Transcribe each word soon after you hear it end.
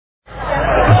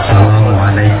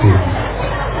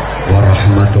Assalamualaikum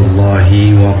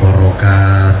warahmatullahi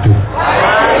wabarakatuh.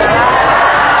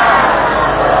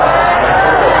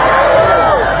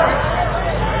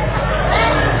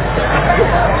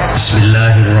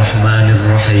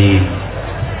 Bismillahirrahmanirrahim.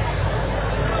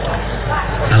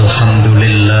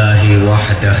 Alhamdulillahi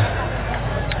wahdah,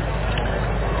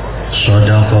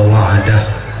 sadaqa wa'dah,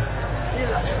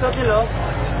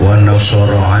 wa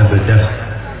nasara 'abdah,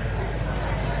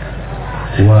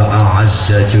 wa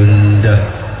a'azza jundah,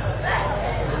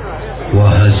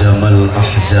 wa hazamal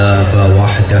ahzaba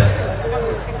wahdah.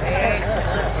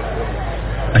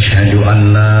 Ashhadu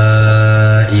an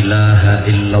la ilaha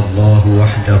illallah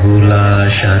wahdahu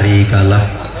la syarika lah,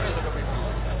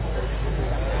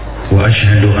 wa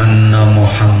ashhadu anna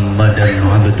Muhammadan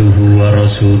abduhu wa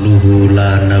rasuluhu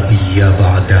la nabiyya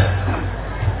ba'dah.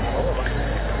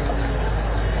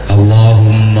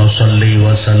 Allahumma salli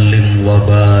wa sallim wa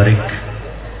barik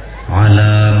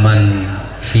ala man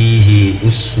fihi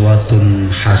uswatun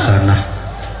hasanah,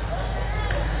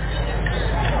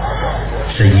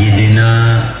 Sayyidina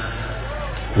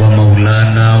wa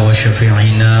maulana wa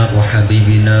syafi'ina wa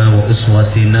habibina wa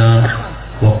uswatina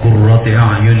wa qurrati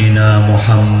a'yunina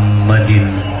Muhammadin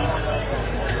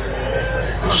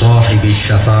sahibi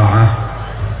syafa'ah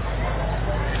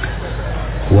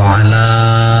wa ala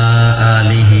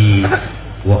alihi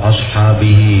wa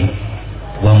ashabihi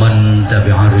wa man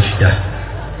tabi'a rushdah.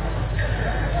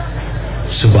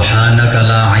 Subhanaka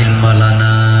la ilma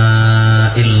lana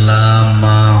illa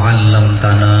ma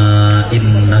 'allamtana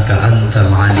innaka antal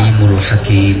alimul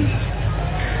hakim.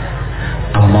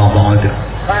 Amma ba'd.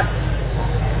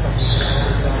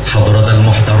 Hadratal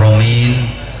muhtaramin,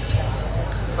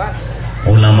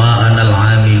 ulama'an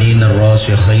al-amilin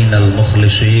ar-rasikhin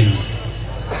al-mukhlisin,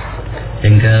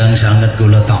 ingkang sanget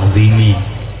kula ta'zimi,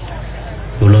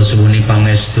 kula suwuni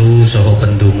pangestu saha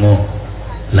pendonga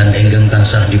lan ingkang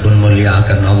tansah dipun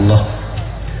mulyakaken Allah,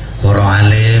 para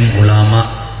alim, ulama,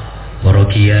 para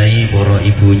kiai, para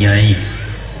ibu nyai,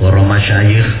 para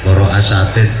masyayikh, para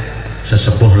asatid,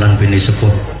 sesepuh lan bini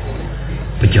sepuh,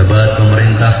 pejabat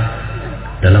pemerintah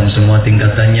dalam semua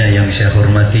tingkatannya yang saya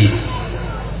hormati,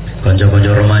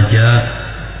 konco-konco remaja,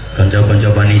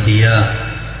 konco-konco panitia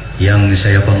yang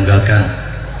saya banggakan,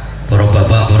 para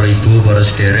bapak, para ibu, para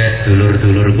sederek,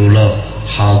 dulur-dulur kula,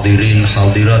 hadirin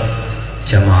hadirat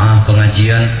jamaah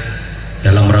pengajian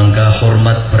dalam rangka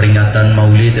hormat peringatan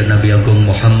Maulid Nabi Agung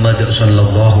Muhammad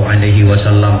sallallahu alaihi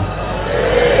wasallam,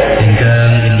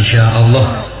 ingkang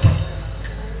insyaallah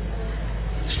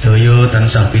sedaya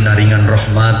tansah pinaringan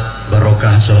rahmat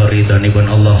barokah saha ridhanipun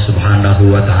Allah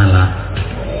Subhanahu wa taala.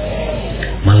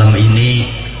 Malam ini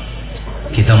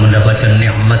kita mendapatkan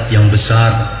nikmat yang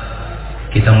besar,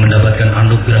 kita mendapatkan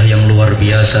anugerah yang luar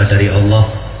biasa dari Allah.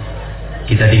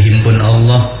 Kita dihimpun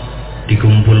Allah,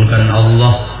 dikumpulkan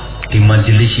Allah di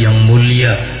majelis yang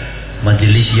mulia,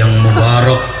 majelis yang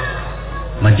mubarak,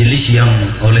 majelis yang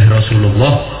oleh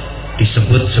Rasulullah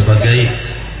disebut sebagai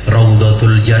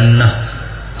Raudhatul Jannah,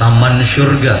 taman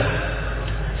surga.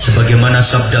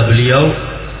 Sebagaimana sabda beliau,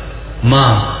 ma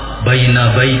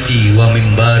baina baiti wa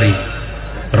mimbari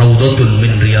raudhatun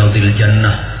min riyadil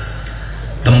jannah.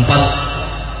 Tempat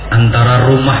antara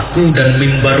rumahku dan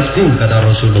mimbarku, kata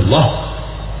Rasulullah,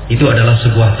 itu adalah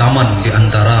sebuah taman di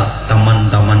antara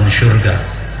taman-taman surga.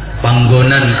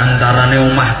 Panggonan antarane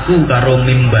omahku karo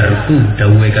mimbarku,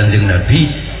 dawuhe Kanjeng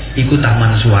Nabi, iku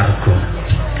taman swarga.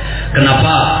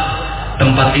 Kenapa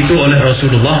tempat itu oleh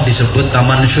Rasulullah disebut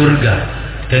taman surga?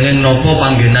 Kenging nopo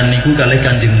panggenan niku kalih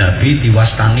Kanjeng Nabi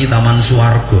diwastani taman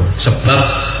swarga? Sebab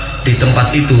di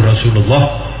tempat itu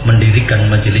Rasulullah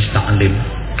mendirikan majelis taklim.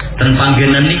 Dan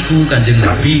panggenan niku Kanjeng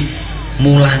Nabi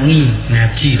mulangi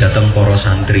ngaji datang para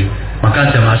santri.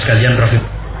 Maka jamaah sekalian rahim,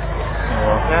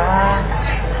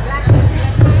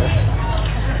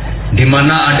 di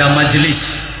mana ada majelis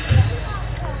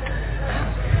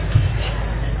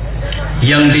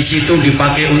yang di situ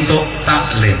dipakai untuk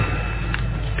taklim,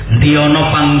 diono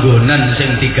panggonan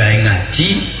sing digawe ngaji,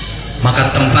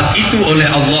 maka tempat itu oleh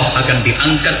Allah akan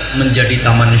diangkat menjadi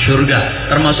taman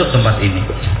surga, termasuk tempat ini.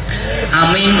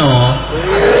 Amino.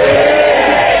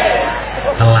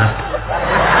 Telat.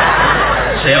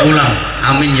 Saya ulang,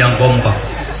 amin yang kompak.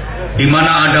 Di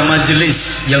mana ada majelis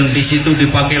yang di situ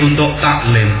dipakai untuk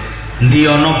taklim,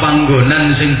 diono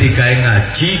panggonan sing digawe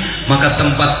ngaji, maka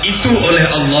tempat itu oleh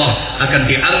Allah akan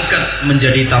diangkat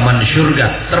menjadi taman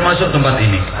surga, termasuk tempat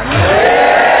ini.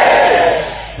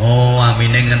 Oh,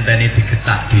 amine ngenteni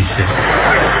digetak dhisik.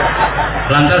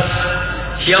 Lantas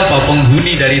siapa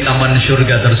penghuni dari taman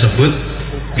surga tersebut?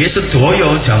 Nggih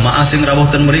sedaya jamaah sing rawuh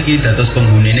ten mriki dados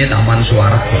penghunine taman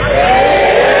swarga.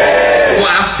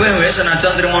 kabeh wis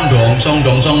senajan trimo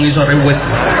dongsong ngisore wit.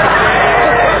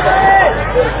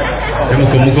 Ya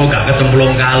muga-muga gak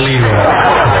kecemplung kali.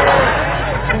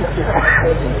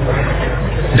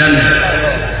 Dan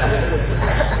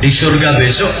di surga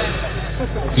besok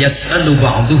yas'alu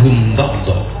ba'duhum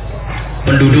ba'dha.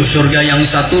 Penduduk surga yang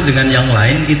satu dengan yang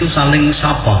lain itu saling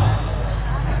sapa.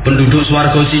 Penduduk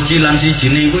swarga siji lan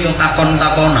sijine iku ya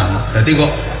takon-takonan. Dadi kok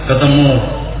ketemu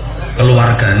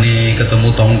keluargane, ketemu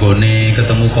tanggane,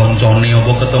 ketemu koncone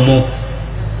apa ketemu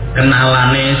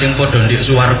kenalane sing padha ndek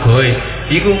swarga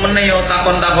iku meneh ya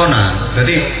takon-takonan.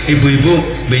 Dadi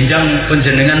ibu-ibu benjang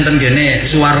panjenengan ten kene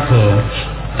swarga.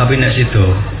 Tapi nek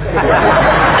sido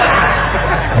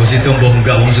Wis itu mbah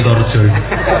enggak wong Sutorejo.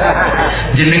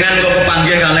 Jenengan kok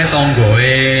kepanggih kalih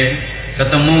tanggoe,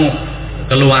 ketemu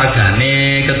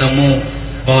keluargane, ketemu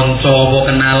kanca apa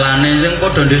kenalane sing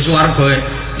padha ndek swarga.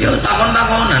 Ya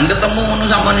takon-takonan, ketemu ngono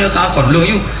sampean ya takon. Lho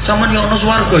yu, sampean ya ono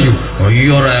swarga yu. Oh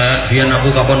iya rek, biyen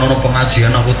aku kapan ono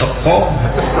pengajian aku teko.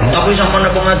 Tapi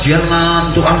sampean pengajian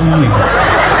ngantukan ngono.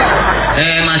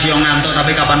 Masih ngantuk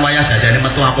tapi kapan wayah jajane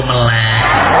metu aku melek.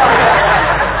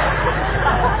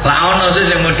 Lah ono sih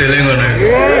sing modele ngono iku.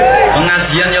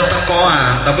 Pengajian ya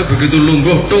tekoan, tapi begitu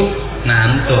lungguh tuh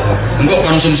ngantuk. Engko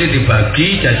konsumsi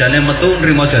dibagi, jajane metu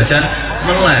nrimo jajan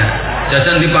melek.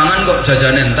 Jajan dipangan kok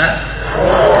jajane entek.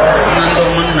 Ngantuk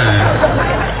meneh.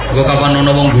 Engko kapan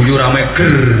ono wong guyu rame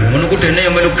ger, ngono ku dene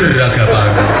ya melu ger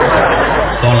agapan.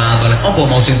 Tolak apa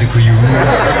mau sing diguyu.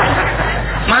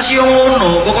 Masih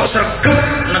ono kok sregep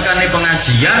nekane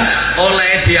pengajian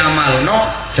oleh diamalno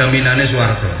jaminane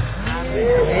swarga.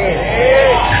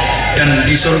 Dan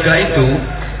di surga itu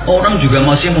orang juga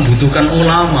masih membutuhkan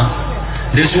ulama.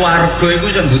 Di swarga itu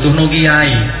yang butuhno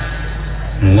kiai.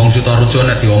 Wong Sutorejo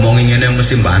nek diomongi ngene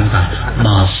mesti bantah.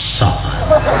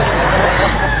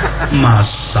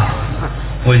 Masa.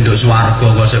 Wis nduk swarga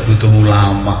kok sik butuh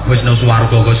ulama. Wis nduk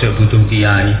swarga kok sik butuh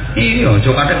kiai. Iya,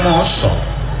 aja kathek mosok.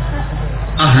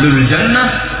 Ahlul jannah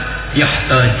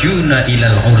yahtajuna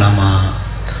ilal ulama.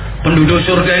 Penduduk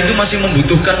surga itu masih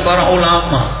membutuhkan para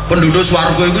ulama. Penduduk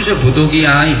swarga itu sih butuh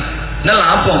kiai.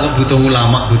 Nah apa kok butuh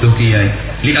ulama, butuh kiai?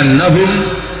 Li'annahum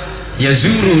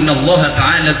yazuruna Allah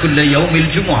Ta'ala kulla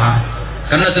yaumil jumu'ah.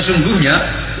 Karena sesungguhnya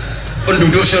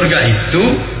penduduk surga itu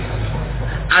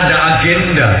ada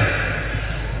agenda,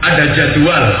 ada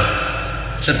jadwal.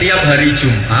 Setiap hari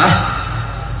Jumat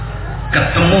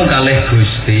ketemu kalih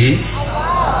Gusti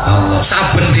Allah.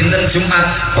 Saben dinten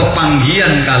Jumat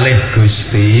pepanggihan kalih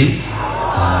Gusti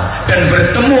dan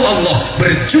bertemu Allah,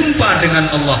 berjumpa dengan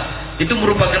Allah. Itu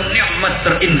merupakan nikmat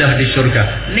terindah di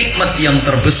surga, nikmat yang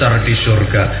terbesar di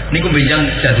surga. Niku benjang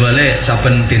jadwale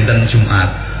saben dinten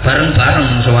Jumat,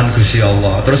 bareng-bareng sowan Gusti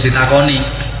Allah. Terus ditakoni,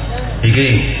 iki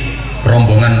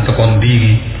rombongan teko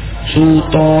ndi?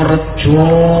 Sutorejo.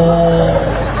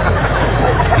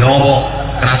 Ya apa?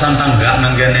 Kerasan tanggak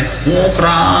nang kene. Oh,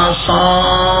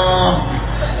 kerasan.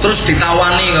 Terus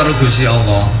ditawani karo Gusti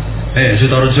Allah.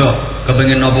 Sutorejo,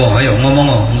 kepengin apa? Ayo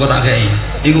ngomong, engko tak kei.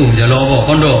 Iku njaluk apa?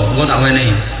 Kondo, engko tak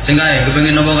wenehi. Sing kae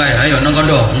kepengin apa kae? Ayo nang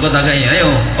kondo, engko tak kei. Ayo,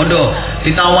 kondo.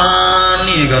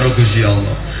 Ditawani karo Gusti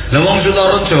Allah. Lah wong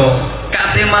Sutorejo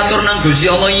kate matur nang Gusti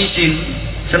Allah izin,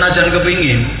 senajan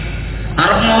kepengin.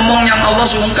 Arep ngomong yang Allah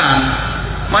sungkan.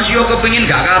 Masih yo kepengin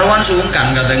gak karuan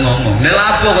sungkan kate ngomong.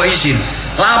 Lah apa kok izin?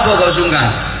 Lapo kok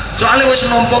sungkan? Soalnya wis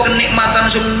nampa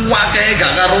kenikmatan semua kayak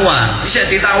gak karuan. Bisa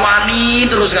ditawani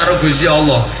terus karo Gusti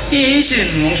Allah.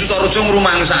 Izin wong Sutorejo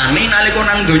ngrumangsani nalika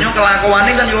nang donya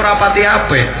kelakuane kan yo ora pati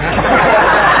apik.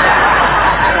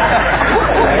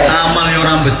 Amal yo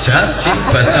ora bejat,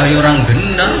 ibadah yo ora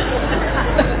genah.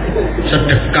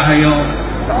 Sedekah yo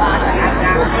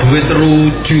duit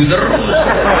ruju terus.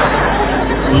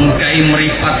 Engkai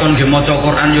meripat kon ge maca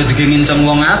Quran yo dikinceng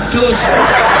wong adus.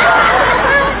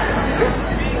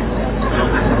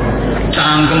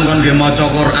 Cangkem kon ge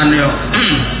maca Quran yo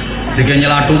dige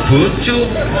nyelatu bojo.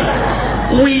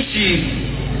 Wisi.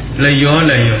 Lah yo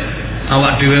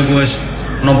awak dhewe wis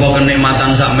nampa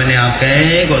kenikmatan sakmene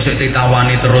akeh kok sik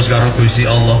ditawani terus karo Gusti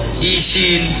Allah.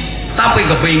 Izin, tapi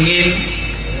kepengin.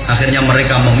 Akhirnya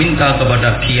mereka meminta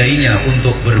kepada kiainya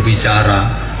untuk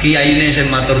berbicara. Kiai ini sing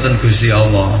matur ten Gusti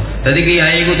Allah. Dadi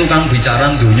kiai iku tukang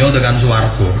bicara dunya tekan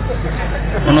swarga.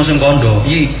 Ana sing kandha,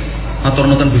 "Yi, matur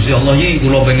nuwun Gusti Allah, yi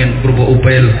kula pengen rupa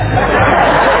upil."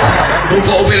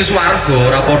 Rupa upil swarga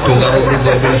ora padha karo rupa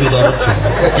upil Sutorejo.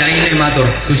 Kiai ini matur,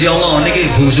 "Gusti Allah, niki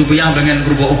Bu Supiyah pengen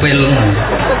rupa upil."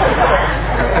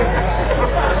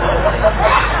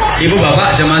 Ibu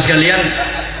bapak jemaah sekalian,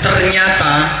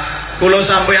 ternyata kalau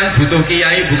sampeyan butuh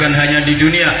kiai bukan hanya di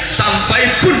dunia, sampai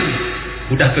pun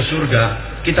udah ke surga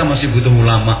Kita masih butuh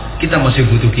ulama, kita masih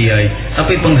butuh kiai.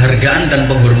 Tapi penghargaan dan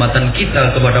penghormatan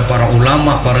kita kepada para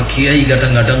ulama, para kiai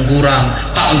kadang-kadang kurang.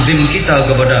 Takzim kita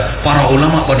kepada para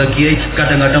ulama, pada kiai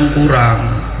kadang-kadang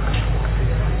kurang.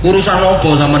 Urusan apa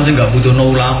zaman sih nggak butuh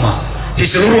ulama di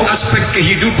seluruh aspek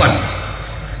kehidupan.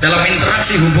 Dalam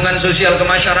interaksi hubungan sosial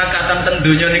kemasyarakatan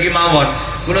tentunya niki mawon.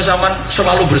 Kula sampean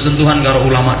selalu bersentuhan karo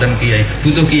ulama dan kiai.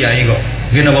 Butuh kiai kok.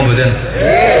 Nggih napa mboten?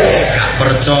 Gak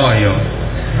percaya.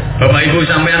 Bapak Ibu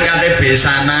sampean kate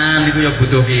besanan niku ya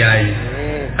butuh kiai.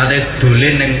 Kate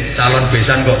dolen ning calon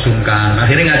besan kok sungkan.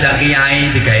 Akhirnya ngajak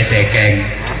kiai digawe dekeng.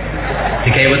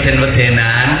 Digawe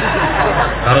weden-wedenan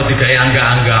karo digawe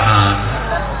angga-anggaan.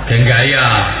 Geng gaya.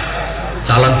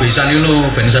 Calon besan iki lho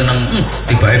ben seneng.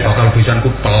 Tibae bakal besanku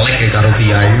pelek karo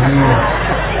kiai.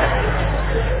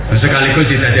 Sekaligus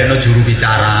didadekno juru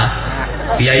bicara.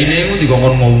 Kiai ini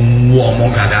dikongkon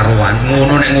ngomong gak karuan,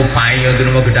 ngono nek ngupahi yo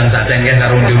terima gedang sak cengkeh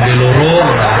karo ndembe loro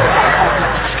ora.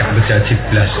 Gak bisa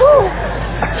jiblas.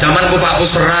 Zaman ku Pak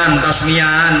Usran,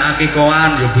 tasmian,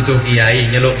 akikoan yo butuh kiai,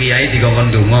 nyeluk kiai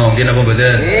dikongkon donga, nggih napa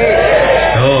mboten?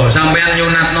 Oh, sampean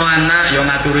nyunatno anak yo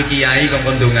ngaturi kiai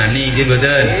kongkon dongani, nggih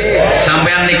mboten?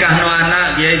 Sampean nikahno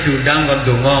anak kiai diundang kon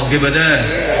donga, nggih mboten?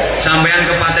 Sampean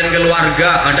kepaten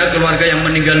keluarga, ada keluarga yang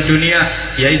meninggal dunia,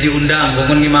 kiai diundang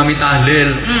kongkon ngimami tahlil.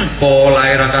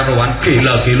 Polahe ra karuan,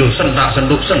 gila-gilo,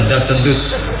 sentak-sentuk, sendat-sendut,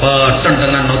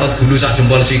 tentengan notot bulu sak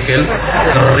jempol sikil,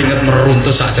 keringet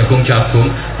meruntus sak jagung-jagung.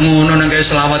 Ngono nang kaya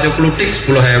selawat yo klutik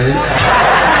 10.000.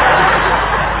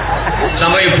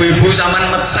 Sama ibu-ibu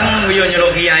sampean meteng yo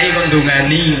nyeluk kiai kon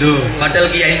dongani lho. Padahal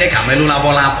kiyaine gak melu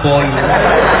lapo-lapo.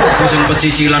 Ku sing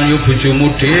pecicilan yo bojomu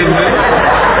dhewe.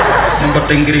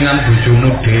 Mempeting keringan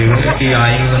bojomu dhewe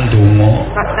kiai kon donga.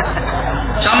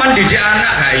 Sampean didik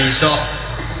anak gak iso.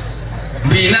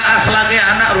 Bina akhlake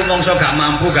anak rumangsa gak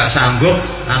mampu, gak sanggup,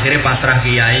 akhirnya pasrah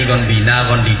kiai kon bina,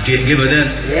 kon didik nggih mboten?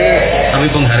 Tapi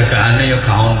penghargaane ya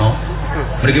gak ono.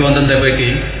 Mriki wonten TPK.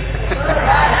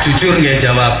 Jujur nggih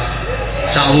jawab.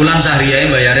 Saulan sahriyae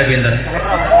bayare pinten?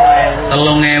 3.000.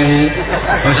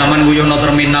 Wong sampean nguyuhno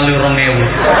terminal 2.000.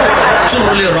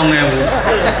 Surli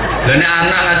 2.000. Lah nek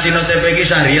anak ngajino TPK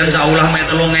sahriyan saulah mek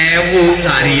 3.000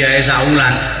 sahriyae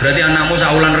saulan. Berarti anakmu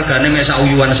saulan regane mek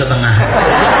sauyuan setengah.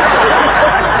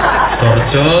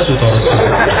 Sutorjo.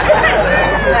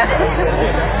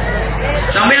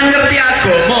 Sampeyan ngerti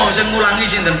agama sing mulangi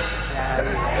sinten?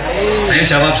 Ayo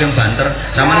jawab sing banter.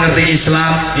 Sampeyan ngerti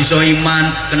Islam, iso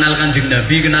iman, kenal Kanjeng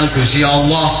Nabi, kenal Gusti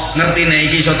Allah, ngerti nek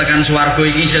iki iso tekan swarga,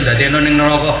 iki iso dadekno ning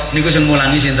neraka, niku sing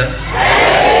mulangi sinten?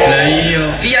 Lah iya,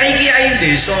 kiai-kiai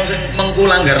desa sing mengku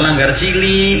langgar-langgar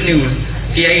cilik niku.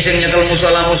 Kiai sing nyekel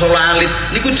musala alit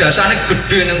niku jasane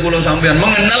gede ning kula sampean,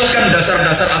 mengenalkan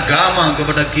dasar-dasar agama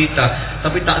kepada kita.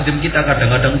 Tapi takdim kita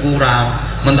kadang-kadang kurang.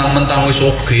 Mentang-mentang wis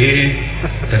oge,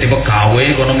 dadi pegawe,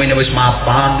 ekonomine wis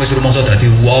mapan, wis rumangsa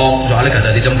dadi wong, soalnya gak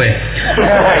dadi cempe.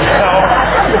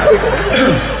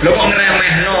 Lho kok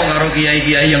ngremehno karo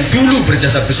kiai-kiai yang dulu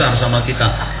berjasa besar sama kita,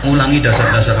 ngulangi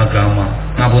dasar-dasar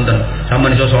agama. Ngapunten,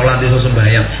 sampeyan iso salat, iso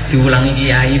sembahyang, diulangi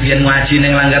kiai biyen ngaji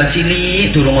ning langgar cilik,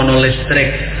 durung ana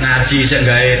listrik, ngaji sik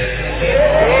gawe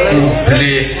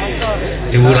publik.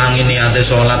 Diulangi niate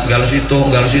salat, galus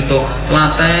itu,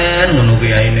 laten ngono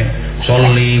kiyaine.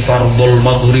 Sholli fardul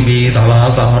maghribi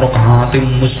thalatha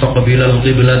raka'atin mustaqbilal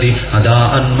qiblati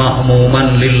adaan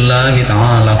ma'muman lillahi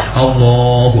ta'ala.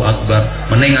 Allahu akbar.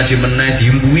 Meneh ngaji meneh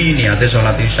diimbui niate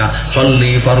salat isya.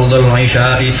 Sholli fardul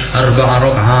isya'i arba'a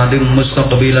raka'atin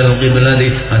mustaqbilal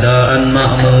qiblati adaan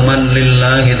ma'muman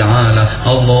lillahi ta'ala.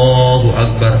 Allahu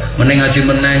akbar. Meneh ngaji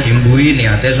meneh diimbui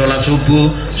niate salat subuh.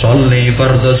 Sholli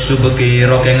fardus subhi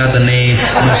raka'atene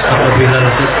mustaqbilal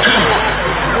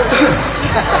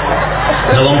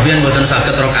Lawang biyen mboten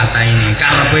saged rakaat ini.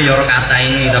 Karepe ya rakaat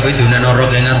ini, tapi dunene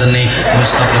rok yang ngatene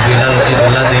mustaqbilal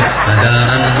qiblati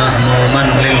adaan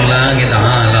ma'muman lillahi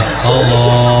ta'ala.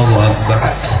 Allahu akbar.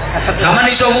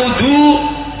 Sampeyan iso wudu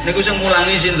niku sing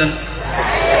mulangi sinten?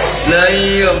 Lah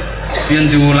iya, yen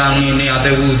diulangi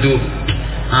niate wudu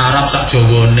Arab sak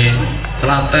Jawane.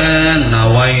 Telaten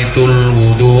nawaitul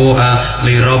wudu'a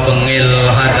li rabengil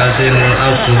hadasil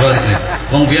asghar.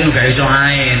 Wong biyen gak iso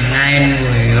ngain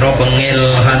rabengil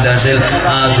hadasil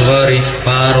asghari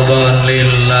fardhon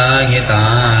lillahi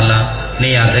ta'ala.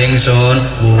 Niat ingsun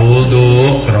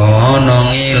wudu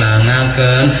krana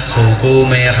ngilangaken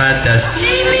hukume hadas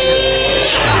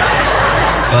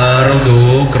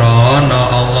fardu krana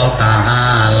Allah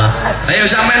Ta'ala. Ayo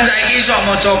sampean saiki iso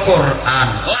maca Quran,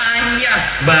 lanyah,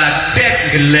 badek,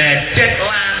 gledek,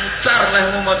 lancar leh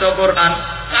maca Quran,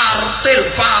 tartil,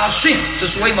 fasih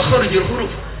sesuai makharijul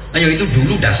huruf. Ayo itu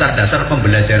dulu dasar-dasar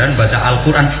pembelajaran baca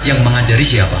Al-Quran yang mengajari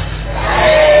siapa?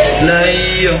 Lah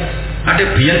iya, ade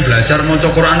biyen belajar maca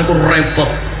Quran iku repot.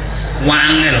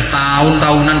 Wangel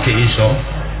tahun-tahunan ge iso.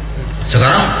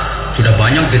 Sekarang sudah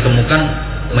banyak ditemukan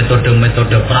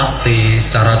metode-metode praktis,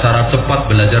 cara-cara cepat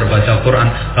belajar baca Quran.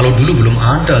 Kalau dulu belum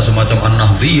ada semacam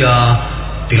an-nahdhiyah,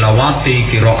 tilawati,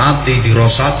 qiraati,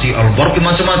 dirosati, al-barqi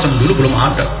macam-macam, dulu belum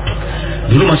ada.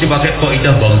 Dulu masih pakai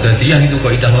kaidah Baghdadiyah itu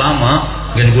kaidah lama,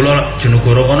 ngen kula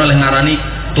jenegara kono leh ngarani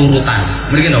turutan.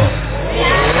 Mriki napa?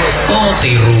 Oh,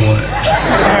 tiru.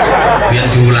 Biar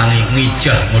diulangi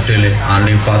ngijah modele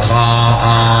alif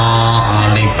fathah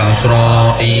alif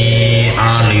kasra i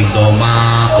alif dhamma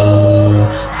u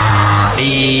a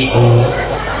i u.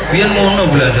 Biar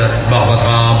ngono belajar ba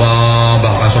fathah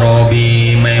ba kasra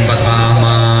bi mim fathah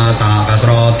ma ta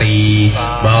kasra ti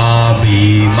ba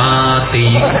bi mati.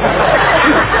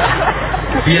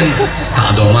 Biar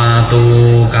ta dhamma tu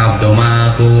kaf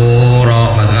dhamma tu ra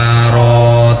fathah ra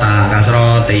ta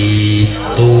kasra ti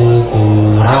tu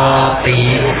roti.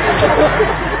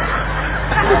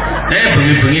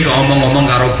 Bengi-bengi kok omong-omong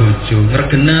karo bojo,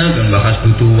 ngregene bahas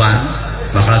butuhan,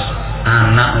 bahas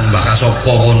anak, bahas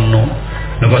apa ngono.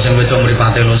 Lha kok sing wedo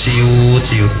mripate lo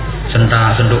siut-siut,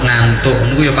 sentak-sentuk ngantuk,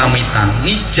 niku ya pamitan.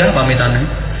 Ngijah pamitane.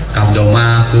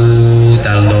 Kabdomaku,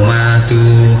 taldomatu,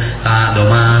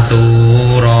 takdomatu,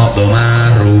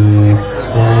 rodomaru,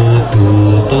 kudu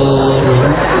turun.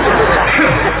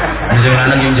 Sing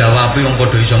lanang yang jawab wong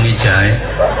padha iso ngijahe.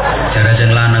 Jare sing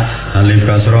lanang alif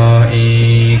kasra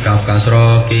i kaf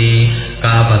kasra ki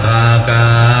kaf fathah ka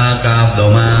kaf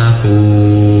dhamma ku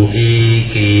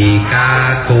iki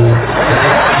kaku.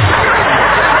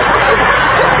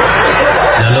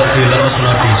 Jaluk film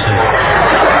seno dhisik.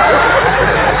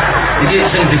 Iki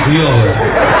sing diguyu.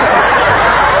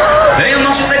 Lah ya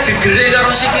maksudnya digere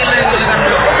karo sikile kok kan.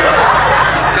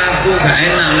 Aku gak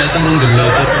enak nek tembung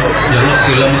delok njaluk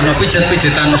film ono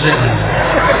pijet-pijetan sik.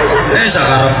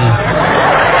 Sakarepmu.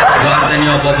 Wa artine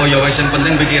apa-apa ya wis sing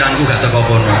penting pikiranku gak teko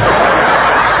kono.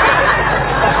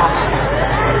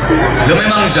 Lo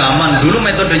memang zaman dulu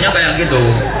metodenya kayak gitu.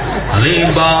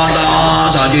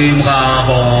 Limbata sajim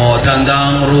kaho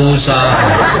dandang rusak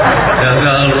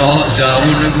gagal roh jauh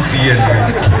niku biyen.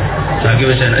 Saiki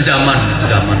wis zaman.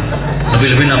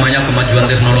 Lebih-lebih namanya kemajuan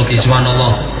teknologi,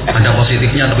 subhanallah. Ada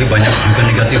positifnya tapi banyak juga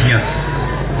negatifnya.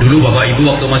 Dulu bapak ibu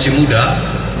waktu masih muda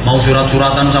mau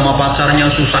surat-suratan sama pacarnya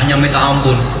susahnya minta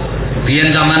ampun.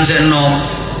 Biyen zaman senom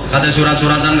kata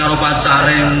surat-suratan karo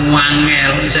pacare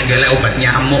wangel, sing golek obat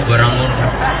nyamuk barang ngono.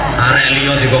 Arek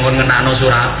liya dikongkon ngenakno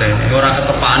surate, ora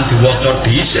ketepaan diwaca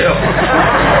dhisik kok.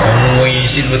 Wong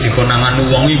isin kok dikonangan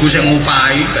wong iku sing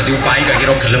ngupahi, gak diupahi gak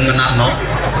kira gelem ngenakno.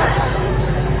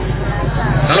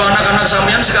 Kalau anak-anak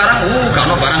sampean sekarang gak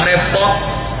ono barang repot,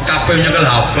 kabeh nyekel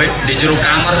HP, di jero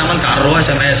kamar sampean karo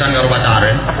SMS-an karo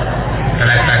pacare.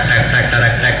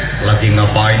 Tek, lagi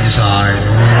ngapain say?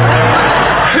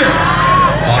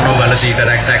 Ono balesi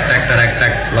tek,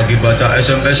 lagi baca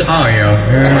SMS ya.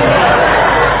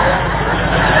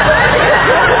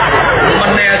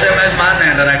 Mene SMS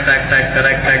mana?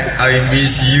 Tek, I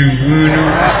miss you.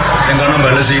 Yang kono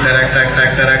balesi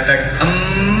tek.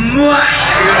 Wah.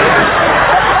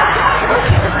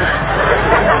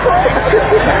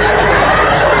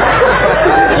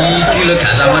 Iki lo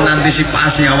gak sama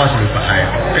antisipasi, awas lupa saya.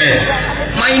 Oke,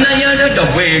 mainannya aja udah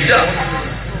beda.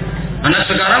 Anak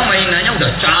sekarang mainannya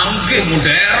udah canggih,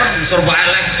 modern, serba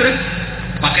elektrik,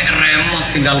 pakai remote,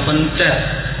 tinggal pencet.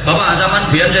 Bapak zaman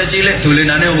biar saya cilik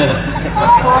dolenane apa Pak?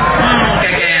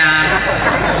 Kekean,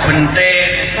 bentek,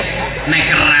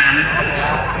 nekeran.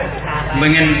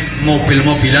 Pengen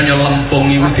mobil-mobilan yang lempung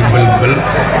itu dibel-bel,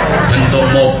 bentuk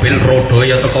mobil rodo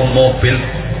ya toko mobil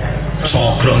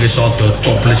sogrok nggih sodo,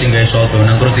 coblos nggih sodo,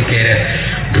 nang terus digeret.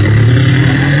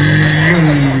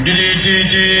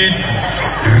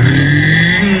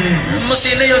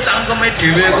 Mesine yo cangkeme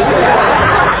dhewe ku.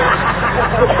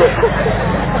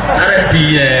 Arek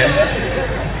biyen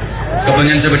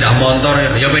kepengen sepeda motor ya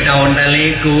sepeda ontel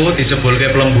iku disebulke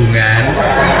pelembungan.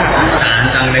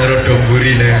 Tantang ning rodo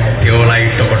mburine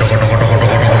diolahi tok.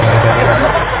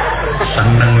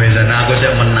 Seneng wis aku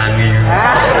sik menangi.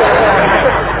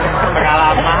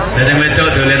 Dadi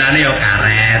wedok dolenane yo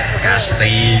karet,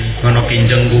 kasti, ngono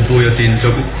kinjeng kubu yo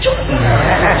dinjuk.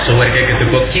 Suwer kaya gedhe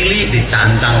cilik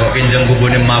dicantang kok kinjeng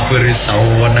kubune mabur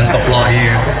saweneng keploki.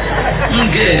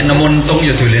 Nggih, nemu untung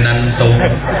yo dolenan untung.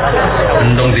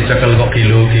 Untung dicekel kok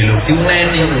kilo-kilo.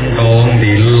 Diuleni untung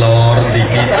dilor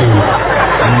dikidul.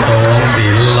 Untung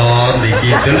dilor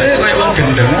dikidul. Kayak wong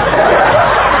gendeng.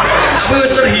 Tapi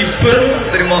wis terhibur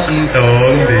terima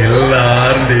untung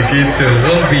dilor dikidul.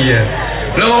 Wong piye?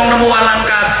 Lho wong nemu walang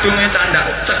kadung candak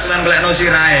cek lan klekno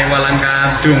sirahe walang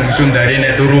kadung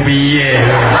sundarine turu piye.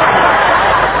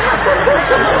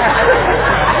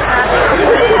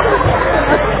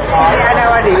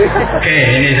 Oke,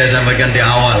 ini saya sampaikan di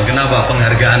awal. Kenapa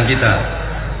penghargaan kita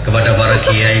kepada para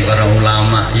kiai, para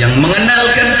ulama yang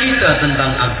mengenalkan kita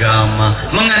tentang agama,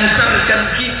 mengantarkan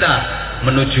kita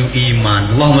menuju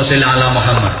iman. Allahumma sholli ala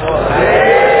Muhammad.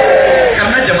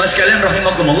 Karena jemaah sekalian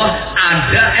rahimakumullah,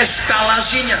 ada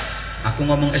eskalasinya. Aku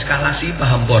ngomong eskalasi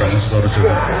paham orang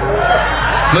saudara-saudara.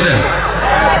 Betul.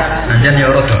 Anjan ya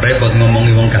ora repot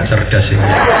ngomongi wong gak cerdas iki.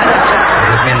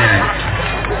 Terus ngene ae.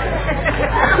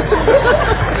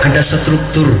 Ada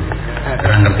struktur,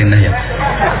 orang ngerti nah ya.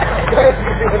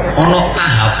 Ono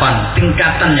tahapan,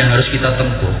 tingkatan yang harus kita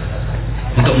tempuh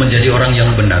untuk menjadi orang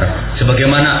yang benar.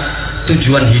 Sebagaimana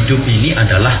tujuan hidup ini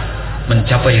adalah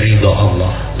mencapai ridha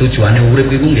Allah. Tujuannya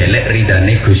urip iku ngelek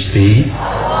ridane Gusti.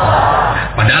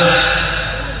 Padahal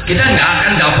kita nggak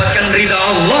akan dapatkan ridha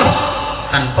Allah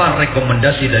tanpa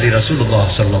rekomendasi dari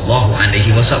Rasulullah Sallallahu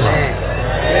Alaihi Wasallam.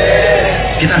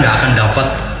 Kita nggak akan dapat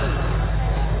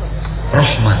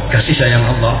rahmat, kasih sayang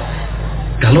Allah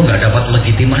kalau nggak dapat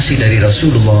legitimasi dari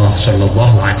Rasulullah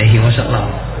Sallallahu Alaihi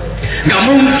Wasallam. Nggak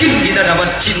mungkin kita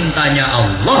dapat cintanya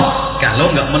Allah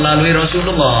kalau nggak melalui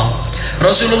Rasulullah.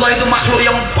 Rasulullah itu makhluk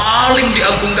yang paling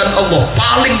diagungkan Allah,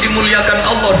 paling dimuliakan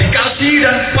Allah, dikasih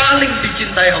dan paling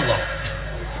dicintai Allah.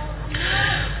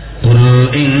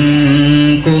 Qul in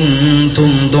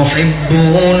kuntum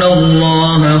tuhibbuna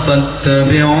Allah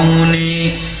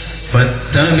fattabi'uni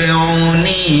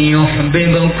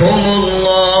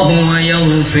yuhibbukumullah wa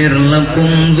yaghfir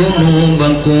lakum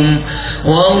dhunubakum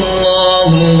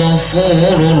wallahu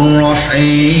ghafurur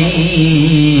rahim.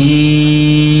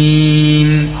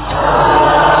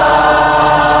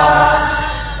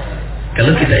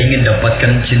 Kalau kita ingin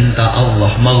dapatkan cinta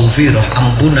Allah, maghfirah,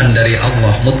 ampunan dari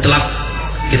Allah mutlak,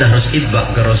 kita harus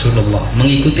itba' ke Rasulullah,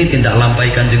 mengikuti tindak lampai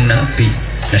Kanjeng Nabi.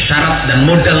 Nah, syarat dan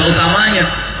modal utamanya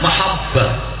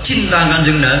mahabbah, cinta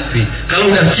Kanjeng Nabi. Kalau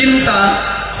udah cinta,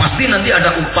 pasti nanti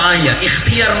ada upaya,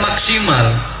 ikhtiar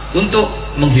maksimal untuk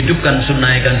menghidupkan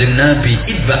sunnah Kanjeng Nabi.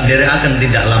 Itba' dari akan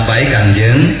tindak lampai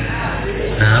Kanjeng.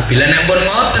 Nah, bila nek pun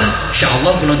ngoten,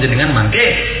 insyaallah kula jenengan mangke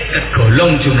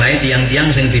kegolong jumlahe tiang-tiang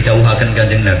sing didhawuhaken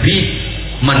Kanjeng Nabi,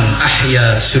 man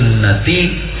ahya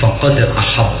sunnati faqad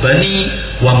ahabbani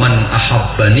wa man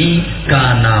ahabbani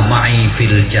kana ma'i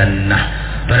fil jannah.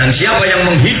 Barang siapa yang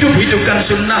menghidup-hidupkan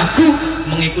sunnahku,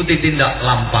 mengikuti tindak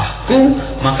lampahku,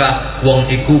 maka wong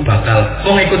iku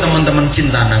teman-teman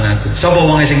cinta nang aku. Sapa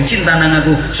wong sing cinta nang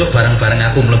aku, sok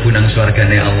bareng-bareng aku mlebu nang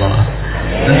swargane Allah.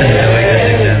 Nanti dawuh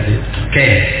Kanjeng Nabi. Oke.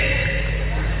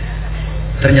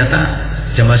 Ternyata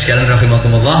jemaah sekalian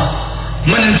rahimakumullah,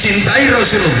 mencintai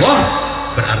Rasulullah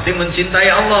berarti mencintai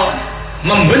Allah.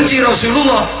 Membenci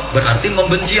Rasulullah berarti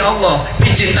membenci Allah.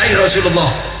 Dicintai Rasulullah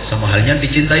sama halnya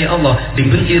dicintai Allah.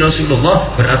 Dibenci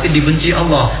Rasulullah berarti dibenci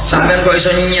Allah. Sampeyan kok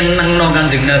iso nyenengno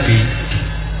Kanjeng Nabi,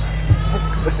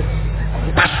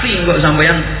 pasti kok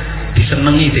sampeyan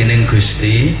disenengi dening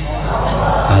Gusti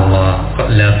Allah. Kok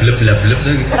lableb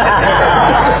tuh gitu.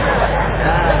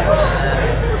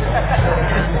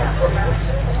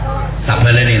 Tak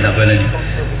baleni.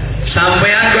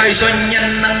 Sampeyan kok iso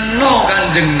nyenengno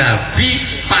Kanjeng Nabi,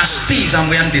 pasti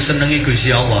sampeyan disenengi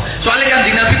Gusti Allah. Soalnya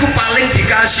Kanjeng Nabi ku paling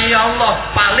dikasihi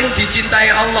Allah, paling dicintai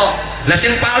Allah. Lah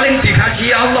sing paling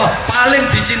dikasihi Allah, paling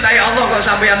dicintai Allah kok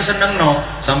sampeyan senengno,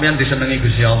 sampeyan disenengi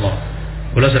Gusti Allah.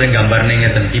 Kula sering gambar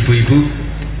ngeten, ibu-ibu,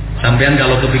 sampeyan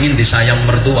kalau kepingin disayang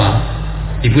mertua,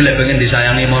 ibu lek pengen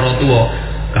disayangi maratuwa,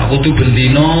 gak kudu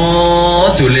bendino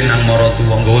dolen nang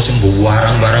maratuwa, nggawa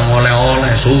sembarang barang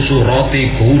oleh-oleh, susu, roti,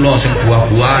 gula, sing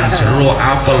buah-buahan, jeruk,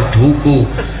 apel, duku,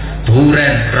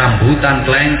 duren, rambutan,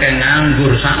 klengkeng,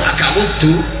 anggur, salah gak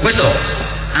kudu. Wis to,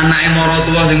 anake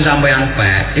maratuwa sing sampeyan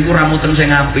pek, iku ramuten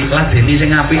sing apik, ladeni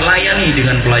sing apik, layani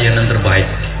dengan pelayanan terbaik.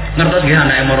 Ngertos nggih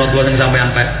anake maratuwa sing sampeyan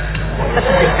pek?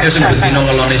 Ya sing bendino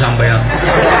ngeloni sampeyan.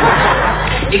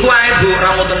 Iku ae Bu,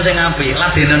 ramuten sing apik,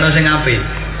 ladenana sing apik.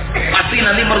 Pasti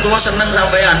nanti mertua seneng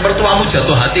sampean, mertuamu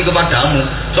jatuh hati kepadamu.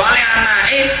 Soalnya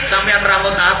anake sampean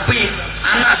rambut api,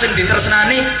 anak sing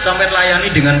ditresnani sampean layani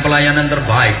dengan pelayanan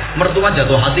terbaik. Mertua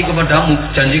jatuh hati kepadamu,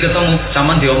 janji ketemu,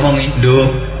 sampean diomongi,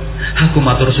 "Nduk, aku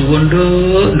matur suwun,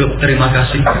 Nduk, terima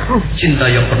kasih.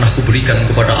 Cinta yang pernah kuberikan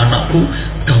kepada anakku,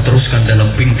 kau teruskan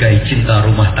dalam bingkai cinta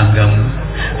rumah tanggamu.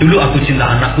 Dulu aku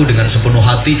cinta anakku dengan sepenuh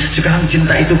hati, sekarang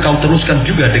cinta itu kau teruskan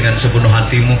juga dengan sepenuh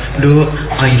hatimu. Nduk,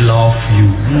 I love you."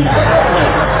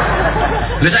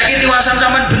 Lha saiki tiwasan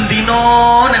sampean bendino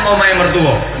ning omahe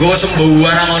mertua, nggawa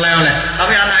sembarang oleh-oleh,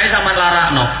 tapi anake sampean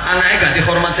larakno. Anake anake gak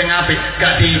dihormat sing apik,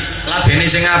 gak diladeni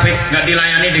sing apik, gak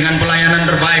dilayani dengan pelayanan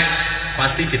terbaik,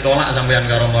 pasti ditolak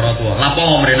sampean karo maratuwa.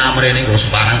 Lapo mrene-mrene nggo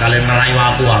sembarang kalian melayu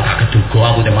aku, gak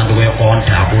keduga aku teman koyo kon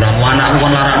dapuramu, anakku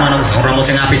kon larakno ora mau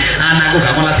sing apik, anakku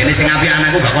gak kon ladeni sing apik,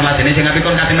 anakku gak kon ladeni sing apik,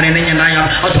 kon kate mrene nyenrai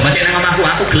ojo macet nang omahku,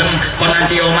 aku gelem kon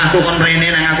nanti omahku kon mrene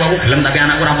nang aku gelem, tapi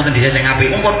anakku ora mau dhisik sing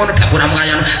apik. Wong kon dapuramu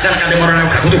kaya kan kate marane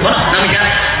gak kudu kono namikan.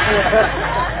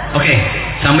 Oke,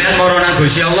 sampean moro nang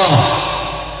Gusti Allah.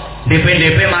 DP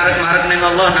marek-marek ning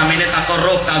Allah namine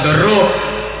takarrub, tadarrub.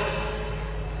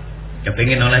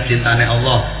 Kepengin oleh cintane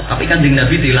Allah, tapi Kanjeng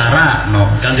Nabi dilarang,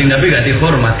 no. Kanjeng Nabi gak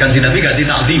dihormat, Kanjeng Nabi gak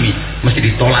ditakzimi, mesti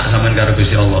ditolak sampean karo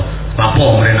Gusti Allah.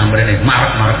 Papo mrene-mrene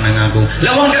marek-marek nang aku.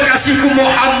 Lah wong kekasihku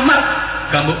Muhammad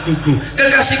gak mbok tugu,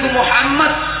 kekasihku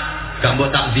Muhammad gak mbok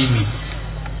takzimi.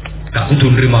 Gak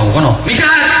kudu nrimo kono.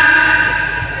 Misal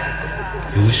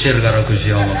diusir karo Gusti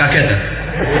Allah. Kaget ta?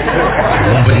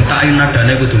 Wong bentai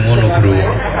nadane kudu ngono, Bro.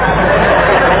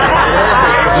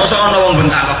 Masa ana wong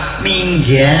bentak kok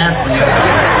minggat.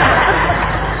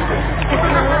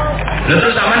 Lalu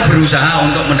terus sampean berusaha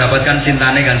untuk mendapatkan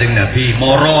cintane Kanjeng Nabi.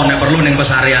 Moro nek perlu ning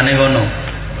pesareane kono.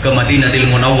 Ke Madinatul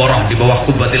Munawwarah di bawah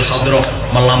Qubbatil Khadra,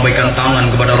 melambaikan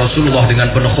tangan kepada Rasulullah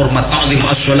dengan penuh hormat, ta'zim,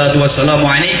 assalatu wassalamu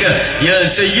alayka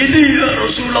ya sayyidi ya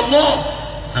Rasulullah.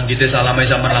 Nang kita salame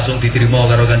sampean langsung diterima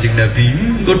karo Kanjeng Nabi.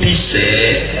 Kok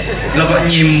dhisik. Lah kok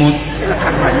nyimut.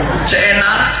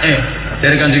 Seenak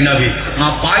dari Kanjeng Nabi,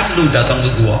 ngapain lu datang ke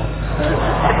gua?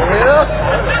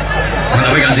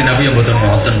 Tapi Kanjeng Nabi yang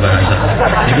boten-boten bahasa.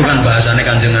 Itu kan bahasanya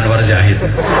Kanjeng Anwar Zahid.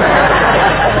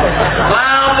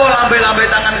 Apa lambe-lambe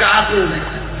tangan ke aku,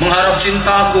 mengharap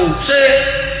cintaku.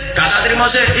 Gak terima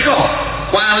iko.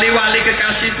 Wali-wali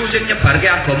kekasihku sing nyebarke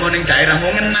agama ning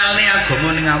daerahmu, ngenalne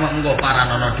agama ning awakmu kok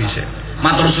paranono dhisik.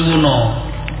 Matur suwun.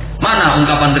 Mana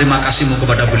ungkapan terima kasihmu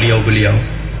kepada beliau-beliau?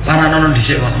 Paranono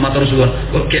dhisik matur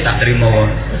suwun. Kok gek tak terima wae.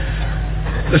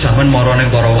 Terus sampean mara ning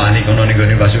para wali kono ning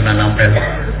gone Basunan Ampel.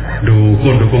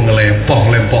 Dukun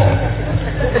ngelempoh-lempoh.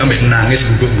 Ambek nangis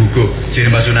guguk-guguk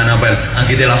jere Basunan Ampel.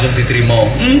 Angkite langsung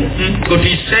diterima. Kok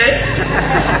dhisik?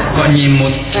 Kok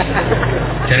nyimut?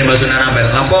 Jare Basunan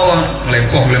Ampel, "Lapo kok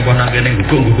ngelempoh-lempoh nang kene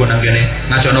guguk-guguk nang kene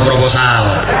ngajono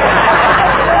proposal?"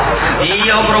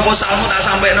 Iya, proposalmu tak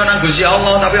sampeno nang Gusti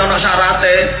Allah, tapi ana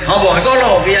syarate. Apa? Iku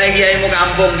lho, kiai-kiaimu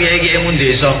kampung, kiai-kiaimu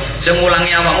desa sing mulangi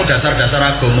awakmu dasar-dasar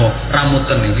agama,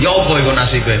 ramuten iki. Ya apa iku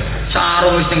nasibe?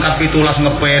 Sarung wis tingkat 17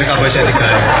 ngepir kabeh sik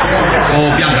digawe.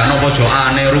 Oh, piang gak napa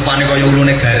jokane, rupane kaya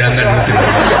ulune garangan gitu.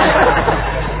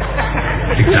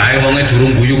 Digawe wonge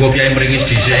durung guyu kok piye mringis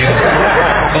dhisik.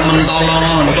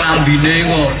 Kementolono klambine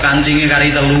kok kancinge kari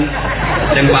telu.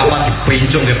 Sing papat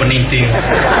dipincuk nggih peninting.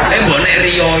 Mbok nek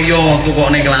riyaya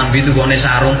tukokne klambi, tukokne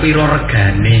sarung pira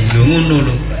regane. Lho ngono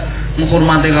lho.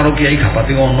 Menghormati karo kiai gak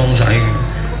pati ngono saiki.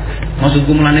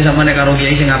 Maksudku mulane sampeyan karo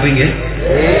kiai sing apik nggih?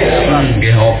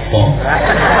 Nggih apa?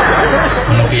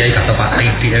 Ono kiai gak tepat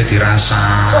titik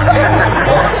dirasani.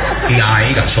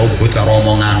 Kiai gak sobut karo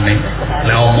omongane.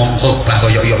 Lek omong khotbah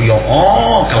koyo yo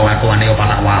oh kelakuane yo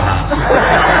panak wala.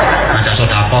 Ngajak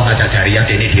sedekah, ngajak jariah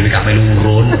dene dhewe gak melu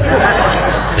urun.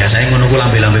 Biasane ngono ku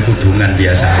lambe-lambe kudungan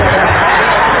biasa.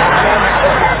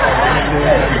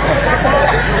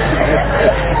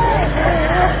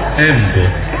 Embo.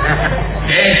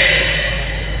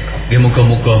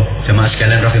 Muga-muga jamaah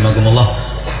sekalian rahimakumullah,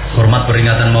 hormat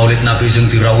peringatan Maulid Nabi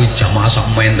sing dirawuh jamaah sak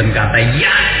menten kata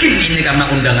yakin ini karena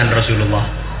undangan Rasulullah.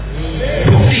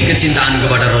 Bukti kecintaan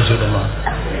kepada Rasulullah.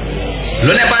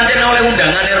 Lho nek pancen oleh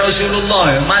undangane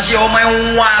Rasulullah, masih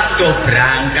omahe waduh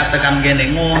berangkat tekan kene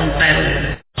ngontel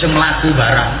sing mlaku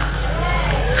barang.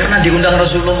 Karena diundang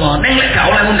Rasulullah. Nek lek gak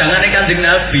oleh undangane Kanjeng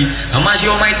Nabi,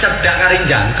 masih omahe cedak kari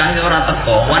jangkang ora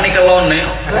teko, wani kelone.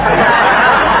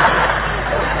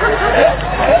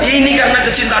 Ini karena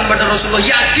kecintaan pada Rasulullah,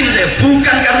 yakin saya,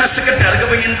 bukan karena sekedar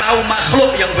kepengin tahu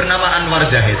makhluk yang bernama Anwar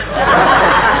Zahid.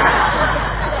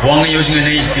 Wong yo sing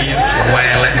ngene iki,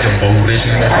 welek jembure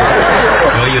sing.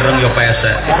 Yo ireng yo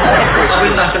pesek. Tapi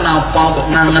entah kenapa kok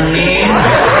nangenin.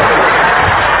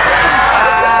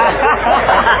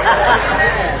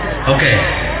 Oke.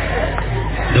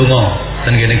 Donga,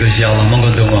 ten kene Gusti Allah,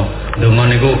 monggo donga. Donga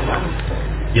niku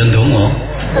yen donga.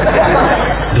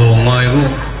 Donga iku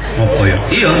apa ya?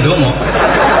 Iya, donga.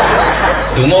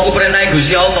 Donga ku perintah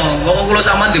Gusti Allah. Wong kula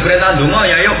sampean diperintah donga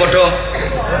ya ayo padha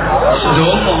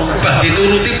donga. Bah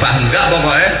dituruti bah enggak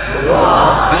pokoke.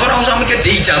 Ora usah mikir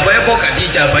diijabahi apa gak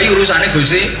diijabahi urusane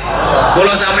Gusti.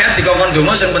 Kula sampean dikongkon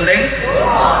donga sing penting.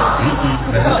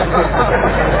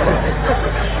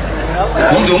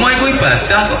 Wong donga iku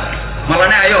ibadah kok.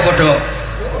 Malane ayo padha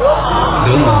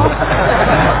donga.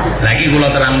 Lagi kula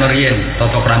terangno riyen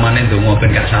tata kramane ndonga ben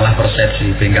gak salah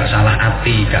persepsi, ben gak salah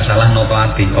ati, gak salah noto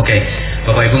ati. Oke,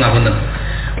 Bapak Ibu ngapunten.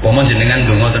 Pomo jenengan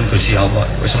ndonga ten Gusti Allah.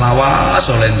 Wis lawas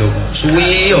oleh ndonga,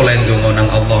 suwi oleh ndonga nang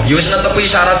Allah. Ya wis netepi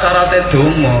syarat-syarate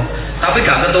ndonga, tapi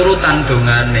gak keturutan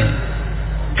dongane.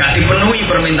 Gak dipenuhi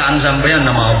permintaan sampeyan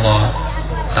nama Allah.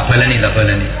 Tak baleni.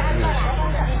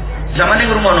 Zamane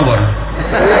ngrungokno apa?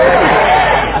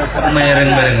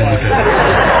 Mereng-mereng model.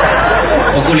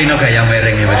 Kulino gaya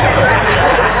mereng ya Mas.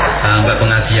 Sampai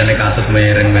pengajiannya katut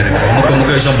mereng-mereng.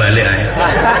 Muga-muga iso balik ae.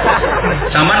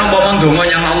 Sampeyan umpama ndonga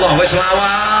nyang Allah wis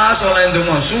lawas oleh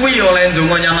ndonga, suwi oleh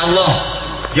ndonga nyang Allah.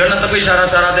 Ya netepi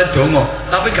syarat-syaratnya donga,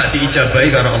 tapi gak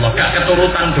diijabahi karo Allah, gak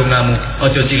keturutan dongamu.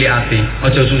 Ojo cilik ati,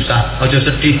 ojo susah, ojo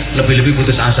sedih, lebih-lebih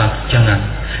putus asa. Jangan.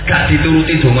 Gak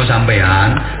dituruti donga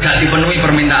sampean, gak dipenuhi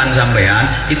permintaan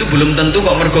sampean, itu belum tentu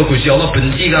kok mergo Gusti Allah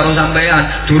benci karo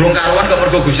sampean. Durung karuan kok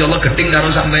mergo Gusti Allah gedeng karo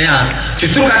sampean.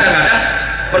 Justru kadang-kadang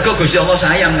mergo Gusti Allah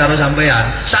sayang karo sampean.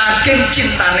 Saking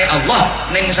cintane Allah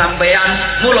ning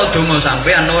sampean, mula donga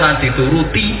sampean ora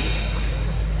dituruti.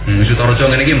 Sutaraja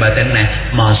ngene iki mbaten neh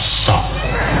masa.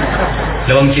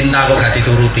 Lawang cinta kok gak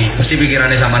dituruti, mesti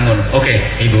pikirannya sampean ngono. Oke,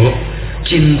 Ibu.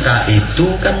 Cinta itu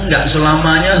kan gak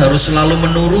selamanya harus selalu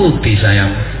menuruti, sayang.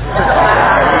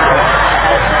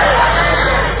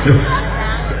 Loh,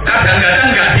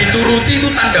 kadang-kadang gak dituruti itu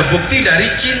tanda bukti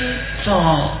dari cinta.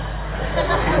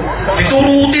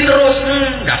 Dituruti terus,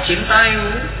 gak cinta itu.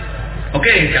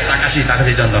 Oke, tak kasih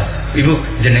contoh.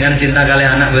 Ibu, jenengan cinta kali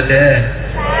anak betul.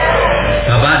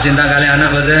 Bapak cinta kali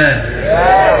anak betul.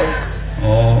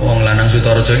 Oh, wong lanang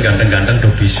Sutaraja ganteng-ganteng do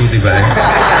bisu tibae.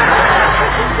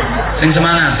 Sing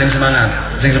semangat.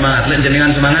 Lek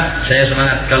jenengan semangat, saya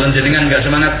semangat. Kalau jenengan enggak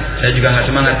semangat, saya juga enggak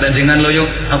semangat. Lek jenengan loyo,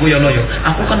 aku ya loyo.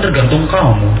 Aku kan tergantung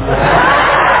kamu.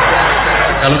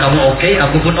 Kalau kamu oke,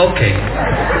 aku pun oke.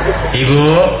 Ibu,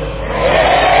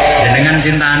 jenengan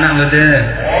cinta anak betul.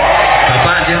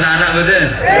 Bapak cinta anak betul.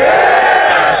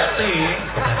 Pasti.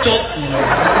 Cuk.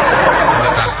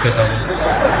 Kaget aku.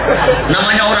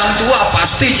 Namanya orang tua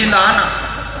pasti cinta anak.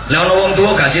 Lah ono wong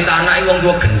tua gak cinta anak, wong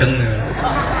tua gendeng.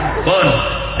 Pun,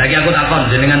 lagi aku takon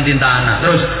jenengan cinta anak.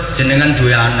 Terus jenengan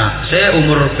dua anak. Saya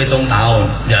umur 7 tahun,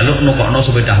 njaluk numokno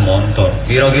sepeda motor.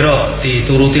 Kira-kira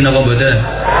dituruti napa mboten?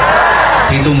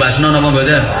 Ditumbasno napa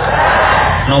mboten?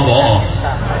 Napa?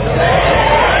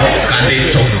 Ganti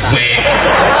duit.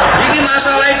 Iki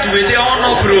masalah duitnya ono,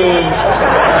 Bro.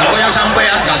 Kalau yang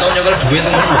sampean gak tau nyekel duit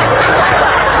ngono.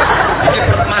 Iki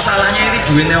masalahnya ini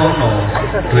duitnya ono.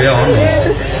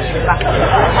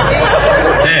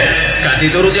 Gak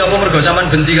dituruti apa mergo sampean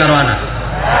benci karo anak?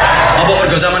 Apa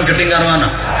mergo sampean gedeng karo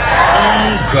anak?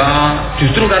 Enggak,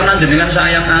 justru karena jenengan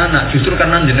sayang anak, justru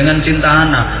karena jenengan cinta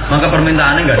anak, maka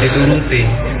permintaannya gak dituruti.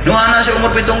 Nu anak sih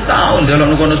umur 7 tahun,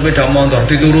 dalam kono sepeda motor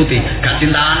dituruti, gak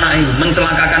cinta anak itu,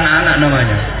 mencelakakan anak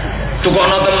namanya.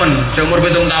 Tukono temen, seumur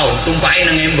 7 tahun, tumpahin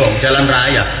nang embong jalan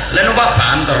raya. Lalu numpak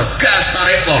banter, gas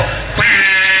tarik kok.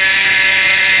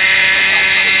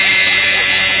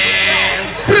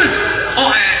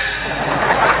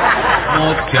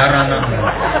 Mojar anakmu.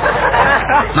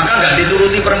 Maka nggak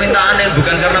dituruti permintaannya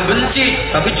bukan karena benci,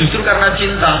 tapi justru karena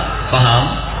cinta. Paham?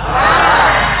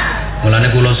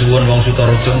 Mulane kula suwun wong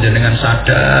Sutaraja jenengan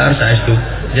sadar saestu.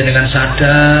 Jenengan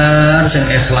sadar sing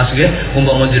ikhlas nggih,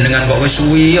 umpama jenengan kok wis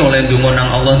suwi oleh ndonga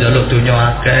nang Allah njaluk donya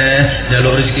akeh,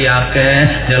 njaluk rezeki akeh,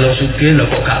 njaluk sugih lho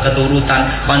kok gak keturutan,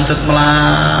 pancet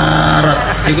melarat.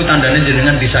 Iku tandane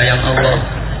jenengan disayang Allah.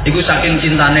 Iku saking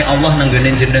cintane Allah nang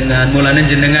ngene jenengan. Mulane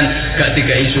jenengan gak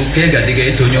dikai sugih, gak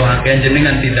dikai donya akeh,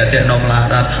 jenengan didadekno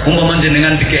melarat. Umpama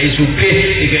jenengan dikai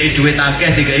sugih, dikai duit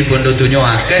akeh, dikai bondo donya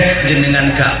akeh,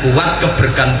 jenengan gak kuat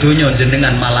keberkahan donya,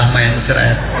 jenengan malah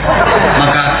mencret.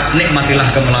 Maka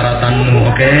nikmatilah kemelaratanmu,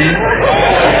 oke?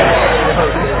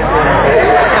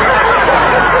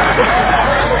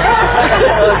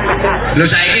 Lho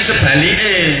saiki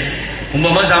sebalike.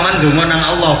 Umpama zaman ndonga nang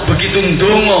Allah, begitu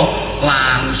ndonga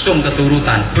langsung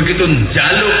keturutan, begitu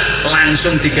njaluk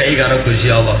langsung dikai karo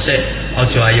Gusti Allah. Sik,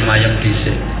 aja ayem-ayem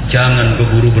dhisik. Jangan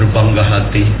keburu berbangga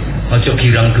hati. Aja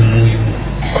girang gemuyu.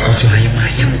 Aja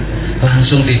ayem-ayem.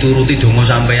 Langsung dituruti donga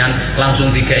sampean,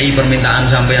 langsung dikai permintaan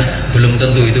sampean. Belum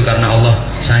tentu itu karena Allah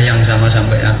sayang sama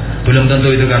sampean. Belum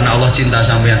tentu itu karena Allah cinta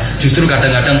sampean. Justru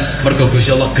kadang-kadang mergo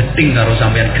Gusti Allah gedeng karo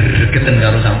sampean, gregeten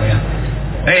karo sampean.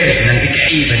 Benang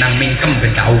dikai, benang mingkem,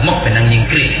 benang umek, benang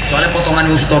nyingkri. Soalnya potongan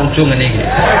Sutaraja ngene iki.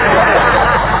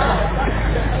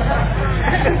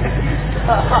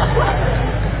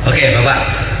 Oke, Bapak,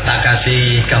 tak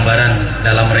kasih gambaran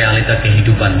dalam realita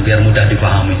kehidupan biar mudah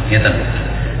dipahami. Ngeten.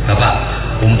 Bapak,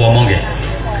 umpama nggih,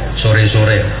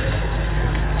 sore-sore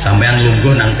sampean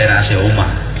lungguh nang terase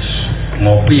omah.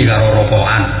 ngopi karo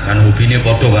rokokan kan hobine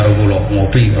padha karo kula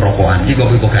ngopi rokokan iki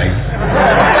kopi kok gawe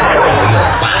oh iya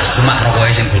pas cuma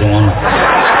rokoke sing durung ono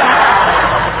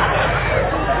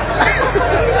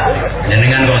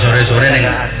jenengan kok sore-sore ning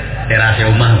terase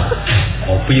omah Pak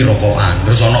kopi rokokan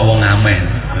terus ana wong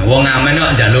ngamen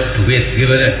kok njaluk duit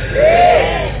gitu kan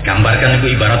gambarkan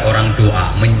itu ibarat orang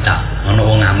doa minta ana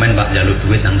wong ngamen Pak njaluk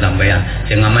duit nang sampean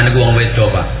sing ngamen iku wong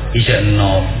wedok Pak isih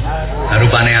enom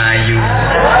rupane ayu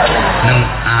nang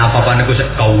apa-apa niku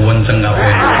sek kawenceng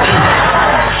kabeh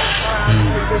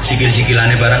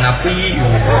sikil-sikilane barang api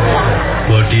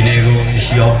bodine iku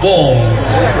siapa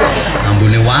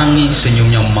ambune wangi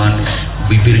senyumnya manis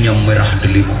bibirnya merah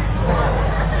delima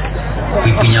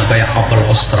pipinya kayak apel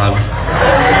Australia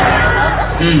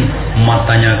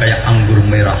matanya kayak anggur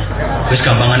merah terus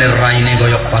gampangane raine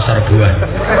koyok pasar buah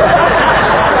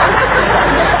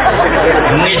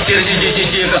ngicir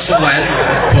cici kesuwen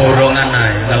borongan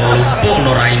ae ngelumpuk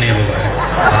no raine pokoke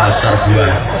pasar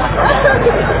buah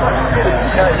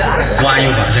wayu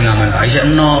Pak sing ngamen Pak isih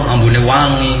enom ambune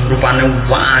wangi rupane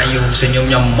wayu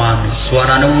senyumnya manis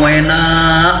suarane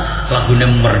enak lagune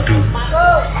merdu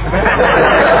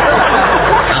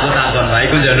aku takon Pak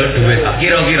iku njaluk duit Pak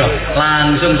kira-kira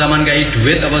langsung sampean kei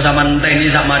duit apa sampean teni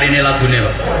sak marine lagune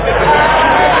Pak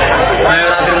ayo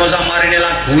ora trimo sak marine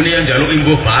lagune yang njaluk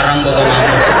imbuh barang kok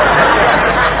ngono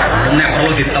nek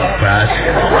perlu ditebas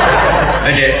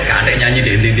Dek, kadek nyanyi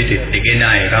di kene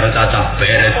ae karo Caca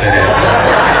beres.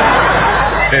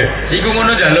 Iku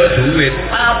ngono njaluk duit.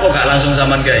 Apa gak langsung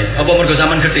sampean gawe? Apa mergo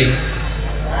sampean geding?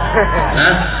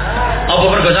 Hah? Apa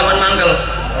mergo sampean mangkel?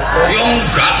 Yo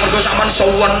enggak, mergo sampean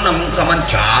sowan sampean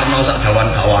jarno sak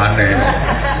dawan-dawane.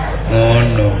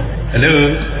 Ngono. Halo.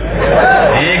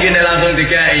 Iki nek langsung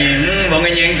dikai, wong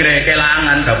nyengkre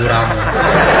kelangan dapuramu.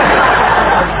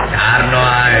 Jarno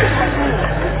ae.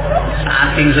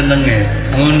 Saking senenge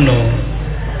ngono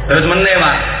terus meneh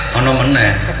Pak ana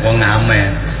meneh wong ngamen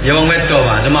ya wong wedok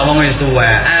Pak cuma wong wis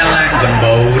tuwek elek ben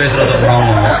baure rada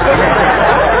promo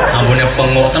ambune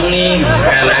pengok tengi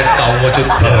elek tau wujud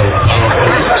bau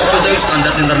itu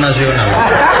standar internasional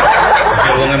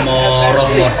ya wonge morot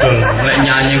model nek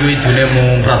nyanyi kuwi idune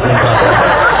mumprat-mumprat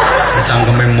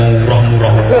cangkeme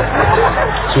murah-murah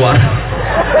suara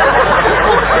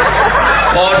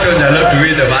podo njaluk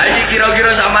duit to Pak iki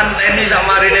kira-kira sampean teni sak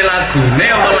marine lagune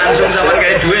apa langsung sampean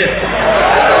gawe duit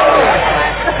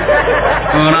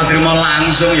ora trimo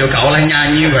langsung ya gak oleh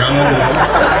nyanyi barang ngono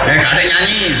nek gak ada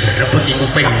nyanyi rebut iki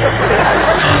kuping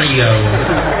sorry ya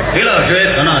iki lho duit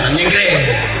ono nang nyengkre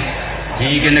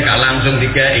iki nek gak langsung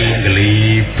dikai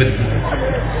nglibet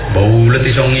baulet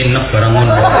iso nginep barang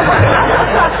ngono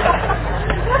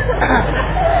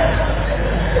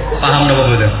paham napa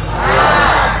boten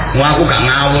aku gak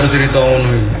ngawur cerita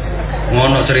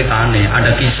ngono ceritane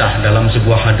ada kisah dalam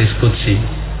sebuah hadis qudsi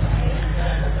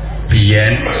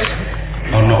biyen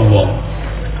ana wong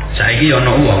saiki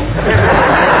ana wong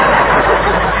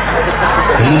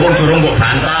mumpung durung mbok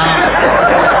bantal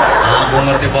aku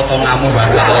ngerti potonganmu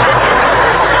bantal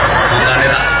mangane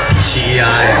tak bisi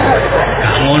ae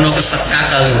gak ngono kesekat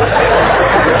aku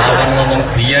lawan ngomong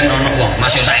biyen ana wong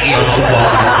masih saiki ana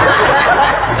wong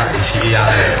tak bisi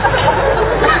ae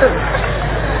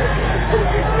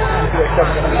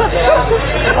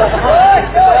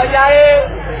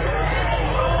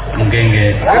mungkin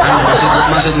nggih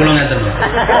maksud kula ngeten lho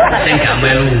sing gak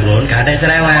melu urun gak ada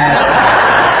cerewet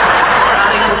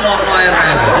paling ngono ae ra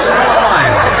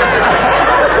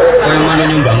koyo manu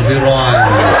nyumbang piro ae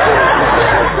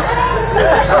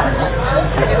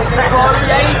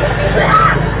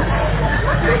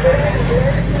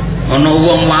ana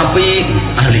wong apik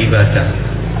ahli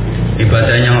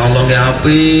ibadahnya Allah ki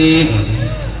apik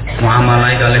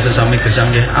muamalah kali sesami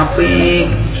gesang nggih apik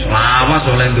selawas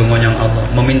oleh donga yang Allah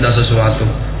meminta sesuatu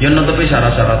ya netepi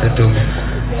syarat-syarat itu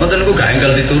ngoten niku gak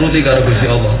enggal dituruti karo Gusti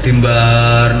Allah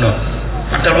timbarno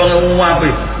padahal wong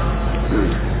apik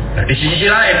nah, di sisi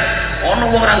lain ana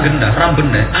wong ra gendah ra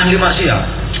bener ahli maksiat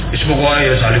wis pokoke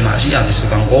ya ahli maksiat wis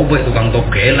tukang kowe tukang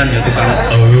togelan ya tukang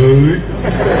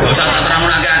gak usah tak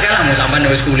terangno akeh-akeh lah mau sampean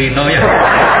wis kulino ya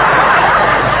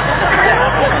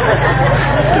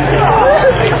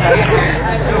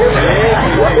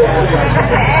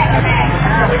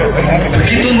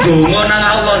begitu ndonga nang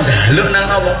Allah njaluk nang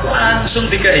Allah langsung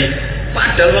dikai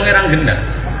padahal wong ora gendah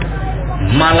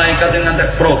malaikat yang ngantek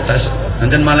protes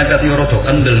nanti malaikat yo rada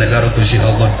kendel nek karo Gusti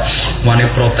Allah mane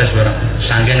protes barang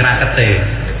saking rakete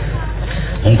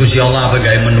wong Gusti Allah apa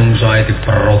gawe menungso ae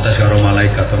diprotes karo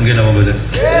malaikat nggih napa mboten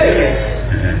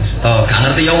gak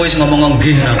ngerti ya wis ngomong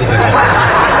nggih aku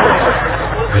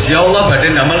Gusti Allah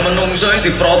badhe damel menungso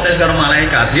iki diprotes karo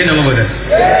malaikat. Nggih napa mboten?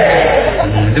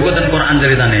 Itu boten Quran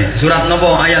ceritane. Surat napa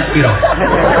ayat pira?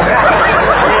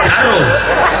 Karo.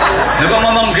 Nek kok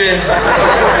ngomong nggih.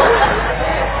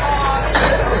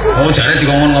 Oh, jare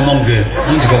dikongkon ngomong nggih.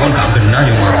 Dikongkon gak genah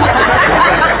yo marang.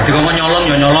 Dikongkon nyolong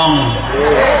yo nyolong.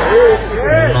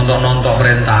 Nontok-nontok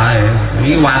perintah.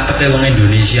 Ini wateke wong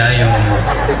Indonesia yang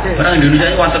orang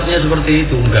Indonesia ini wateknya seperti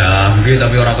itu. Enggak, nggih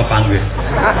tapi orang kepanggih.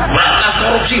 Berantas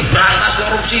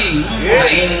korupsi.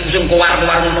 Sing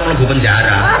keluar-keluar mlebu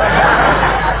penjara.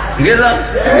 Gitu.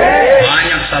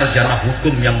 Banyak sarjana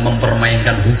hukum yang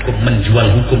mempermainkan hukum, menjual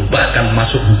hukum, bahkan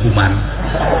masuk hukuman.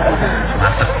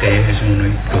 Wateke semono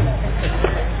itu.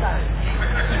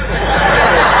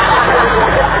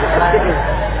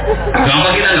 Kenapa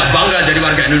kita nggak bangga jadi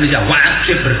warga Indonesia?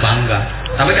 Wajib berbangga.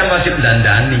 Tapi kan wajib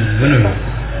dandani, benar.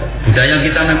 Budaya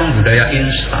kita memang budaya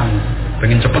instan.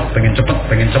 Pengen cepet.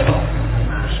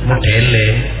 Modele.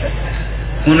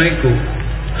 Ngono iku.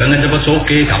 Pengen cepet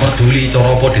soge, gak peduli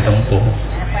cara apa ditempuh.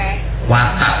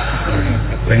 Watak.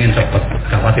 Pengen cepet,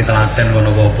 gak pati telaten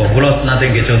ngono apa. Kula nate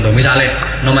nggih contoh, misale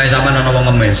nomae sampean ana wong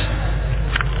ngemis.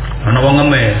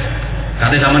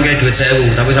 Kate sampean kaya duit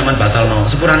 1000, tapi sampean batalno.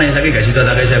 Sepurane saiki gak sida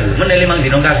tak kaya 1000. Meneh 5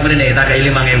 dino kas meneh tak kaya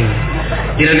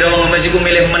 5000. Kira-kira wong ngemis iku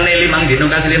milih meneh 5 dino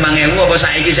kas 5000 apa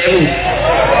saiki 1000?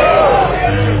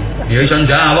 Ya iso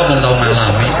jawab wong tau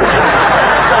ngalami.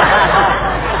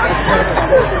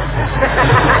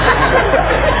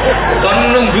 Kon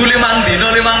nunggu 5 dino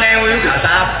 5000 gak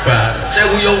sabar.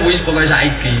 1000 yo wis pokoke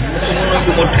saiki. Ngono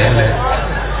iku modele.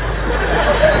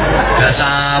 Gak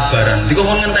sabaran. Dikon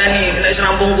ngenteni nek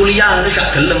rampung kuliah wis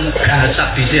gak gelem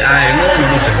gasak dhisik ae ngono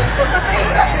model.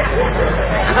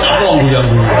 Apa nguyang.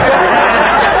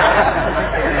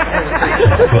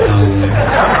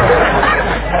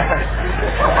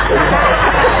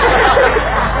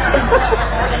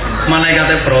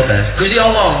 Malaikatnya protes. Gusti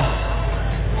Allah.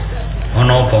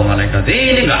 Ono apa malaikat?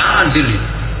 Ini enggak adil.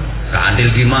 Enggak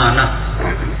adil gimana?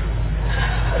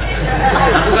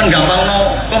 Aku kan gampang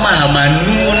no pemahamanmu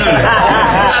ngono lho.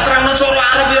 Tak terangno cara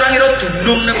Arab yo ora ngira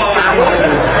dulung nek kok aku.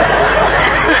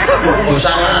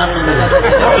 Dosalan.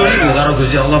 Duli karo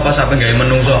Gusti Allah pas sampe gawe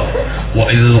menungso. Wa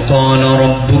idz qala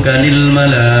rabbuka lil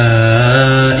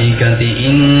malaikati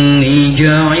inni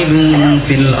ja'ilun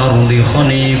fil ardi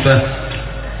khalifah.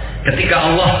 Ketika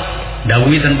Allah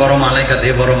dawuhi ten para malaikat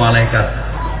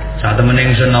saat temen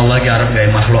ingsun Allah ki arep gawe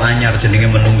makhluk anyar jenenge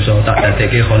menungso tak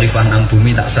dadekke khalifah nang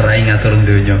bumi tak serai ngatur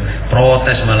donya.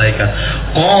 Protes malaikat.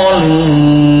 Qalu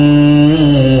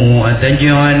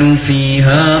ataj'alu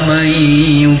fiha man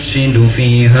yufsidu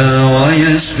fiha wa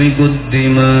yasfiku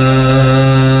ad-dima'.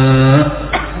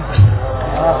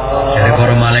 Jadi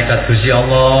para malaikat Gusti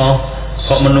Allah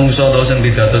kok menungso to sing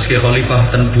didatoske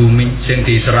khalifah ten bumi sing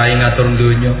diserai ngatur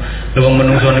donya. Wong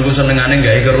menungso niku senengane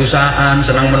gawe kerusakan,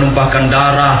 senang menumpahkan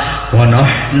darah. Wa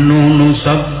nahnu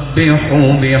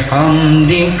nusabbihu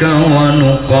bihamdika wa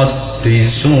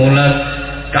nuqaddisu lak.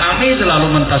 Kami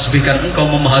selalu mentasbihkan engkau,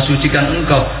 memahasucikan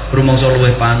engkau. Rumangsa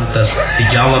luwih pantes.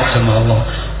 Dijawab sama Allah.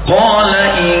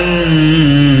 Qala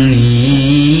inni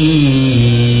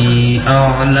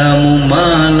a'lamu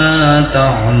ma la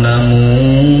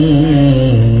ta'lamun.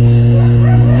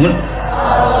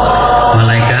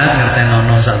 Malaikat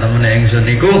ngertenono sak temene ingsun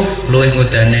niku luwih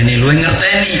ngudaneni, luwih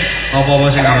ngerteni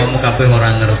apa-apa sing awakmu kabeh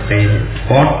ora ngerti.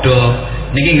 Padha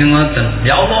niki nggih ngoten.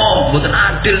 Ya Allah, mboten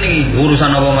adil niki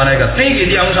urusan apa malaikat. Niki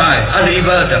tiyang sae ahli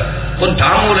ibadah. Pun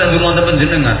dangu lan wonten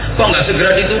panjenengan. Kok enggak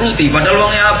segera dituruti padahal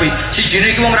wong apik.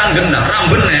 Sijine iki wong ra genah, ra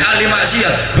bener, ahli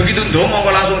maksiat. Begitu ndonga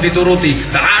kok langsung dituruti.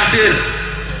 Gak adil.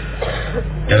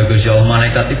 Ya Gusti Allah,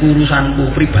 malaikat iku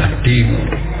urusanku pribadi.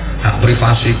 Hak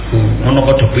privasiku, ono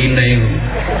kodepine iku.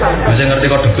 Wis ngerti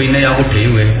kodepine aku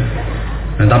dhewe.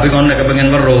 Nah, tapi kon nek kepengin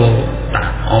weruh,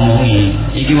 tak omongi.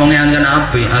 Iki wong ancen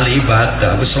apik, ahli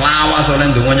ibadah. Wis lawas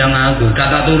oleh ndonga nyang aku.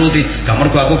 Kata turuti, gak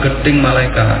mergo aku geting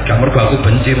malaikat, gak mergo aku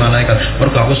benci malaikat,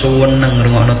 mergo aku seneng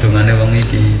ngrungokno dongane wong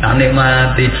iki. Tak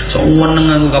nikmati, seneng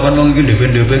aku kapan wong iki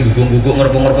ndhewe-ndhewe guguk-guguk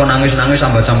ngerpo-ngerpo nangis-nangis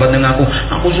sambat-sambat ning aku.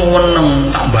 Aku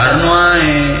seneng, tak barno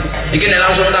ae. Iki nek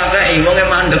langsung tak kei wong e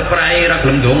mandeg prai ra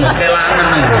gelem ndonga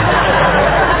kelangan.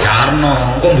 Karno,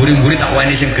 kok mburi-mburi tak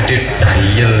wani sing gedhe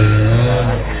dayel.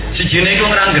 Sijine iku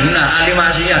ora genah ahli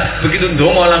maksiat. Begitu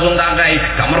ndonga langsung tak kai.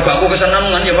 Gak mergo aku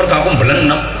kesenengan ya mergo aku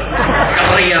mblenek.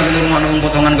 Keri aku ngono wong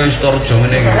potongan kaya storjo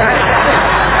ngene iki.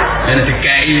 Yen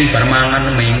dikei bar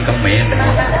mangan mingkem men.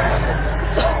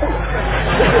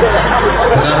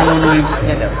 Karo ngono iku.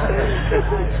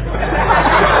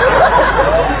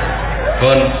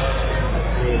 Kon.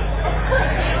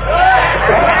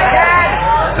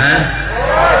 Hah?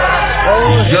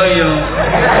 Iya ya.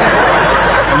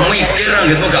 Mikir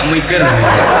gitu gak mikir.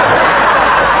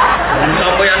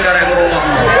 Sampeyan karek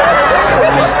ngrungokno.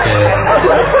 Oke.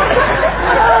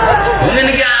 Mungkin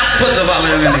iki abot to Pak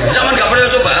ngene iki. Sampeyan gak perlu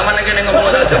coba aman kene ngomong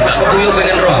saja. Gak kuyu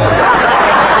pengen roh.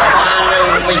 Angel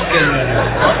mikir.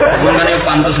 Mungkin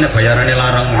pantes nek bayarane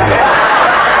larang.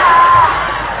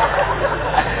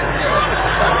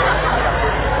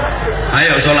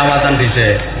 Ayo sholawatan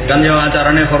dhisik. Kan yo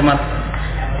acarane format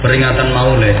peringatan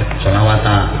Maulid,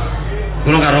 sholawatan.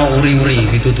 Kulo karo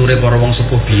uri-uri pituture para wong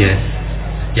sepuh biyen.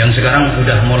 Yang sekarang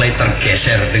sudah mulai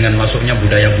tergeser dengan masuknya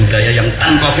budaya-budaya yang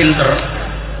tanpa filter,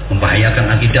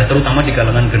 membahayakan akidah terutama di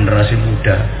kalangan generasi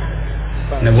muda.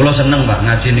 Nek kula seneng Pak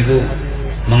ngaji niku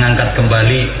mengangkat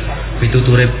kembali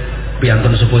pituture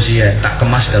piantun sepuh siye, tak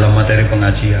kemas dalam materi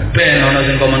pengajian. Ben ana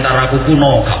sing komentar aku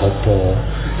kuno gak apa.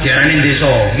 Diarani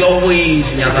desa, yo wis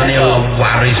nyatane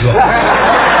waris kok.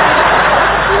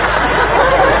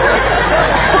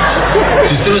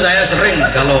 Justru saya sering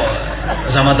kalau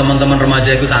sama teman-teman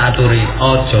remaja itu tak aturi,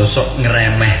 ojo sok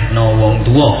ngeremeh no wong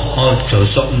tua, ojo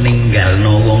sok ninggal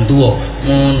no wong tua,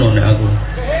 ngono nek aku.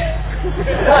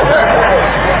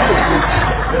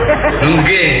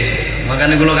 Lungge,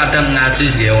 makanya kalau kadang ngaji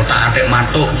ya otak-atik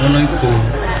matuk ngono iku.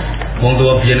 Wong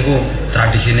tua biyen ku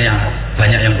tradisine ya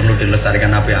banyak yang perlu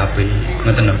dilestarikan api-api.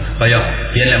 Ngoten lho. Kaya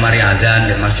biyen lek mari azan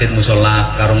di masjid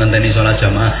musala karo ngenteni salat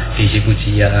jamaah diisi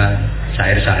pujian,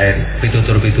 syair-syair,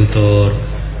 pitutur-pitutur.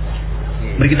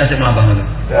 Mari kita sik mlampah ngoten.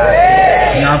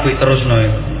 Sing apik terusno.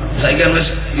 Saiki kan wis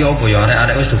ya apa ya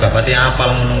arek-arek wis juga pati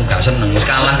apal ngono gak seneng. Wis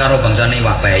kalah karo bangsane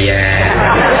iwak peyek.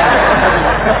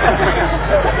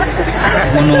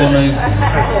 Ngono-ngono iku.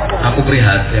 Aku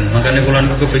prihatin, makanya kula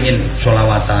niku kepengin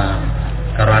sholawatan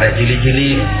karo arek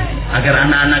cili-cili agar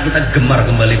anak-anak kita gemar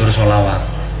kembali bersolawat.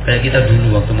 Kayak kita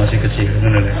dulu waktu masih kecil,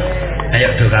 ngono lho.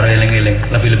 Ayo do karo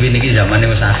eling-eling. Lebih-lebih niki zamane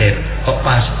wis akhir. Kok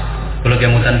pas kalau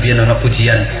kemutan biyen ana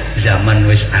pujian zaman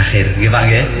wis akhir, nggih Pak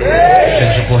nggih. Sing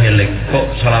sepuh eling. Kok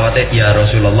selawate ya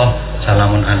Rasulullah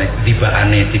salamun alaik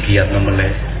tibaane digiat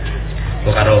meleh.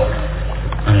 Kok karo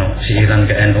siiran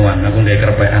ke NU-an aku nggawe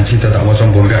kerpekan sida tak waca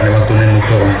bonggane waktune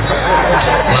muga.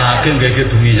 Lagi nggawe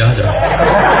bengi ya.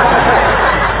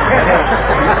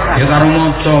 Ya karo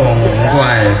maca engko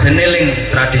ae ben eling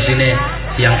tradisine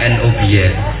yang NU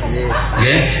biyen.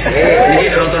 Nggih.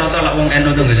 Niki rata-rata lak wong NU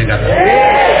tuh nggih sing kata.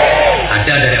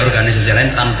 Ada dari organisasi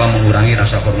lain tanpa mengurangi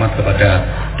rasa hormat kepada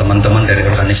teman-teman dari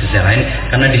organisasi lain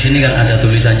karena di sini kan ada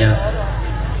tulisannya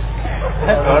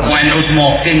NU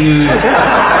smoking.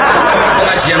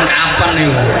 Pengajian kapan nih?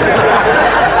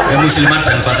 Ya muslimat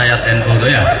dan fatayat NU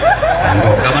tuh ya.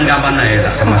 Kapan-kapan aja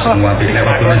tak kemas semua pilih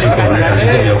waktunya juga mereka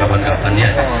cukup ya kapan-kapan ya.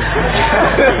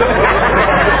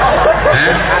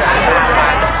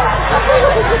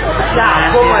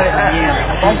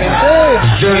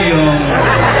 Iya iya.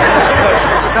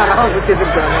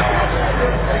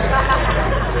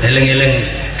 Eling-eling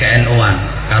ke NU-an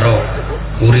karo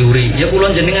uri-uri ya kula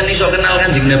jenengan iso kenal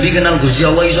Kanjeng Nabi, kenal Gusti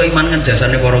Allah, iso iman kan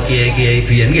jasane para kiai-kiai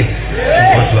biyen nggih.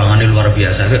 Perjuangane luar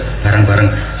biasa.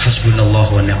 Bareng-bareng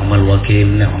hasbunallahu wa ni'mal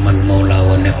wakil, ni'mal maula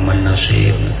wa ni'man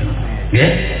nasir. Nggih?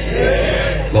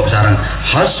 Kok sareng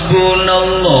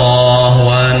hasbunallahu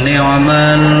wa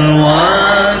ni'mal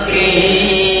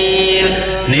wakil,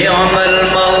 ni'mal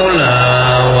maula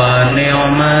wa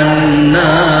ni'man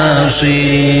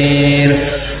nasir.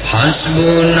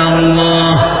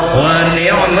 Hasbunallah wa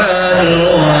ni'mal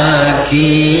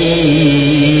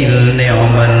wakil,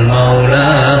 ni'mal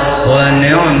maula wa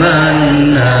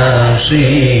ni'man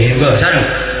nasir. Sareng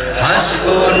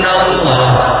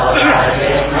hasbunallah.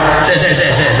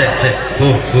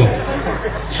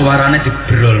 Suarane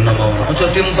dibrol nama orang. Ojo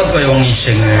diempet kaya wong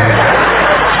ngising.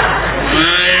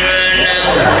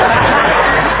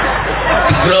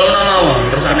 Dibrol nama wong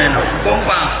terus aneh.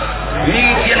 Kompak.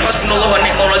 Ini kian hasbunallah wa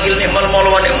ni'mal wakil, ni'mal maula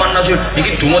wa ni'man nasir.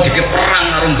 Iki donga dikit perang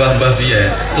karo mbah-mbah piye.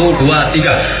 1 2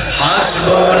 3.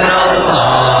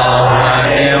 Hasbunallah wa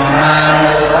ni'mal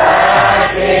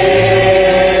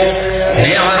wakil,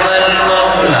 ni'mal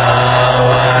maula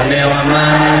wa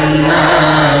ni'man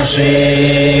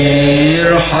nasir.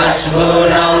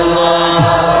 Hasbunallah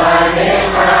wa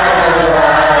ni'mal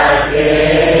wakil,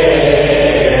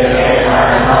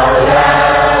 ni'mal maula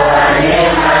wa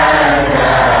ni'man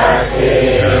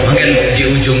nasir. Mungkin di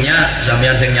ujungnya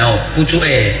sampeyan sing nyaut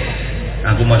pucuke.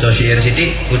 Aku maca syair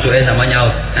sithik, pucuke sama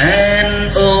nyaut.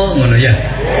 NU ngono ya.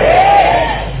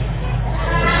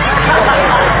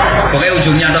 Pokoknya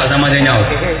ujungnya tok sama sing nyaut.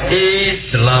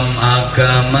 Islam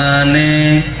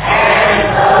agamane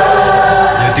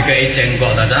dikai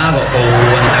cengkok tata kok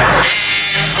kawan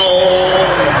NU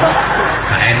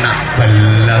gak enak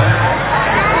belah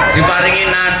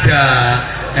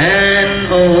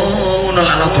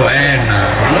rada enak.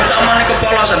 Mun samane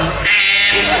kepolosan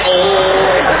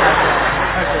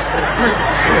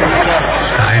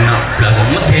enak blas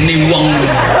medeni wong.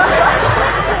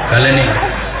 Baleni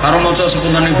karo maca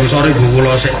sepunten Ibu sore Ibu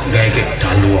kula sik gawe kek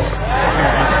dalu kok.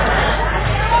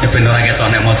 Ya ben ora ketok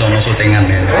nek macane syutingan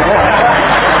ya.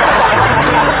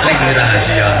 Lek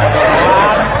rahasia.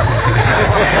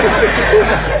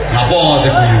 Napa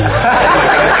diguyu?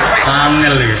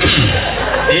 Angel iki.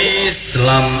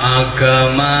 Islam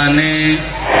agamane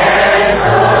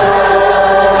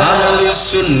Ahlus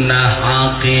Sunnah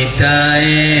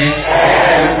aqidahe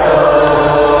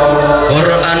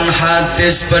Quran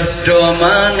hadis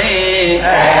pedomane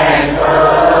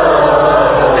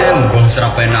embong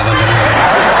serap enak banget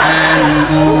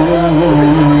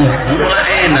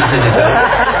enak saja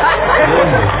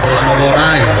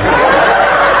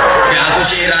ya aku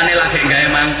sirane lagi gawe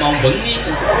mau bengi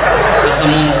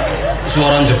ketemu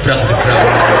suara jebrak-jebrak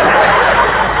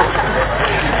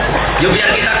ya biar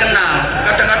kita kenal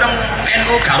kadang-kadang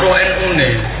NU karo NU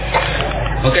nih.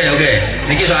 Oke.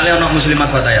 Niki soalnya anak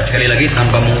muslimat fatayat. Sekali lagi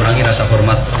tanpa mengurangi rasa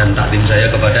hormat dan takdim saya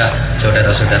kepada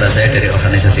saudara-saudara saya dari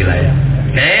organisasi lain.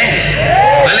 Oke?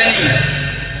 Baleni.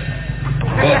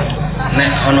 Kok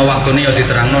nek ono waktune ya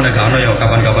diterangno nek gak ono ya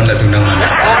kapan-kapan lek diundang mana.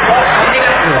 Ini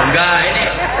kan enggak, ini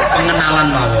pengenalan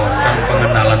mawon, kan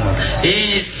pengenalan mawon.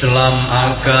 Islam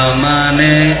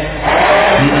agamane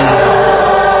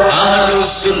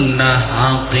Ahlus Sunnah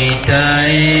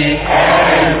aqidahe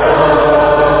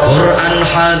Quran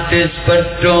hadis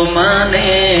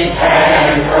pedomane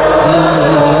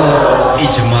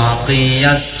ijma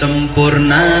qiyas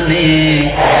sempurnane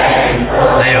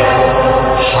ayo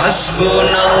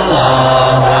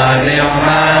hasbunallah wa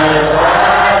ni'mal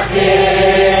wakil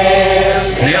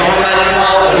ni'mal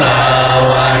maula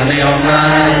wa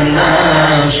ni'mal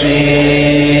nasir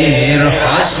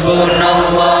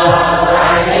hasbunallah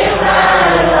wa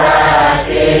ni'mal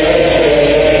wakil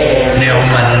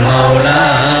ni'mal maula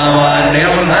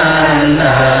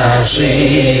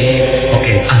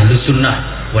Oke, Ahlus Sunnah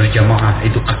wal Jamaah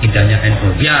itu akidahnya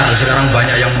NU. Biar sekarang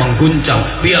banyak yang mengguncang,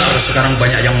 biar sekarang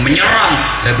banyak yang menyerang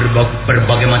dari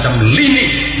berbagai macam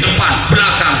lini, depan,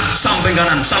 belakang, samping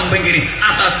kanan, samping kiri,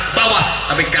 atas,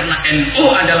 bawah. Tapi karena NU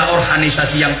adalah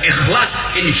organisasi yang ikhlas,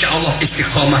 insya Allah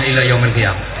istiqomah ila yaumil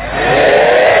qiyamah.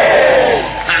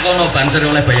 Tak kono banser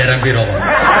oleh bayaran piro kok.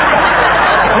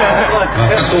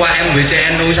 Ketua MWC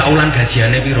NU saulan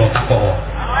gajiannya piro tak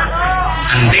kok.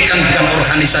 Andai kan bukan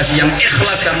organisasi yang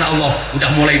ikhlas karena Allah, udah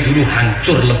mulai dulu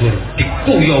hancur lebur,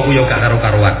 dikuyo-kuyo gak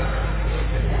karu-karuan.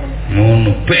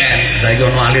 Ngono ben, saiki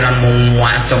ono aliran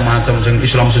macam-macam sing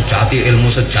Islam sejati,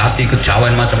 ilmu sejati,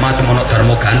 kejawen macam-macam, ono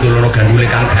dharma gandul, ono gandule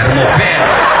kang dharma ben.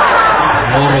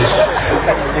 Ngurus.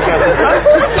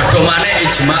 Pedomane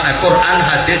ijma Quran,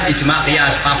 hadis, ijma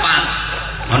qiyas, papat.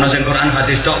 Ono sing Quran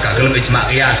hadis tok gak gelem ijma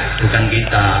qiyas, bukan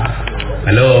kita.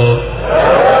 Halo.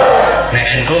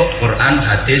 Nek NU Quran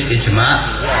hadis ijma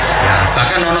ya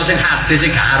bahkan ono sing hadis sing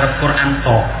gak arep Quran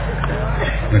tok.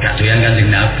 Nek doyan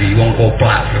Kanjeng Nabi wong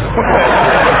koplak.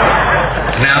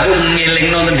 Nah aku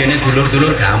ngilingno tendene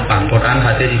dulur-dulur gampang. Quran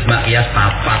hadis ijma qiyas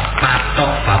papat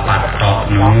tok.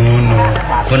 Ngono.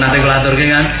 Pun nanti kula aturke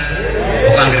kan.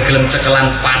 Bukan gelem cekelan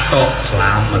patok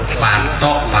selamat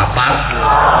patok papat.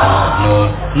 Ngono.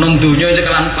 Nang donya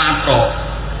cekelan patok.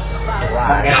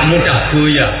 Gak mudah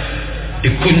goyah.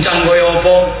 Diguncang kaya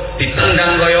apa,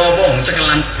 ditendang kaya apa,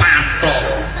 cekelan patok.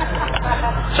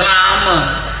 Selama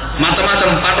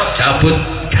macam-macam patok jabut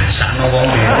gasakno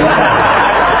wong itu.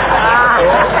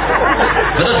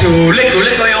 Betul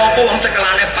diulik-ulik kaya apa wong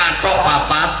cekelane patok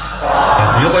papat.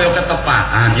 Yo kaya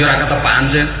ketepaan, yo ora ketepaan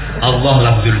sih. Allah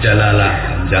lafzul jalalah,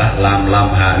 jah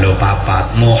lam ha lo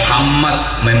papat.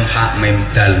 Muhammad mem ha mem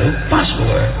dal pas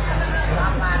pokoke.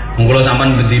 Mungkin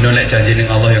sampean bendino nek janji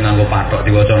ning Allah yang nganggo patok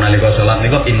diwaca nalika salat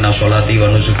niku inna sholati wa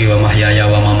nusuki wa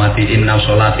mahyaya wa mamati inna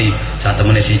sholati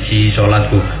satemene siji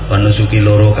salatku wa nusuki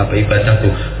loro kabeh ibadahku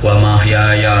wa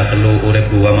mahyaya telu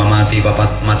uripku wa mamati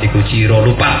papat matiku ciro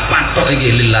lupa patok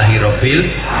iki lillahi rabbil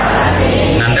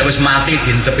alamin. Nanti wis mati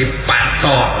dintepi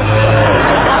patok.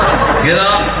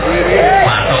 Gitu.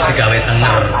 Patok digawe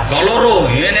tenger. Kok loro,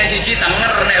 nek siji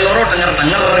tenger nek loro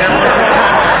tenger-tenger kan.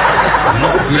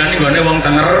 Kuburan iki gone wong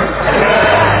tenger.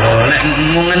 Lho nek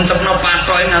ngencepno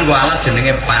patoke nganggo alat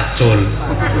jenenge pacul.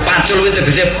 Pacul kuwi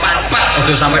tegese papat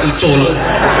aja sampai ucul.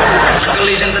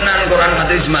 Sekeli sing tenan Quran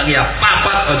hadis makia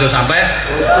papat aja sampai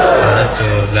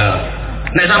ucul. Lah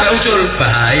nek sampai ucul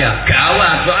bahaya,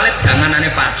 gawat. Soale danganane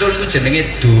pacul iku jenenge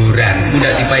duran.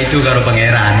 Mudah dipaidu karo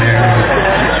pangeran.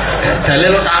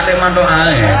 Dalil lo tak ate mantuk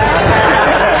ae.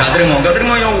 Gak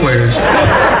trimo ya wis.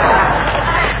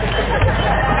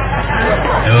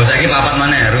 Saiki papat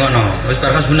maneh rungono. Wis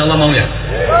bar hasbunallah mau ya.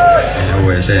 Ya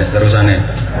wis terusane.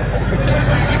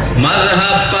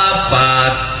 Mazhab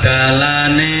papat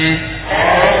dalane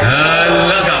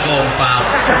Allah gak kompak.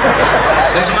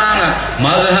 Wis semangat.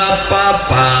 Mazhab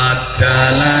papat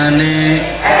dalane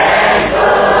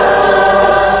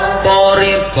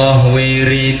Thariqah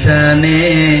wiridane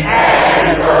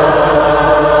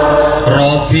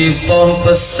Rabithah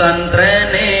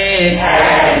pesantrene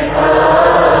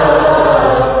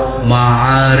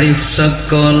Ma'arif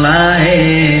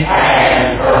sekolahe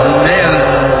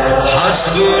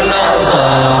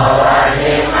Hasbunallah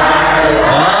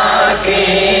wakil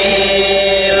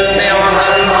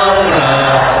ni'mal maula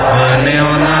wa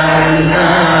ni'mal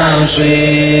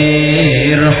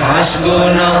nasir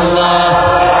hasbunallah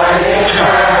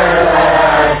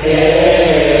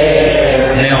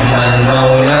ni'mal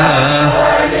maula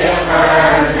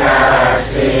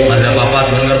mazhab papat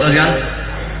mengertos kan?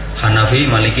 Hanafi,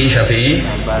 Maliki, Syafi'i,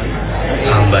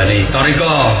 Hambali.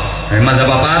 Thariqah, mazhab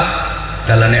papat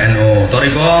dalane NU.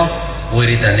 Thariqah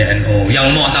wiridane NU. Yang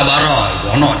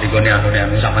mu'tabarah ono digone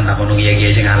anu sampean takono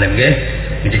kiye-kiye sing alim nggih.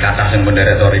 Iki kathah sing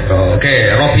pendherek Thariqah. Oke,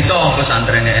 Rabithah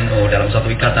pesantren NU dalam satu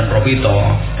ikatan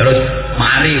Rabithah. Terus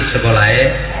Ma'arif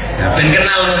sekolahe. Ya, ben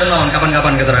kenal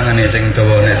kapan-kapan keterangane sing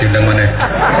dawa nek diundang maneh.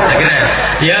 Ya kira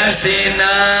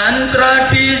Yasinan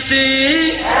tradisi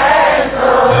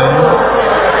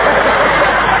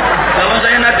kalau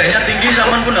saya nadanya tinggi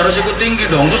sampean pun harus ikut tinggi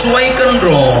dong. Terus sesuaikan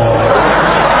dong.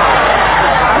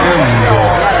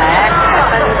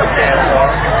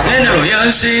 Ini loh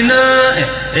Yasin.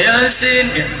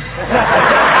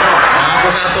 Aku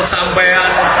katut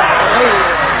sampean.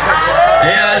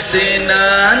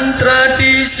 Yasinan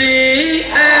tradisi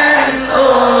NU.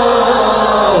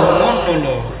 Ngono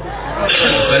lho.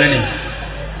 Baleni.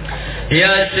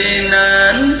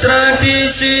 Yasinan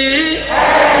tradisi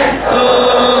NU.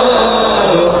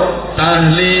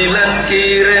 Tahlilan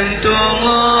kirim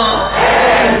donga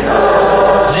NU.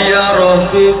 Ziarah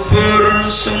kubur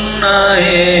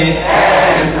sunnahe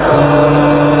NU.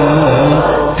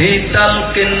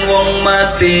 Ditalkin wong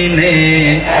matine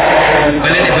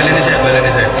baleni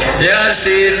saya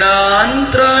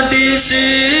Yasinan tradisi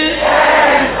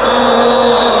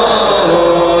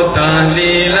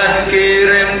tahlilan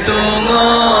kirim donga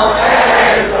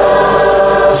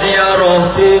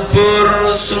ziarah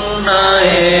kubur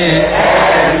sunnahe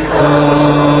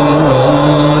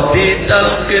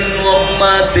ditalkin wong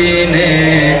matine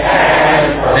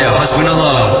ya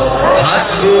hasbunallah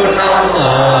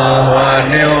wa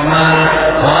ni'mal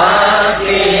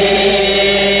wakil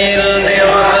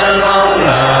ni'mal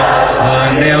maula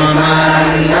wa ni'mal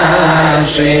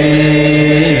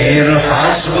nasir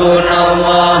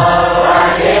hasbunallah wa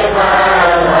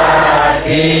ni'mal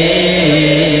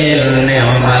wakil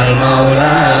ni'mal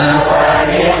maula wa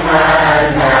ni'mal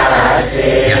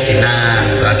nasir. Yasinan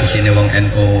tradisine wong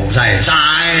NU sae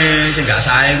sing gak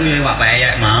sae kuwi wak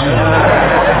peyek mau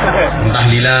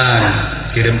tahlilan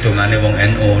kirim dongane wong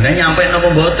NU. Nek nyampe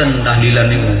napa mboten tahlilan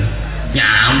niku?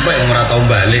 Nyampe ora tau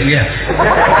balik ya.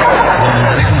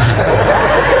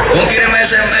 Wong kirim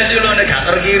SMS lho nek gak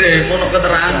terkirim ono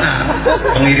keterangan.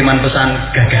 Pengiriman pesan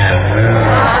gagal.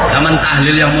 Zaman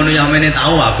tahlil yang mono yang mene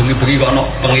tahu bengi-bengi kok ono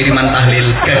pengiriman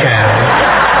tahlil gagal.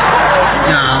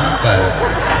 Nyampe.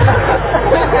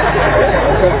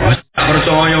 Wis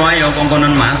percaya ayo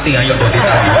kongkonan mati ayo dadi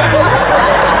tahlilan.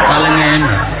 Paling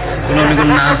enak. Kalau niku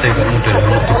nate kok model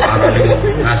ono diparani niku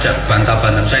ngajak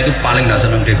bantah-bantahan. Saya itu paling enggak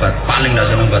senang debat, paling enggak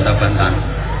senang bantah-bantahan.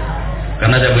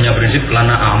 Karena saya punya prinsip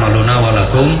lana a'maluna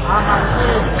walakum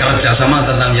kerjasama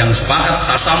tentang yang sepakat,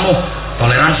 tasamuh,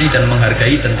 toleransi dan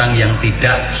menghargai tentang yang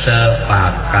tidak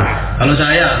sepakat. Kalau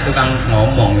saya tukang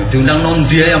ngomong, diundang non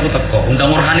dia aku teko,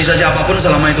 undang organisasi apapun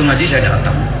selama itu ngaji saya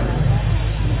datang.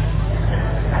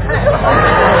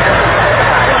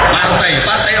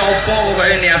 Partai opo kok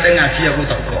niate ngaji aku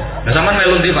teko. Lah sampean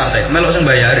melu ndi partai? Melu sing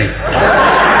bayari.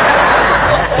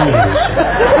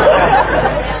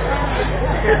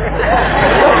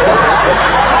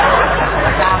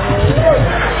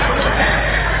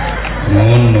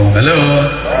 Ngono. Halo.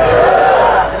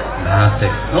 Nate.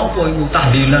 Nopo iku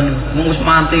tahlilan wis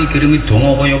mati kirimi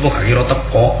donga kaya apa gak kira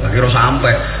teko, gak kira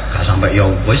sampai. Gak sampai ya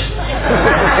wis.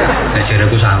 Nek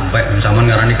jareku sampai, sampean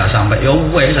ngarani gak sampai ya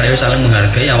wis, saya saling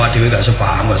menghargai awak dhewe gak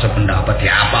sepaham, gak sependapat.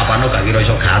 Ya apa-apane gak kira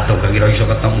iso gaduh, gak kira iso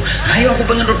ketemu. Ayo aku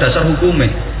pengen dasar hukumnya.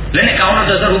 Lah nek kaono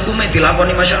dasar hukumnya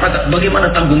dilakoni masyarakat, bagaimana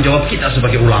tanggung jawab kita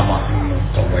sebagai ulama?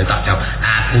 Kok wae tak jawab,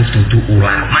 aku dudu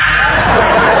ulama.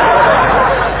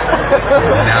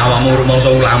 Nek awakmu rumangsa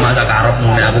ulama sak karepmu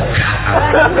nek aku gak.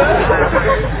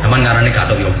 Aman ngarani gak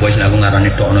tok yo wis aku ngarani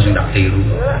tok ono sing tak tiru.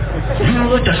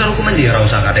 Dasar hukum ndi ora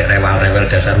usah kathek rewel-rewel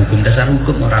dasar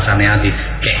hukum rasane ati.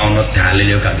 Kek ono dalil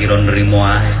yo gak kira nrimo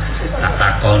ae. Tak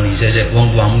takoni sesuk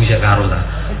wong tuamu isih karo ta.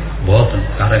 Mboten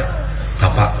karek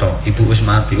bapak tok, ibu wis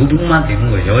mati. Ibu mati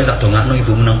wis ya wis tak dongakno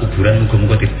ibumu nang kuburan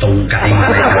muga-muga ditungkai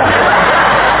malaikat.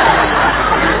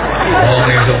 Oh,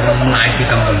 itu naik di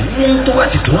kampung. Itu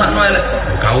aja dongakno elek.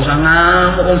 Gak usah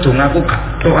ngamuk wong dongaku gak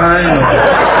tok ae.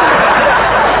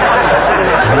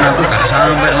 Dongaku gak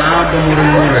sampe lapo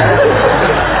murung-murung.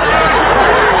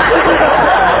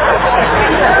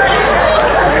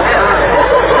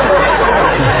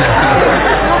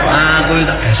 Aku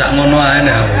tak esak ngono ae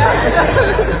aku.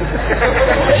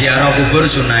 Ziarah kubur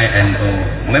sunai NU.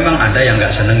 Memang ada yang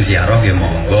enggak seneng ziarah ya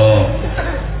monggo.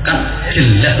 Kan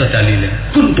jelas dalilnya.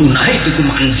 Kuntu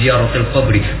nahaitukum an ziyaratil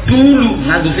qabri. Dulu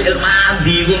nganggo fi'il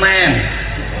madhi ku men.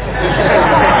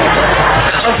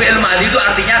 Kalau fi'il madhi itu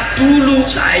artinya dulu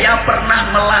saya pernah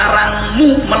melarang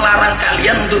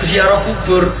kalian untuk ziarah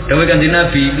kubur. Dawuh Kanjeng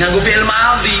Nabi nganggo fi'il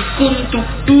madhi. Kuntu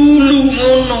dulu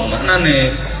ngono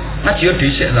maknane. Ngaji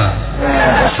dhisik lah.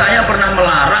 Saya pernah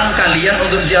melarang kalian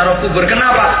untuk ziarah kubur.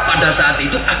 Kenapa? Pada saat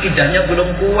itu akidahnya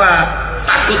belum kuat.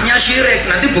 Takutnya syirik.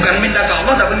 Nanti bukan minta ke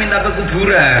Allah tapi minta ke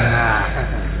kuburan.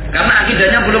 Karena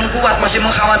akidahnya belum kuat, masih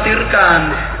mengkhawatirkan.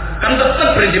 Kan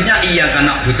tetap prinsipnya iya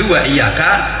kana butuh wa iya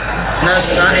ka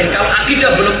nasta'in. Kalau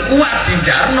akidah belum kuat di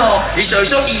jarno,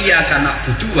 iso-iso iya kana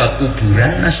butuh wa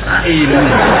kuburan nasta'in.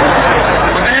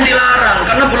 Makanya dilarang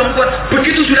karena belum kuat.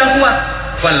 Begitu sudah kuat,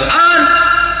 fal'an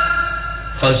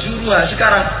Fazurwa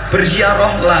sekarang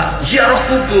berziarahlah, ziarah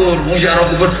kubur, ziarah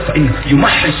kubur. Fa in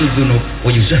yumahhisu dzunub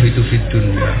wa yuzahidu fid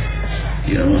dunya.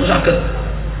 Ya saged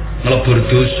nglebur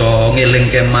dosa,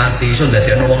 ngelingke mati, iso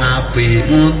ndadekno wong apik,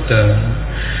 ngoten.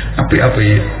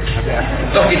 Apik-apik.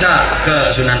 Toh kita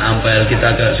ke Sunan Ampel,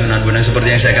 kita ke Sunan Bonang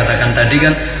seperti yang saya katakan tadi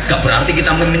kan, gak berarti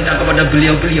kita meminta kepada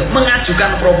beliau-beliau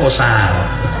mengajukan proposal.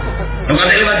 Kalau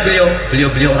lewat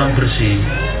beliau orang bersih.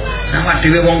 Nah,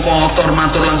 dhewe wong kotor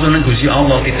matur langsung nang Gusti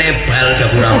Allah ditebal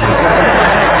gapuramu.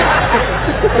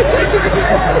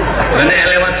 Nek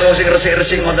lewat to sing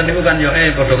resik-resik ngoten niku kan ya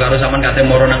padha karo sampean kate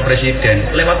moro nang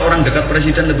presiden. Lewat orang dekat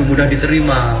presiden lebih mudah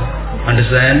diterima.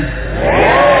 Understand?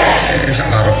 Sak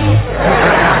karepmu.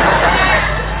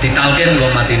 Ditalken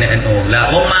wong matine NU.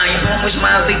 Lah wong mayit wis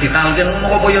mati ditalken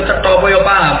apa ya cetha apa ya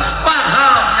paham.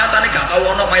 Paham, nyatane gak tau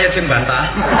ono mayit sing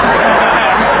bantah.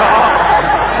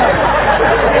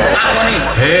 Aku nih,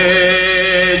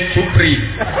 hei Jupri,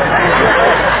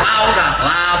 aura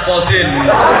lapodin,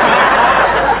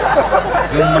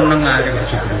 yang meneng aja kok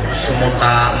Jupri,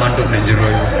 semonta manduk nih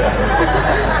jero.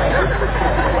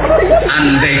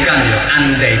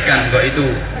 Andaikan kok itu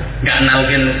nggak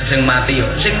naukin sing mati yo,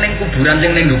 sing neng kuburan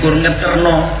sing neng dukur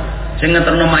ngeterno. Sing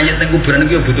ngeterno mayat nang kuburan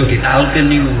iki yo butuh ditalken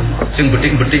niku. Sing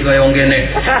betik-betik kaya wong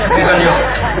kene. Bukan yo.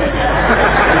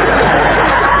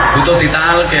 Butuh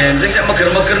ditalken. Sing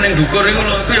meger-meger ning dukur niku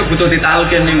lho, iku yo butuh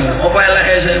ditalken niku. Apa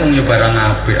eleke sing wong yo barang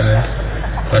apik ae.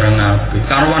 Barang apik.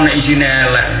 Karuan nek isine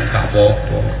elek gak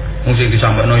apa-apa. Wong sing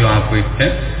disampekno yo apik,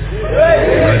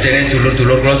 Dene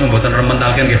dulur-dulur kula sing mboten remen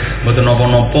talken nggih, mboten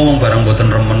napa-napa wong barang mboten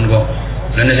remen kok.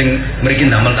 Lah nek sing mriki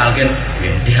ndamel talken,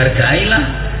 nggih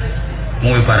dihargailah.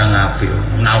 Mau barang apik.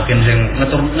 Nauken sing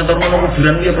ngetur nang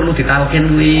kuburan kuwi perlu ditalken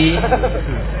kuwi.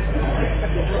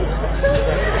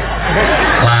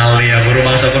 Lali aku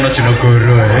rumangsa kono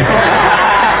Jonegoro.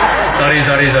 Sorry.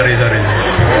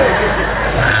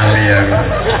 Lali aku.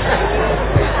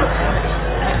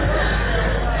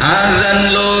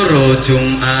 Azan loro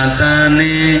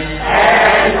Jumatane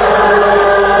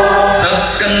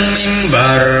teken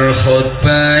mimbar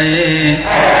khotbahe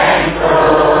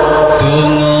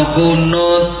donga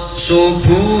kunut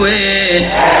subuhe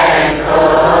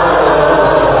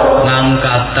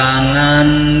ngangkat tangan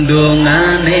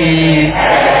dongane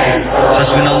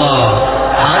hasbunallah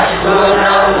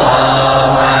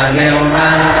wa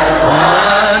ni'mal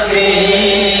wakil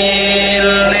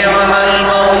ni'mal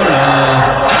maula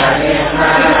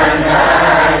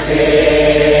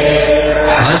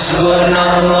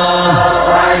hasbunallah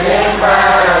wa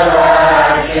ni'mal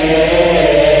wakil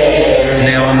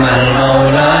ni'mal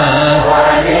maula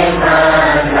wa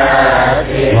ni'mal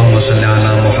wakil. Allahumma sholli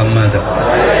ala Muhammad.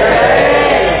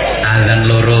 Azan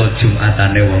loro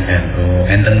Jumatane wong NU.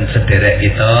 Enten sederek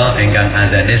kita ingkang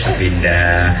azane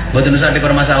sepindah. Mboten usah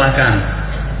dipermasalahkan.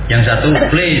 Yang satu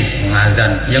please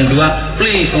ngazan, yang dua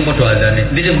please wong padha azane.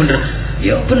 Ndi sing bener?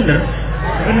 Ya bener.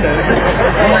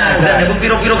 Ngazan iku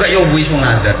piro-piro gak yo wis wong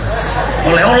ngazan.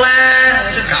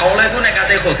 Oleh-oleh, sing gak oleh ku nek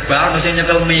kate khotbah ono sing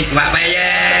nyekel mik, wak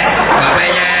peyek.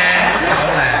 bapaknya.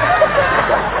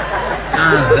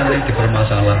 Dan ini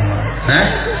dipermasalahkan.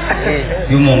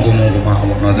 Yo monggo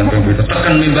mawon nonton pembita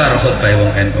tekan mimbar khotbah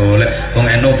wong NU. Wong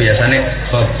NU biasane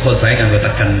khotbah nganggo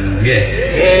tekan nggih.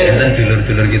 Enten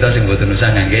dulur-dulur kita sing mboten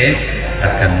usah ngangge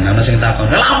tekan. Ana sing takon,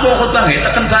 "Lha apa khotbah nggih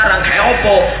tekan barang kaya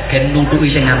apa?" Gen nutuki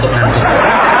sing ngantuk-ngantuk.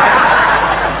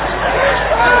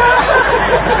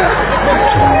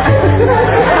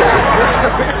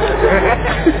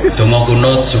 Donga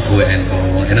kunut subuh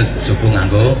NU. NU subuh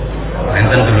nganggo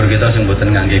enten dulur kita sing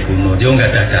mboten ngangge kunut. Yo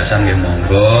enggak ada dasar nggih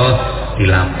monggo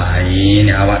dilampahi.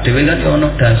 Nek awak dhewe kan ono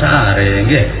dasare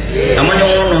nggih. Aman yo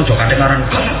ngono aja katenaran.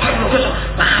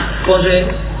 Apa sih?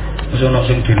 Wis ono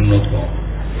sing dinut kok.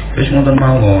 Wis ngoten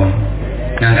mawon.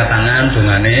 Ngangkat tangan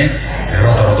dongane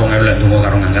rata-rata ngelek donga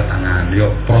karo ngangkat tangan. Yo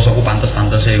prasaku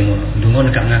pantes-pantese ngono. Donga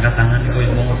nek ngangkat tangan koyo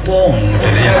wong opo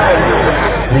modele ya.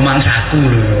 Rumah satu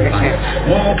lho, Pak.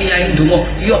 Oh, kiai donga,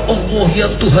 ya Allah ya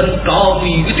Tuhan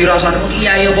kami. Iki dirasani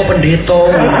kiai apa pendeta.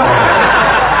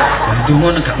 Donga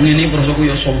nek gak ngene prasaku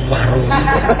ya sowaro.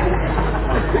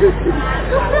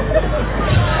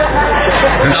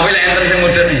 Tapi lek enten sing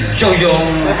modern yo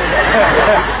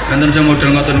enten sing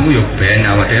modern ngoten niku yo ben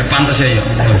awake dhewe pantes ya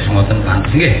wis ngoten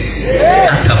pantes nggih.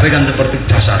 Adabe kan seperti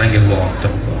dasare nggih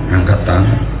wonten ngangkat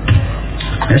tangan.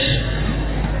 Wis.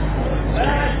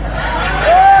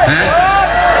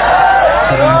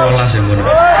 Serang rolas ya ngono.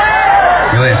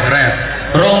 Yo wis rep.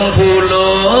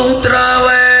 20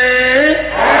 trawe.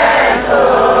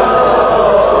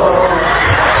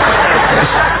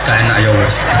 Enak ya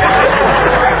wes.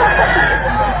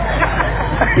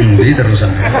 Ndi terusan.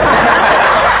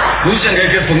 Wis sing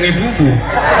gege bengi buku.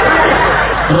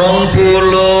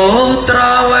 20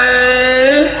 trawe.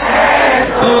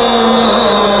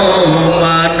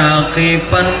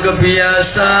 Manakipan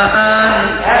kebiasaan.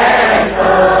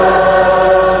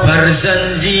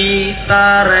 Berjanji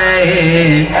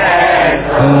tarik.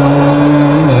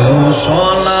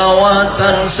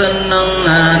 Sholawatan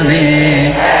senengane.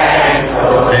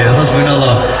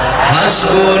 Hasbunallah,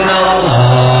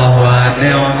 hasbunallah wa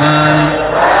ni'mal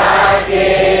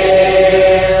wakil,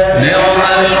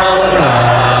 ni'mal maula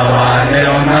wa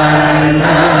ni'mal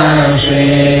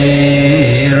nasir.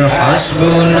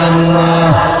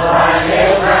 Hasbunallah wa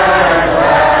ni'mal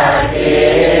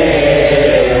wakil,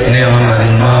 ni'mal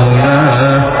maula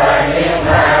wa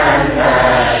ni'mal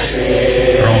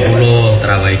nasir. 20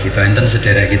 terawih kita enten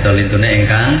sedherek kita lintune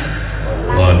ingkang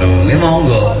 8 nggih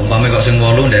monggo umpame kok sing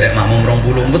 8 nderek makmum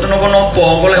 20 mboten napa-napa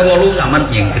oleh 8 sampean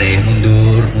nyengkre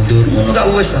mundur ngono gak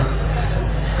wis lah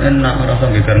enak ora usah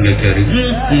geger-gegeri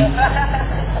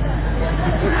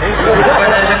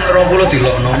pokoknya sing 20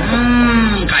 dilokno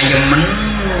kayemen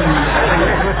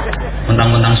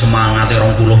mentang-mentang semangate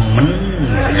 20 men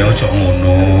ya aja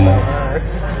ngono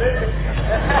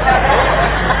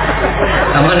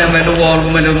sama nek melu 8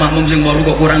 melu makmum sing 8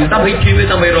 kok kurang tambah dhewe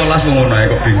tambah 12 ngono ae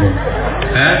kok bingung.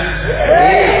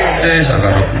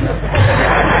 Sakarep.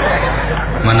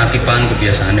 Manakipan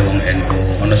kebiasaane wong NU.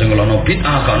 Ana sing ngelono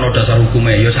bid'ah gak ono dasar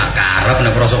hukume ya sakarep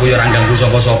nek prasaku ya ora ganggu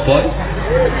sapa-sapa.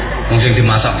 Wong sing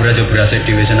dimasak beras ya berase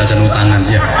dhewe senajan utangan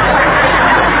ya.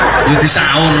 Yo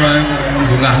disaur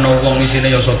bungahno wong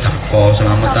isine ya sedekah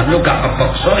slametan yo gak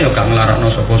kepeksa yo gak nglarakno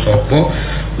sapa-sapa.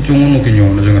 Cuma mungkin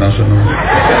nyono sing ngrasakno.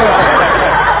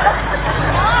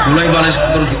 Mulai bales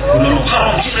terus ngono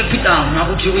karo sing bid'ah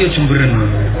aku dhewe ya jemberen.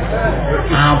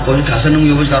 Apa gak seneng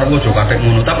ya wis karo aja kathek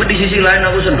ngono, tapi di sisi lain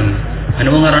aku seneng. Ana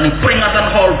wong ngarani peringatan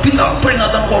khol bid'ah.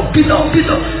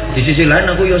 Di sisi lain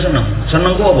aku ya seneng.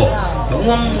 Senengku apa?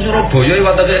 Wong Surabaya iki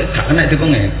watake gak kena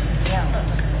dipengen.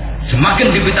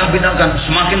 Semakin dipitah-pitahkan,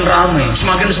 semakin ramai,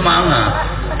 semakin semangat.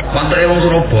 Watake wong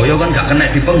Surabaya kan gak kena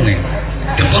dipengen.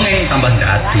 Dipengen tambah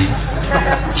dadi.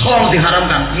 Khol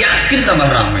diharamkan, yakin tambah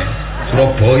ramai.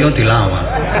 Surabaya dilawan.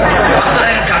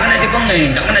 Padahal gak kena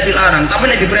dipengen, gak kena dilarang, tapi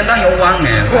nek diperintah ya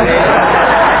uangnya.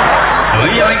 Oh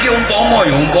iya iki umpama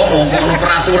ono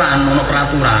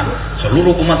peraturan.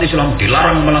 Seluruh umat Islam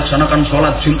dilarang melaksanakan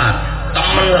sholat Jumat.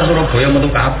 Temen Surabaya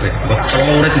metu kabeh. Mbok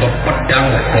celurit, mbok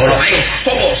pedang, golok ae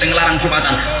sapa sing larang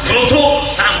Jumatan.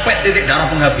 Gluduk sampai titik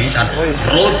darah penghabisan.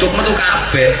 Gluduk metu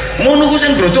kabeh. Ngono ku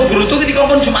sing gluduk-gluduk iki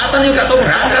dikongkon Jumatan yo gak tau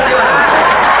berangkat yo.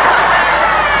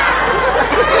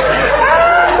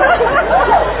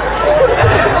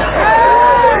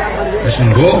 Wis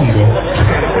monggo.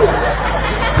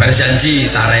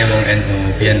 Berjanji tare wong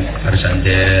NU biyen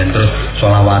berjanji terus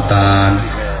sholawatan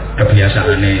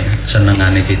kebiasaane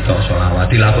senengane kita sholawat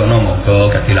dilakokno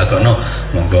monggo gak dilakokno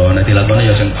monggo nek dilakokno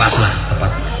ya sing pas lah tepat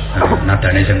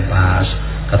nadane sing pas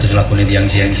kados lakune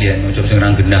tiyang siang-siang ojo sing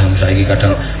nang genah saiki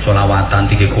kadang selawatan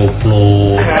tiga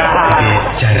koplo tiga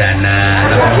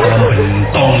jaranan tolong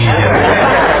bentong iki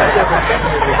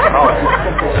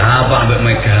apa ambek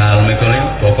megal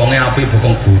bokonge apik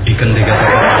bokong budi kentik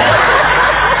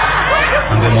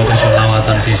ambek moto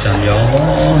selawatan sisan ya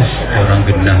Allah orang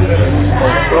genah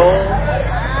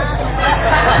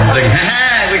penting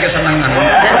kuwi kesenangan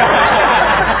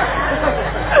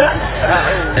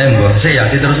mbok saya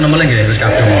terus nomor lagi ya wis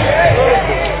kadung.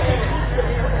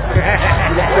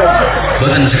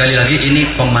 Boten sekali lagi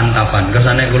ini pemantapan.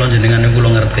 Kesane kula jenengan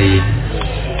kula ngerti.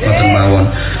 Boten mawon.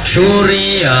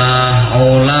 Syuriah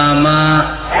ulama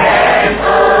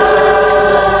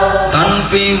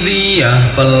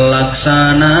tanfidiyah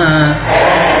pelaksana.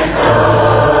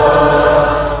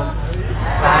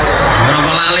 Ora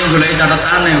lali golek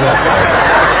catatane kok.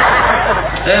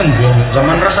 Mbok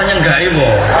zaman rasanya enggak ibu.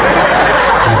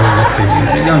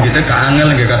 Ini yang kita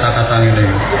keangel nggih kata-kata ngene.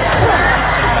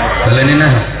 Baleni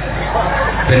nah.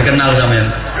 Ben kenal sampean.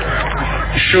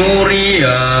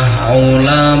 Syuriah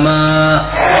ulama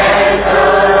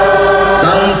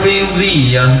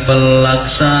tanfidiyah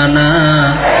pelaksana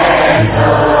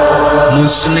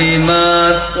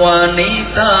muslimat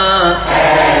wanita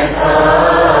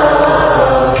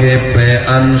GP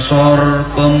Ansor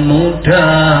pemuda.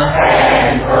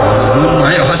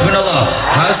 Ayo hasbunallah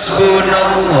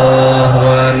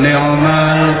wa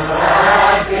ni'mal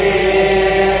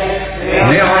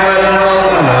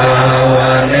maula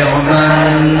wa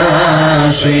ni'man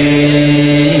nasir.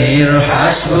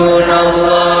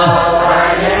 Hasbunallah wa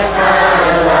ni'mal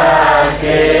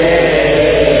wakil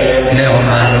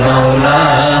ni'mal maula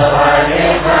wa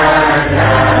ni'man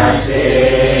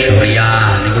nasir.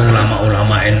 Syuriah niku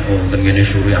ulama-ulama NU ten kene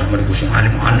Syuriah mriku sing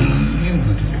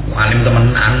alim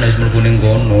temenan wis mlebu ning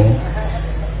kono.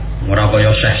 Ora kaya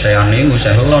seh-sehane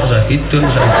usah lor Zahid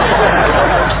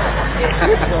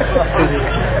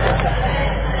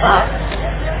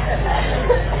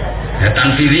ya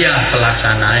tanfidiyah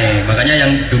pelaksanae. Makanya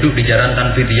yang duduk di jalan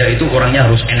tanfidiyah itu orangnya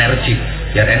harus energik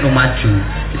biar NU maju.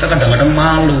 Kita kadang-kadang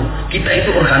malu, kita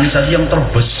itu organisasi yang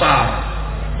terbesar,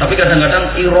 tapi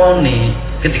kadang-kadang ironi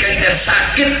ketika kita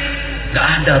sakit nggak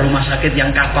ada rumah sakit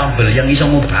yang kapabel yang bisa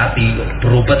mengobati,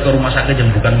 berobat ke rumah sakit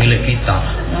yang bukan milik kita.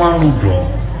 Malu dong.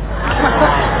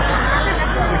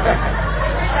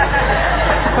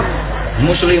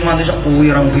 Muslimat itu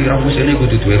pirang-pirang mesti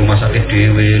kudu duwe rumah sakit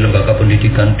dhewe, lembaga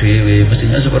pendidikan dhewe,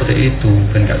 mestinya seperti itu.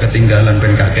 Ben gak ketinggalan,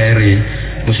 ben gak keri.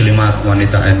 Muslimat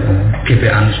wanita NU, GP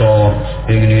Ansor,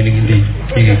 ini.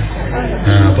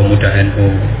 Nah, pemuda NU.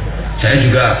 Saya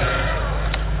juga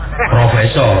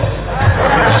profesor.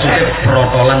 Maksudnya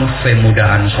protolan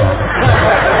pemuda Ansor.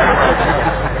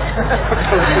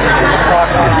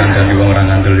 Jangan wong ora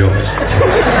ngandel yo.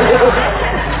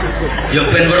 Yo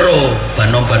ben weruh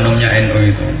banom-banomnya NU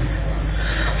itu.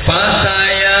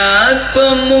 Fasayat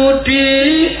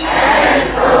pemudi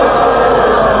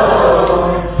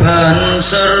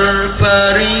Banser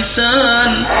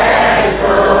barisan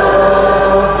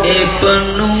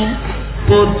Ibnu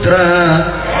Putra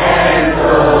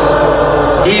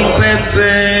IPP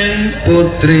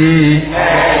Putri.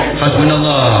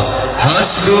 Hasbunallah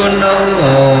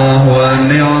wa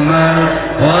ni'mal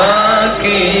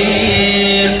wakil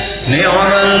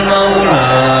ni'mal maula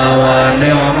wa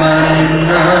ni'man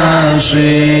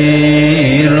nasir.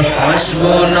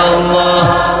 Hasbunallah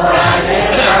wa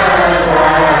ni'mal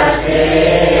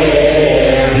wakil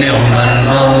ni'mal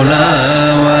maula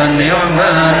wa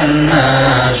ni'man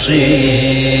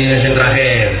nasir. Yang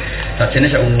terakhir sajane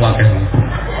sak akeh.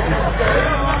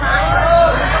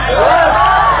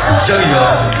 Jaya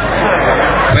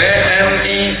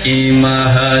PMI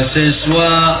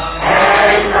mahasiswa.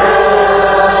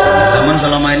 Teman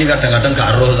selama ini kadang-kadang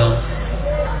gak roh toh.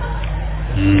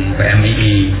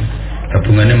 PMI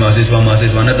gabungannya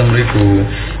mahasiswa-mahasiswane teng mriku.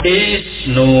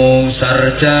 Isnu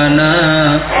Sarjana.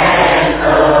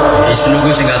 Isnu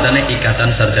ku singkatane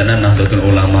Ikatan Sarjana Nahdlatul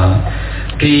Ulama.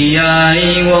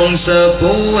 Kiai wong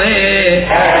sepuhe.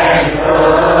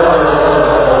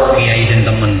 Kiai sing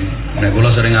temen. Nek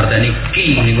kula sering ngarteni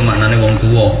ki niku maknane wong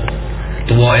tuwa.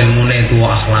 Tuwa ilmune,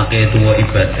 tuwa akhlake, tuwa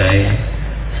ibadahe.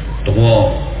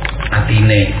 Tuwa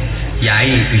atine.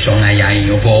 Yai bisa ngayahi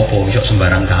apa-apa, iso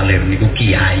sembarang kalir niku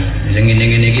kiai. Sing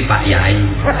ngene-ngene iki Pak Yai.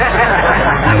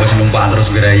 Nek wis numpak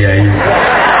terus kira yai.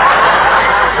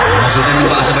 Maksudnya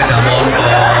numpak sepeda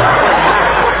motor.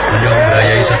 Yo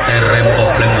ngayai setir rem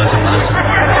kopling macam-macam.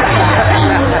 Kiai.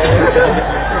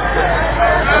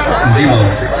 Ndi mau?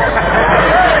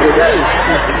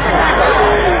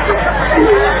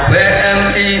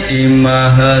 PMI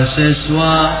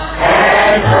mahasiswa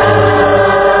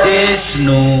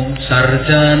Wisnu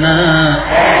Sarjana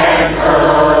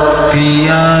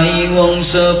Kiai wong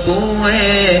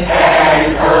sepuhe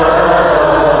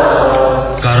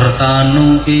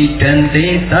Kartanu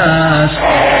identitas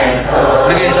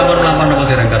iki sampun lapan apa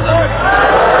dereng Kartanu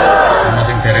ana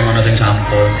sing dereng ana sing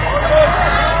sampun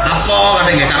apa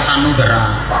kadang nggih Kartanu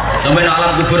barang sampai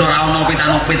alam kubur ora ana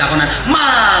pitanopi takonan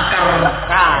makar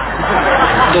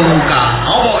tungka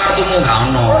apa kartumu gak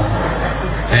ono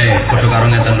padha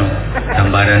karo ngeten lho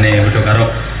gambarane padha karo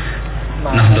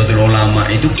Nahdlatul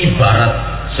Ulama itu ibarat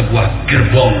sebuah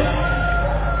gerbong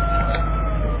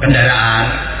kendaraan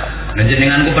dan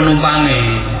jenenganku penumpangnya.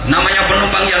 Namanya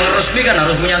penumpang yang resmi kan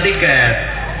harus punya tiket.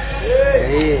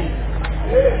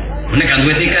 Ini kan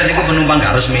gue tiket itu penumpang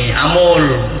gak resmi.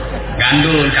 Amul,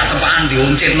 gandul, catepan,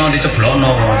 diuncitno,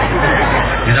 diceblokno.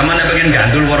 Di zaman pengen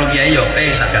gandul waro kiai yo,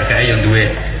 agak kiai yang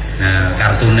duwe. Nah,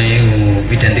 kartune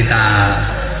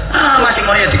identitas. Masih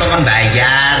mau ya dikon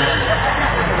bayar.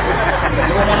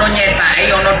 Ngono nyetake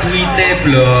ana duwite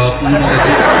blok.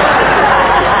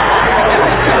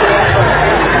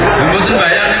 Mboten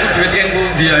bayar niku duit yang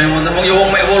pundi ya wonten wong ya wong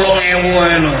mek 8.000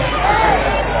 ae lho.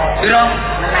 Piro?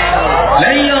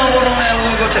 Lah iya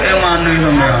 8.000 kok cek emane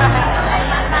sampean.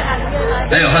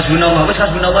 Ayo hasbunallah wis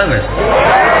hasbunallah wis.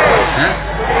 Hah?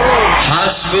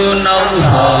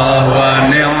 Hasbunallah wa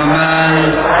ni'mal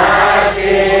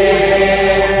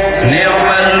wakil.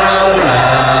 Ni'mal maula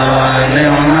wa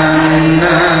ni'man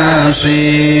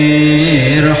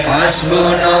nasir.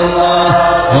 Hasbunallah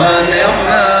wa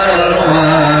ni'mal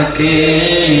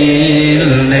wakil.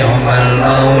 Ni'mal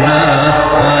maula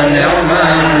wa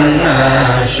ni'man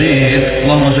nasir.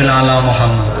 Allahumma shalli ala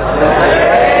Muhammad.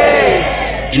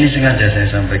 Ini sengaja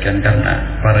saya sampaikan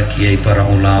karena para kiai, para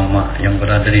ulama yang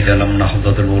berada di dalam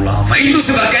Nahdlatul Ulama itu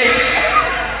sebagai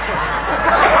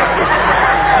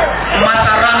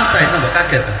mata rantai,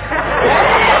 kaget.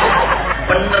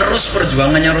 Penerus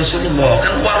perjuangannya Rasulullah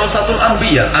kan warasatul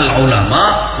anbiya, al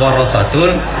ulama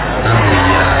warasatul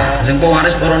anbiya. Sing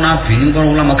pewaris para nabi, ning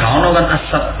para ulama gak ono kan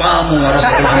as-satpamu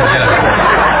warasatul anbiya.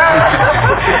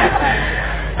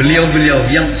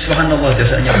 Beliau-beliau yang subhanallah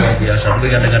jasanya luar biasa,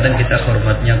 tapi kadang-kadang kita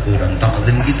hormatnya kurang,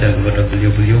 takzim kita kepada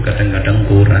beliau-beliau kadang-kadang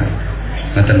kurang.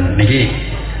 Ngaten niki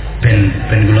ben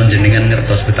kula jenengan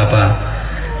ngertos betapa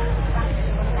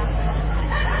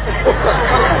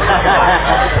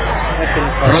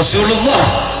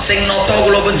Rasulullah sing nata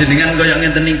kula panjenengan kaya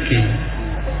ngeten niki.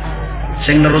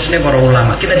 Sing nerusne para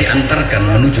ulama, kita diantarkan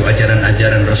menuju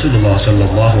ajaran-ajaran Rasulullah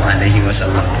sallallahu alaihi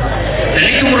wasallam. Dan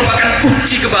itu merupakan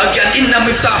kunci kebahagiaan. Inna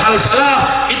miftahal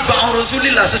falah itba'u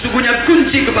Rasulillah. Sesungguhnya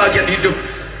kunci kebahagiaan hidup,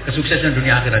 kesuksesan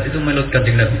dunia akhirat itu menurut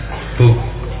Kanjeng Nabi. Bu.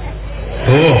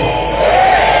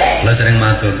 Lah sering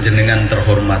matur, jenengan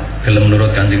terhormat gelem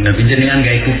nurut Kanjeng Nabi. Jenengan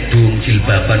gawe kudung,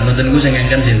 jilbaban, mboten niku sing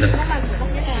ngengken sinten?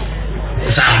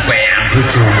 Sampean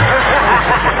bojo.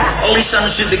 Lisan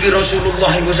sidiki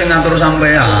Rasulullah iku sing ngatur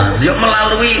sampean. Ya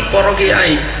melalui para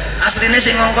kiai. Asline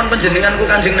sing ngongkon panjenenganku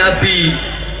Kanjeng Nabi.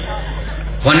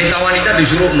 Wanita-wanita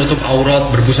disuruh menutup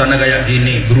aurat, berbusana kayak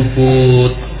gini,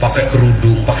 beruput, pakai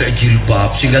kerudung, pakai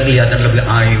jilbab, sehingga kelihatan lebih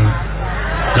ayu,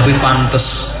 lebih pantas,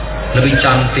 lebih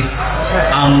cantik,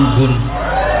 anggun,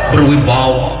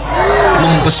 berwibawa,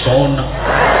 mempesona,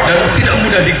 dan tidak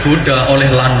mudah digoda oleh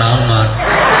lanangan.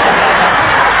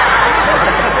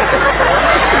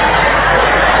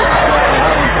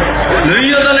 Lha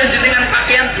iya to jenengan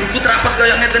pakaian beruput rapat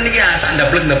kaya ngeten iki sak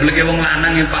ndablek-ndableke wong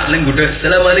lanang yang paling godho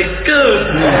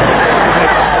Assalamualaikum.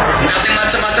 Nate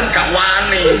macam-macam gak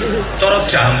wani. Cara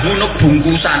jambu no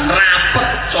bungkusan rapet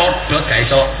codot gak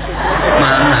iso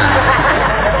mangan.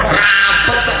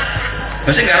 Rapet.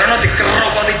 Wis sing gak ono dikerok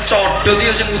kok dicodot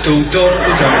iki sing udo-udo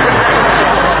jambu.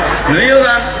 Lha iya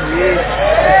kan?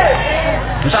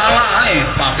 Salah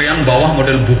pakaian bawah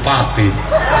model bupati,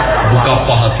 buka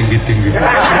paha tinggi-tinggi,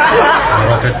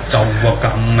 roket cowok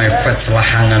kak mepet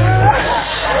selahangan,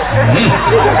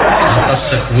 atas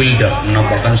sekwilda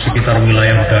menampakkan sekitar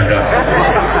wilayah dada.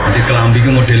 Jadi kelambi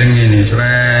modelnya ini,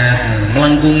 seret,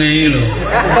 melengkungi loh,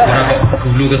 orang kok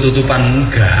gulu ketutupan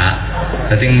enggak,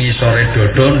 jadi ngisore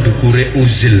dodon, dukure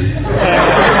uzil,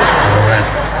 seret.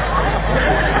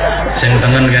 Sing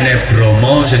tengen kene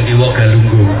Bromo, sing kiwa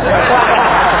Galunggung.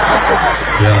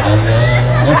 Ya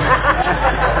Allah.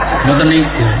 Ngoten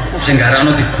niku, sing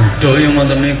garane digodho ya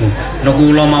ngoten niku. Nek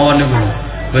kula mawon niku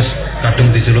wis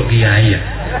kadung diceluk kiai ya.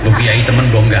 Lho kiai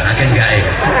temen mbok enggak akeh gae.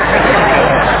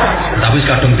 Tapi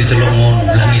kadung diceluk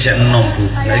ngono, lah ngisek enom Bu.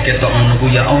 Nek ketok ngono ku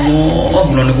ya Allah,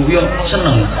 kula niku ya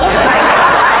seneng.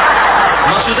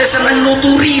 Maksudnya seneng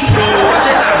nuturi, Bro.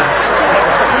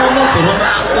 ngomong durung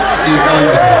rampung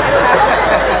dikoyo.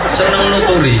 Seneng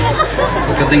nuturi.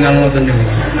 Ketinggal ngoten niku.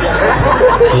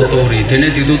 Tuturi, dene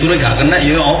dituturi gak kena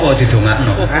ya apa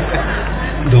didongakno.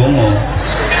 Donga.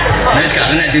 Nek gak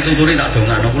kena dituturi tak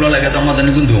dongakno. Kula lek ketemu ngoten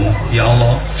niku ndonga. Ya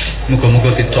Allah,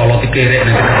 muga-muga dicoloti kerek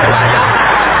nek wayah.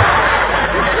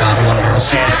 Karuan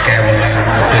resik dikewel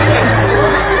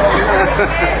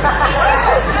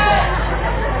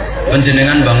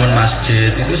Panjenengan bangun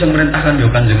masjid itu sing merintahkan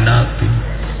yo Kanjeng Nabi.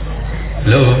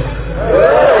 Lho.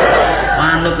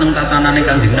 Manut nang tatanane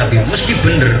Kanjeng Nabi mesti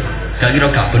bener, gak kira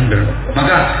gak bener.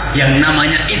 Maka yang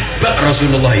namanya ibak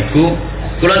Rasulullah iku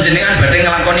kula jenengan badhe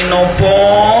nglakoni napa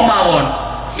mawon.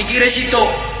 Mikire situ.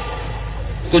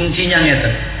 Kuncinya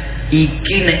ngeten.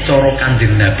 Iki nek cara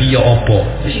Kanjeng Nabi ya apa?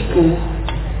 Wis iku.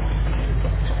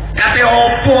 Kate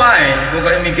opo ae,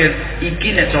 pokoke mikir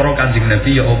iki nek cara Kanjeng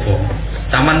Nabi ya opo.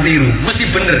 Taman tiru, mesti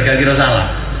bener gak kira salah.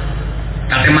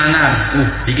 Kate mangan,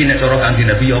 iki nek cara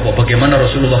Kanjeng Nabi ya opo. Bagaimana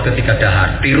Rasulullah ketika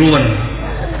dahar, tiruan.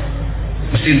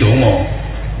 Mesti ndonga.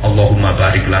 Allahumma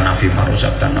barik lana fi ma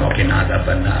razaqtana wa qina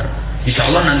adzabannar.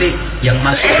 Insyaallah nanti yang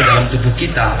masuk ke dalam tubuh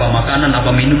kita, apa makanan,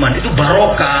 apa minuman itu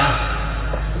barokah.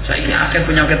 Saiki akeh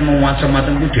penyakit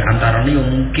macam-macam ku diantarane yo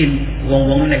mungkin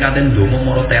wong-wong nek katen ndonga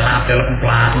moro telap-telep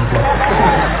emplak-emplok.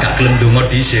 Gak gelem ndonga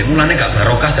dhisik, mulane gak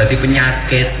barokah dadi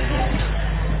penyakit.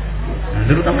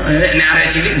 Terutama nek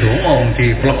arek cilik ndonga wong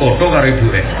diplekoto karo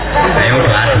ibuke. Ayo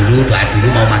doa dulu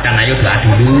mau makan ayo doa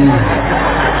dulu.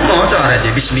 Maca arek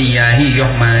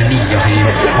bismillahirrahmanirrahim.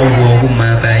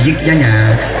 Allahumma barik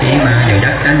lana fima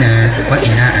razaqtana wa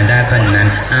qina adzabannar.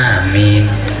 Amin.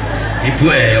 Ibu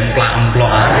emplak-emplok.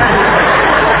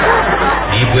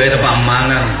 Ibu tepak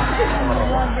mangan.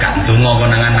 Gak ndonga kon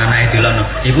nangan anake dilono.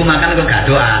 Ibu makan kok gak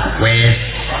doa. Wes.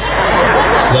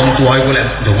 Wong tuwa iku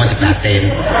lek ndonga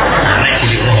dibatin. Anak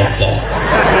cilik opo.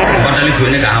 Padahal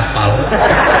ibune gak hafal.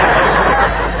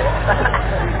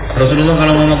 Rasulullah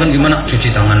kalau mau makan gimana?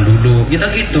 Cuci tangan dulu. Kita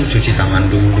gitu, cuci tangan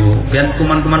dulu. Biar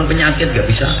kuman-kuman penyakit gak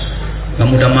bisa. Gak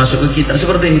mudah masuk ke kita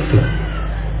seperti itu.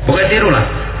 Pokoknya tirulah.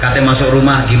 Kate masuk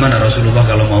rumah gimana Rasulullah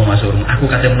kalau mau masuk rumah? Aku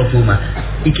kate mlebu rumah.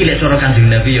 Iki lek cara Kanjeng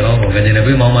Nabi ya apa? Kanjeng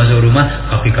Nabi mau masuk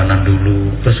rumah kaki kanan dulu,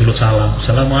 terus uluk salam.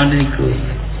 Assalamualaikum.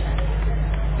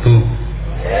 Tuh.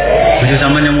 Bojo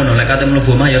sampean yang ngono, lek kate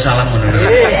mlebu rumah ya salam ngono.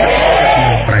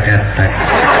 Praketek.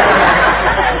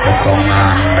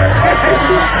 Pokongan.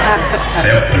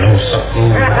 Ayo blosekku.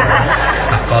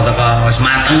 Teko wis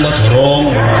mateng kok durung.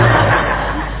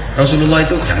 Rasulullah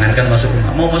itu jangankan masuk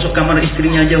rumah, mau masuk kamar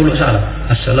istrinya aja uluk salam.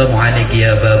 Assalamualaikum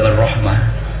ya babar rahmah.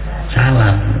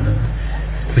 Salam.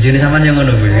 Bojone sampean yang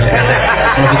ngono kuwi. Kate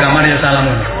mlebu kamar ya salam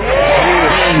ngono.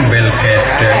 Bel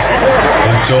kete.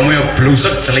 Bojomu yo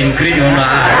blusek celingkring ngono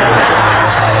ae.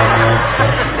 Salam yo.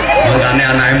 Mangane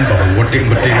anake mbok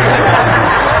wetik-wetik.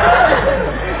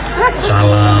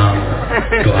 Salam.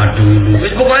 Doa dulu.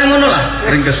 Wis pokoke ngono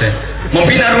lah ringkese.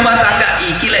 Membina rumah tangga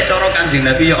iki lek cara Kanjeng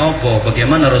Nabi ya apa?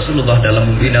 Bagaimana Rasulullah dalam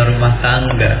membina rumah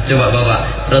tangga? Coba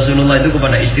Bapak, Rasulullah itu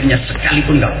kepada istrinya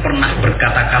sekalipun enggak pernah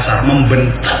berkata kasar,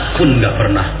 membentak pun enggak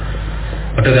pernah.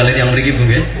 Padahal kalian yang mriki Bu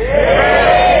nggih?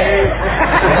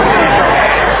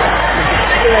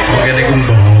 Mungkin iku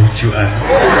mbojukan.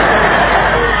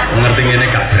 Ngerti ngene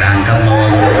gak berangkat mau.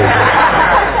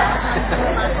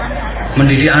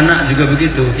 Mendidik anak juga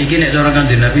begitu. Iki nek cara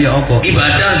Kanjeng Nabi ya apa?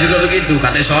 Ibadah juga begitu.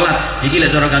 Kate salat, iki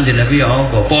lek cara Kanjeng Nabi ya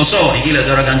apa? Poso, iki lek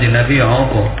cara Kanjeng Nabi ya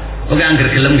apa? Oke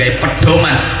angger gelem gawe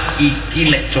pedoman.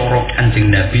 Iki lek cara Kanjeng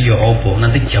Nabi ya apa?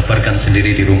 Nanti jabarkan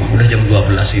sendiri di rumah. Udah jam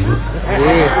 12 Ibu.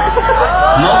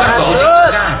 Mau kan kok uji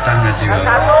kata ngaji.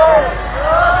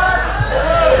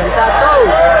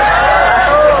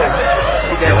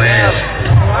 Ya wes.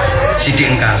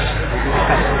 Sidik engkas.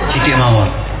 Sidik mawon.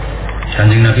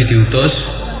 Kanjeng Nabi diutus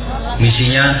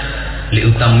misinya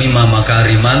liutammima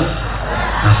makarimal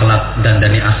akhlak dan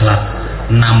dani akhlak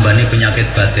nambani penyakit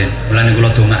batin. Mulane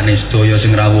kula dongakne sedaya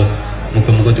sing rawuh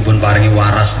muga-muga dipun paringi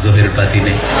waras zahir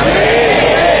batine.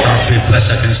 Terbebas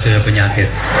saking sedaya penyakit.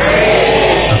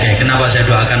 Oke, kenapa saya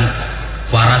doakan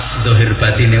waras zahir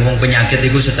batine? Wong penyakit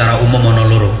itu secara umum ana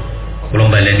loro. Kula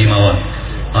baleni mawon.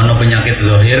 Ana penyakit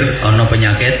zahir, ana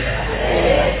penyakit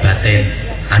batin.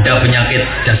 Ada penyakit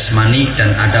jasmani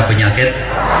dan ada penyakit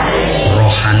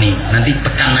rohani. Nanti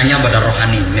tekanannya pada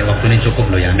rohani. Ini waktu ini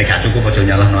cukup loh ya. Nek gak cukup aja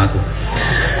nyalahno aku.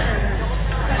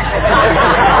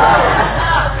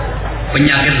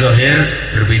 Penyakit zahir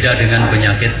berbeda dengan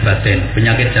penyakit batin.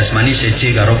 Penyakit jasmani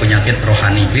seji karo penyakit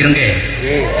rohani. Pireng nggih?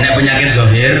 Nek penyakit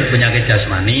zahir, penyakit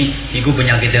jasmani iku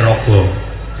penyakit rogo,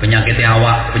 penyakit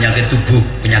awak, penyakit tubuh,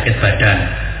 penyakit badan.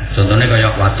 Contohnya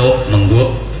kayak watuk,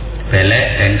 mengguk,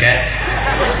 belek, dengkek,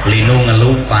 Linu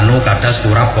ngelu panu kadas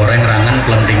kurap goreng rangan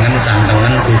klentingan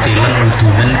santengan kutilen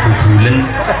udunen bubulen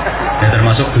ya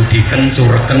termasuk budiken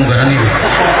sureken barang itu.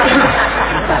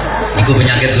 Itu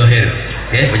penyakit zahir,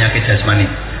 ya, penyakit jasmani.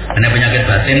 Karena penyakit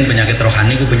batin, penyakit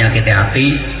rohani itu penyakit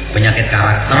hati, penyakit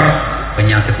karakter,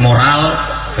 penyakit moral,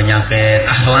 penyakit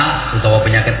akhlak, atau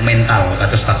penyakit mental.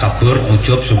 Kados takabur,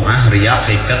 ujub, sum'ah, riya,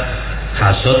 hiket,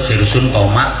 hasud, sirusun,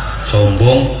 tomak,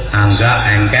 sombong, angga,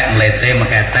 engkek, melete,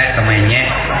 meketek, kemenyek,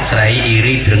 serai,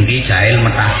 iri, drengki, jahil,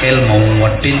 metakil, mau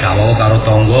ngedin, kawawa karo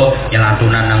tonggo,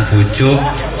 nyelantunan nang bojo,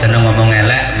 seneng ngomong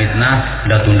elek, mitnah,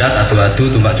 ndat-tundat,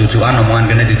 adu-adu, tumbak cucuan,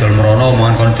 omongan kene didol merono,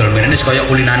 omongan kono didol mrene, wis kaya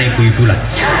kulinane ibu-ibu lah.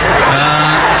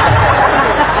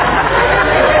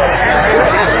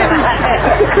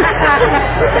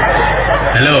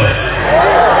 Halo.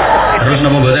 Terus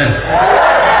napa mboten?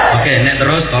 Oke, nek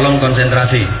terus tolong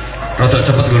konsentrasi. Rodok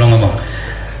cepet kula ngomong.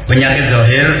 Penyakit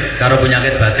zahir karo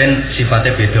penyakit batin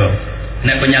sifatnya beda.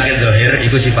 Nek penyakit zahir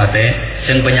iku sifatnya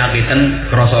sing penyakiten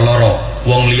krasa lara,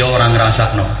 wong liya ora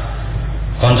ngrasakno.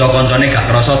 Kanca-kancane gak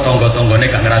krasa, tangga-tanggane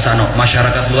gak ngrasakno,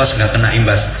 masyarakat luas gak kena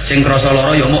imbas. Sing krasa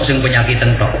lara ya mung sing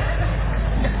penyakiten tok.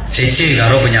 Siji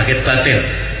karo penyakit batin,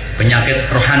 penyakit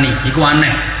rohani iku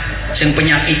aneh. Sing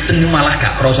penyakiten malah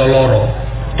gak krasa lara.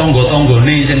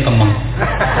 Tangga-tanggane sing kemeng.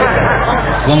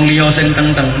 Wong liya sing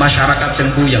teng-teng, masyarakat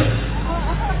sing puyeng.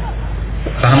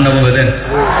 Paham napa mboten?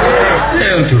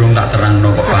 Ya durung tak terangno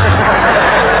kok paham.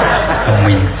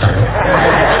 Keminter.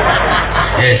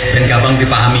 Ben gampang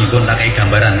dipahami pun tak kei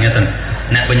gambaran ngeten.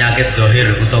 Nek penyakit zahir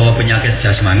utawa penyakit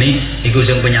jasmani iku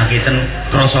sing penyakiten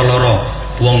krasa lara,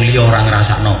 wong liya ora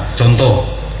ngrasakno. Contoh,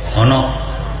 ana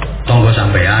tangga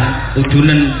sampean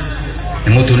udunen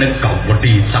ngudune kau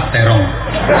wedi sak terong.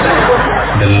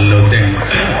 Delodeng.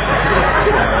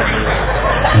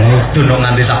 Mudun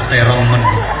nganti sak terong men.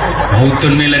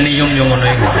 Mudun milenium yo ngono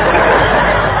iku.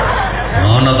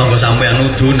 Ana tangga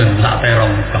sampean udunen sak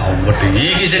terong kau wedi.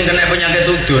 Iki sing kena penyakit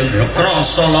udun, ya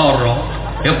krasa lara,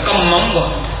 ya kemeng kok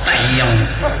tayang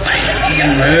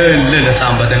lele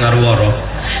sambat dengar waro.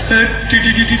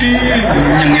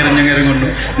 Nyengir ngono.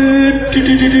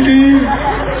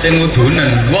 Sing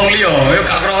udunen wong liya ya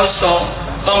gak krasa.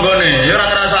 Tanggane ya ora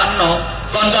ngrasakno,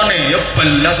 kancane ya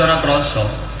belas ora krasa.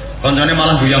 Kancane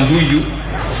malah guyang-guyu.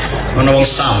 Ana wong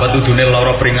sambat udune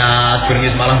lara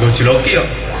pringis malah gojloki ya.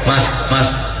 Mas,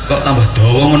 kok tambah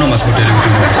dawa ngono Mas model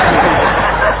udune.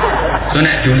 So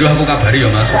nek diunduh aku kabari ya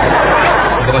Mas.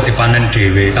 Engko pas dipanen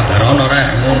dhewe, kabar ana rek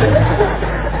ngono.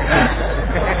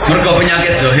 Mergo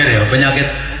penyakit zahir ya, penyakit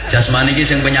jasmani iki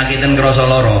sing penyakiten krasa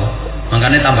lara.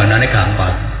 Makane tambanane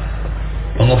gampang.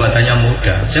 Pengobatannya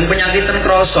mudah. Sing penyakiten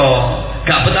krasa,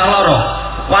 gak betah lara,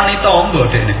 wanita ombo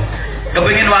dekne.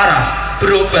 Kepengin waras,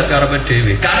 berobat karo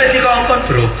dhewe. Kate dikongkon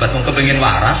berobat wong kepengin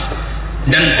waras.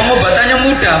 Dan pengobatannya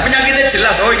mudah, penyakitnya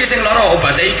jelas. Oh iki sing lara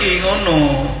obatnya iki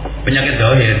ngono. Penyakit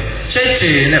zahir.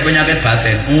 Siji nek penyakit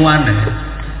batin, aneh.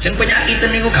 Sing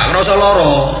penyakiten niku gak krasa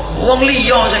lara, wong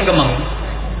liya sing kemeng.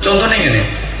 Contone ngene.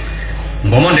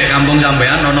 Umpama ndek kampung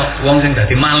sampean ana wong sing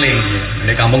dadi maling.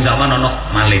 Ndek kampung sampean ana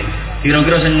maling.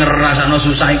 Kira-kira sing ngrasakno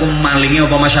susah iku malinge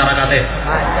apa masyarakate?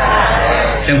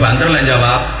 Sing banter lek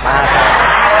jawab.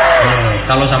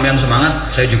 Kalau sampean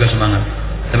semangat, saya juga semangat.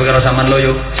 Tapi kalau sampean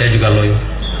loyo, saya juga loyo.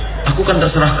 Aku kan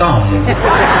terserah kamu.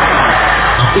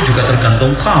 Aku juga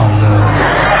tergantung kamu.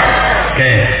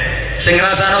 Oke. Sing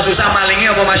ngrasakno susah malinge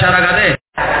apa masyarakate?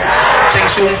 Sing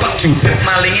sumpek jubek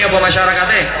malinge apa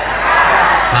masyarakate?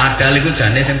 Padahal iku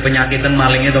jane sing penyakiten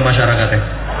malinge atau masyarakate?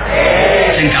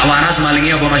 Sing gak waras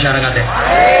malinge apa masyarakate?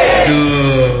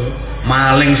 Duh,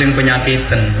 maling sing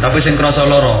penyakiten, tapi sing krasa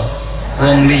lara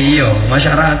wong liya,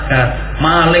 masyarakat.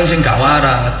 Maling sing gak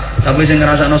waras, tapi sing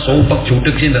ngrasakno sumpek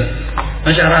judeg sinten?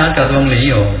 Masyarakat wong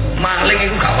liya. Maling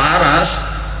iku gak waras.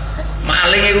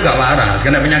 Maling iku gak waras,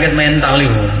 kena penyakit mental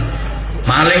iku.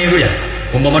 Maling iku ya,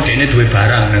 umpama dene duwe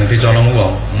barang nang dicolong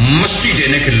wong, mesti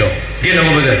dene gelo. Nggih napa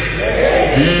mboten?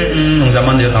 Wong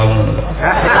zaman yo tau ngono kok.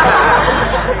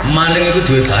 Maling iku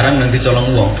duwe barang nang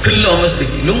dicolong wong, gelo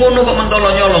mesti. Lu ngono kok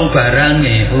mentolo nyolong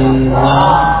barange.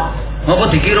 Apa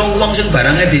dikira wong sing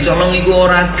barange dicolong iku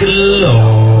ora gelo?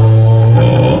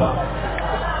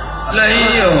 Lah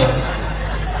iya.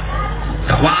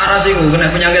 Gak waras iku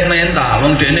kena penyakit mental.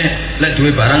 Wong dene lek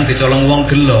duwe barang dicolong wong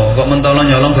gelo, kok mentolo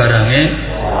nyolong barange.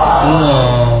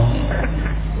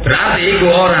 Berarti iku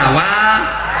ora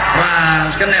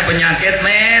waras, kena penyakit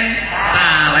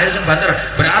mental. Ayo sing banter.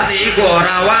 Berarti iku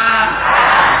ora waras,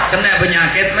 kena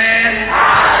penyakit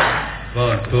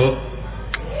mental. Bu.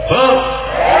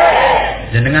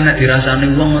 Jenengan nek dirasani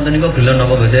wong ngoten niku gelo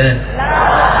napa mboten?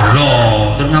 Gelo.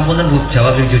 Terus ngapunten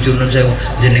jawab sing jujur nun sewu.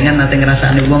 Jenengan nate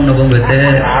ngrasani wong napa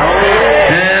mboten?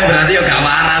 Berarti ya gak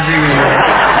waras iku.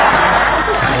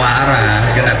 Gak waras,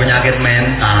 kena penyakit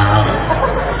mental.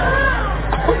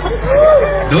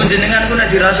 Lho jenengan ku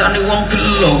nek dirasani wong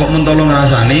gelo kok mentolo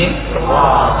ngrasani.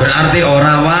 Berarti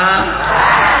ora waras.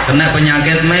 Kena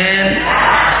penyakit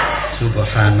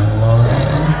Subhanallah.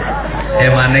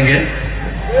 Emane nggih.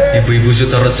 Ibu-ibu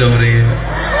Sutorejo mriki.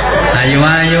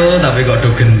 Ayo tapi kok do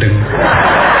gendeng.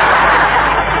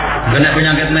 Kena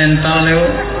penyakit mental lho.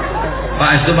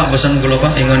 Pak itu Pak pesen kula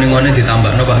Pak ingon-ingone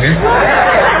ditambahno Pak nggih.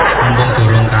 Mumpung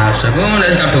durung kasep.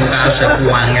 Nek kadung kasep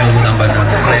wangel tambahno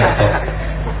repot.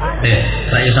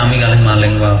 Saya sami kalih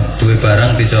maling wae. Duwe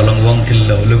barang dicolong wong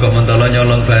gelo. Lho kok mentolo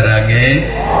nyolong barange.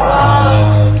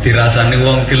 Dirasani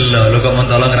wong gelo. Lho kok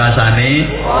mentolo ngrasani.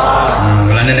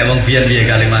 Mulane nek wong biyen piye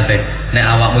kalimate? Nek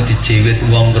awakmu dijiwit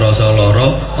wong krasa lara,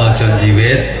 aja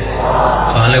njiwit.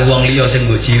 Soale wong liya sing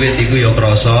mbok jiwit iku ya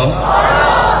krasa.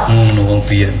 Ngono wong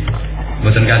biyen.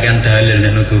 Mboten kakean dalil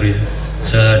nek nuturi.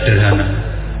 Sederhana.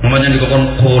 Mamanya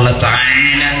dikon qul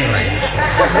ta'ala ora iso.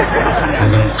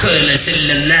 Bukan qul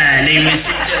sallallahu alaihi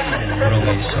wasallam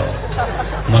ora iso.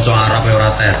 Maca Arab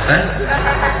ora teteh.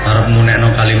 Arab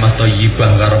munekno kalimat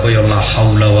thayyibah karo ya la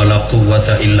haula wala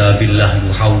quwwata illa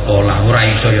billah hauqala. Ora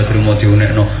iso ya trimo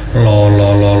diunekno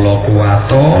la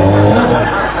kuwato.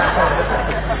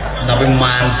 Tapi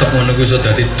mantep ngono kuwi iso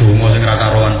dadi donga sing ra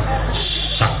karuan.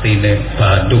 Saktine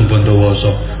Bandung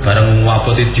Bondowoso bareng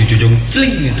ngapoti dijujung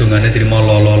cling dongane trimo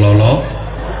lolo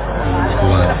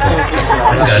kuat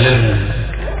dalil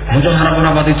muncul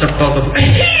harapan apati cetha to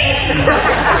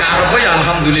karo ya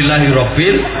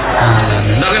alhamdulillahirabbil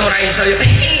alamin tapi ora iso ya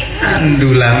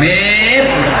andulamin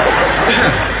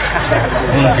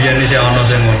biyen iki ana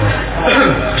sing ngono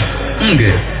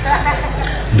nggih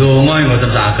donga mboten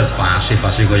saged pasif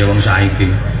kaya wong saiki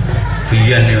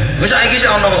biyen ya. Wis saiki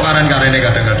sik ana kok karen-karene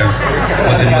kadang-kadang.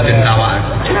 Mudin-mudin kawak.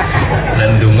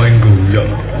 Lan donga ing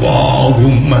guyong.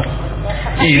 Wahumma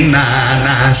inna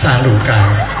nasaluka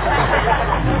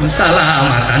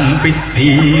salamatan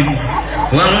fiddin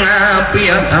wa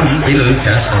ngafiyatan fil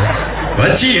jasad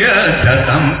wa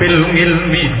ziyadatan fil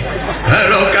ilmi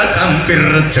barokatan fil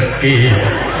rezeki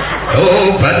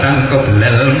tobatan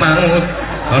qoblal maut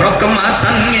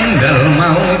rahmatan indal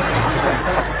maut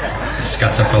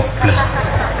gak terkoblas.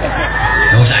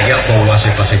 Nang saya apa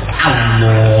wasif-wasif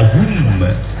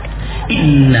Allahumma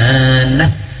inna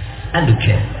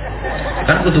nas'aluka.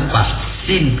 Kan kudu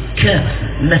pasin ka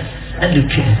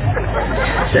nas'aluka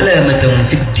salamatan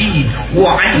fid din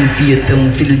wa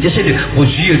 'afiyatan fil jasad wa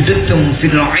ziyadatan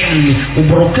fil 'ilmi wa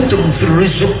barakatan fil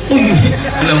rizqi.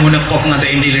 Lamun kok ngate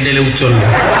indile ucul.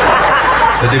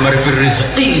 Dadi mari fil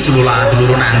rizqi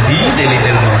tulur nanti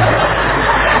dele-dele.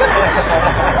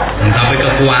 Tapi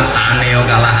kekuatane yo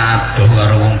kalah adoh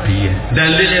karo wong biyen.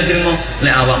 Dalile trimo lek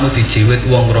awakmu dijiwit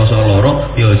wong ngrasa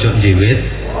lara ya aja njiwit.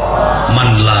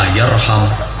 Man la yarham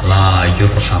la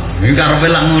yurham. Iki karepe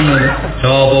lak ngono.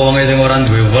 Sapa wong sing ora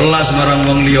duwe welas marang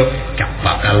wong liya gak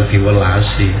bakal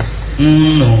diwelasi.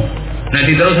 Nek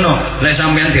diterusno, lek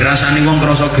sampeyan dirasani wong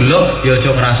krasa gelo ya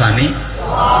aja ngrasani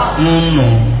ngono.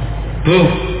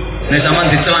 Nek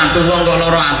sampeyan dicelatu wong kok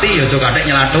lara ati ya aja kathik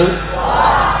nyelatu.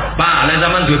 Pak, lek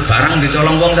sampean duwe barang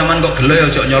dicolong wong sampean kok gelo ya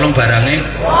aja nyolong barange.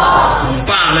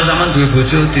 Pak, lek sampean duwe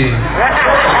bojo di.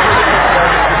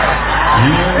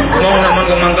 Wong sampean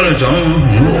kok mangkel aja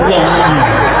wong.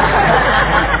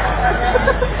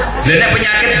 Nek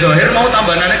penyakit zahir mau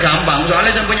tambanane gampang,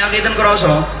 soalnya sing penyakitan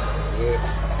krasa.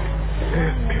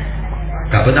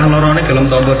 Gak betah lorone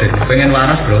gelem tampa deh, pengen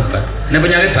waras berobat. Nek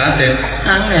penyakit batin,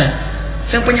 angel.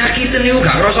 Sing penyakitan niku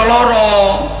gak krasa lara.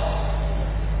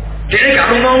 Dene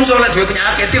gak rumangsa lek duwe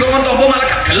penyakit, tiba kon tombo malah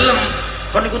gak gelem.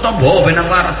 Kon iku tombo ben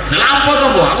nang waras. Lah lapo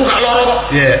tombo? Aku gak lara kok.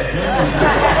 Iya.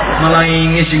 Malah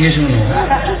ingis-ingis ngono.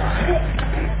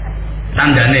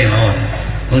 Tandane mawon.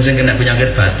 Wong sing kena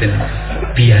penyakit batin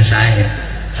biasanya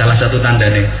salah satu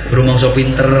tandane rumangsa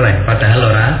pinter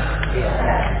padahal ora.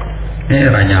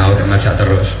 Ora nyaut ngajak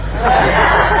terus.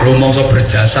 Rumangsa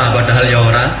berjasa padahal ya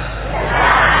ora.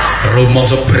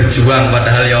 Rumangsa berjuang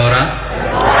padahal ya ora.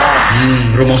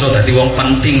 Rumangsa dadi wong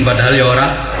penting padahal ya ora.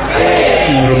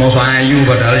 Rumangsa ayu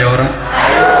padahal ya ora.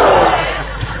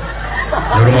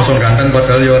 Rumangsa ganteng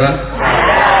padahal ya ora.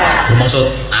 Rumangsa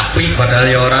apik padahal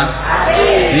ya ora.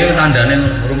 Iki tandane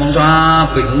rumangsa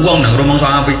apik. Wong nang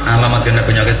rumangsa apik alamat kena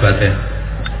penyakit batin.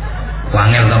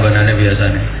 Wangel tambanane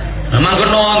biasane. Memang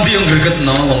kena ndi yang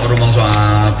gregetno wong rumangsa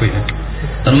apik.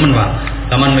 Temen Pak.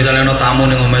 Taman misalnya ana tamu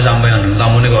ning omahe sampean,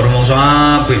 tamune kok rumangsa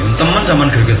apik. Temen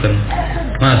sampean gregeten.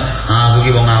 Mas, aku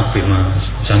ki wong apik, Mas.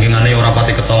 Sangingane ora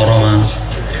pati ketara, Mas.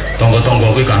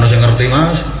 Tonggo-tonggo kuwi gak ono sing ngerti,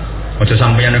 Mas. Aja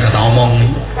sampeyan kata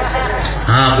omong.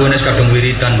 Aku nek kadung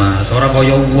wiridan, Mas, ora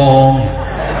kaya wong.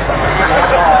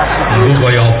 Aku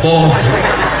kaya apa?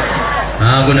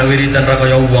 Aku nek wiridan ora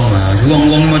kaya wong, Mas.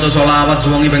 Wong-wong maca selawat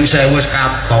suwengi ping 1000 wis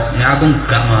katok. Nek aku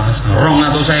enggak, Mas.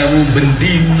 200.000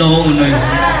 bendino ngono iki.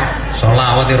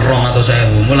 Selawat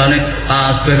 200.000. Mulane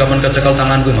tasbih kapan kecekel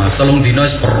tanganku, Mas. 3 dina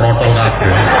wis perotol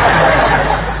kabeh.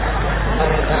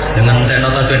 Dengan tekno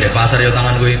tasbih di pasar ya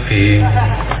tanganku iki.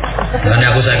 Mulane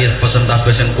aku saiki pesen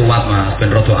tasbih sing kuat, Mas,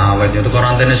 ben rada awet. Itu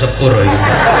karantene sepur iki.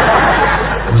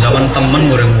 Zaman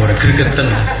temen mureng-mureng gregeten.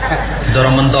 Cara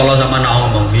mentolo sama nak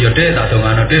ngomong, "Iya, Dek, tak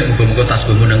dongano, Dek, muga-muga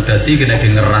tasbihmu nang dadi kena di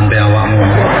ngerante awakmu."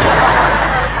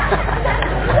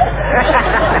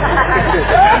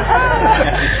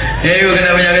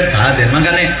 Kena penyakit batin.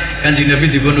 Makanya Kanjeng Nabi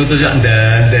dipun utus ya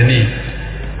ndandani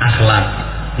akhlak,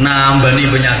 nambani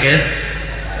penyakit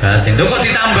batin. Lho kok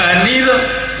ditambani lho?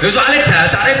 Lho soalnya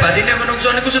dasare batine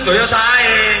menungso niku sedaya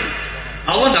sae.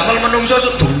 Allah ndamel menungso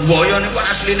sedaya niku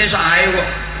asline sae kok.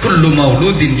 Kullu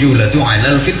mauludin yuladu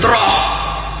 'alal fitrah.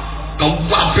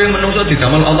 Kabeh menungso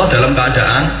didamel Allah dalam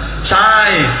keadaan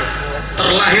sae.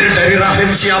 Terlahir dari rahim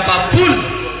siapapun,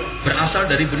 berasal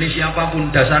dari benih siapapun,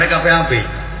 dasare kabeh apik.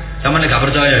 Sampeyan gak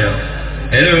percaya ya?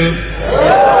 Halo.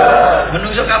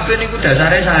 Menungso kabeh niku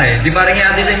dasare sae, diparingi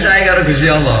ati sing sae karo Gusti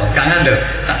Allah. Gak ngandel,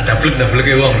 tak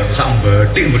dablek-dableke wong lho, sak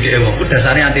mbethik-mbethike wong. Ku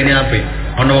dasare atine apik.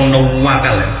 Ana wong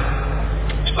nuwakal ya.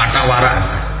 Patak warak.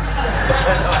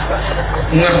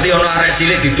 Ngerti ana arek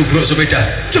cilik ditubruk sepeda.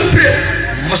 Jebret.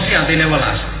 Mesti atine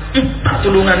welas. Tak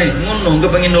tulungane ngono,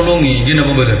 kepengin nulungi, iki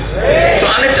napa mboten?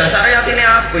 Soale dasare atine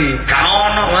apik. Gak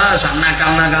ono lah sak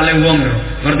nakal-nakale wong lho.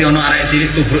 Ngerti ana arek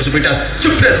cilik tubruk sepeda,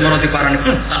 jebret marang diparani.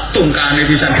 Tak tungkane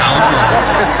pisan gak ono.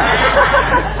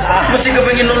 Mesti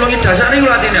kepengin nulungi dasare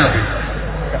iku atine apik.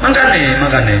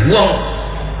 Makane wong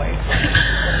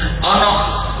ana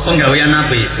penggawean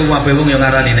apik, kabeh wong yang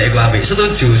ngarani nek iku apik.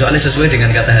 Setuju, soalnya sesuai dengan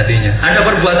kata hatinya. Ada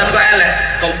perbuatan kok elek,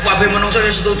 kabeh manungsa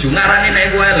ya setuju, ngarani nek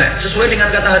iku elek, sesuai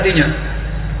dengan kata hatinya.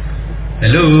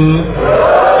 Halo.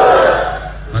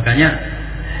 Makanya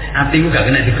atiku gak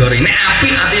kena digoreng. Nek apik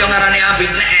ati yo ngarani apik,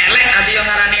 nek elek ati yo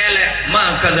ngarani elek.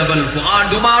 Maka dzabal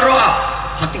fuadu mar'a.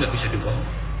 Hati gak bisa dibohong.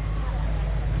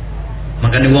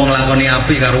 Makanya wong lakoni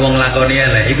apik karo wong lakoni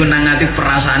elek, iku nang ati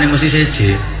perasaane mesti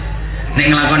seje. Nek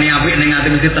nglakoni apik ning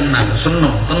ati mesti tenang,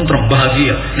 seneng, tentrem,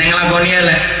 bahagia. Nek nglakoni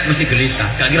elek mesti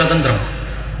gelisah, gak kira tentrem.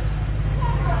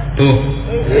 Tuh.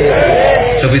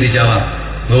 Coba dijawab.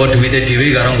 Nggawa duwite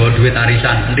dhewe karo nggawa duwit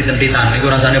arisan, entit-entitan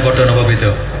iku rasane padha napa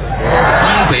beda?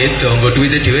 Beda, nggawa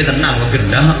duwite dhewe tenang kok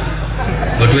gendah.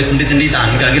 Nggawa duwit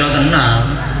entit-entitan gak kira tenang.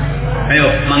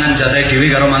 Ayo, mangan jatah dhewe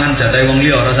karo mangan jatah wong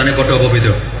liya rasane padha apa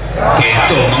beda?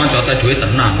 Gitu, mangan jatah dhewe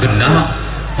tenang, gendah.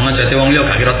 Mangan jatah wong liya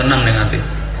gak kira tenang ning ati.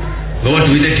 Nggawa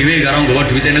duwite dhewe karo nggawa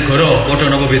duwite negara padha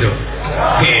napa beda?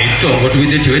 Beda, nggawa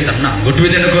duwite dhewe tenang, nggawa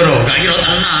duwite negara gak kira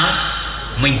tenang.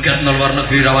 Minggat nang luar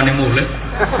negeri rawane mulih.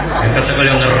 Yang kecekel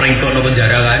yo ngerengkokno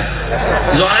penjara kae.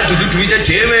 Soale dudu duwite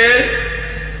dhewe.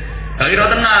 Gak kira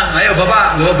tenang. Ayo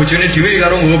Bapak, nggawa bojone dhewe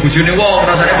karo nggawa bojone wong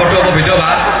rasane padha apa beda,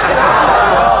 Pak?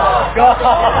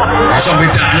 Masa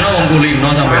bedano wong kulino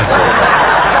sampean.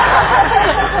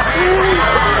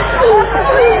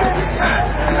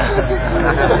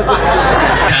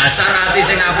 Dasar hati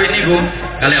sing apik niku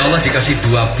kali Allah dikasih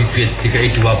 2 bibit,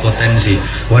 dikai 2 potensi.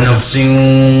 Wa nafsin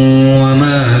wa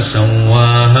ma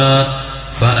sawaha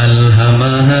fa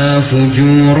alhamaha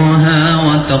fujuraha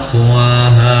wa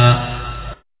taqwaha.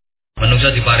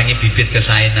 Manusia diparingi bibit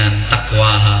kesaenan,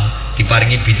 takwaha,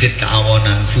 diparingi bibit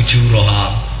keawonan, fujuraha.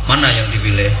 Mana yang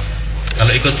dipilih?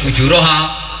 Kalau ikut fujuraha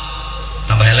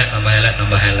tambah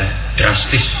elek,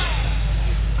 drastis.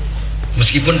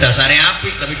 Meskipun dasarnya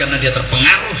apik, tapi karena dia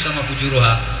terpengaruh sama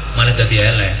fujuruha, malah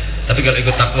jadi elek. Tapi kalau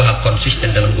ikut takwa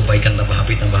konsisten dalam kebaikan, tambah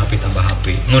apik.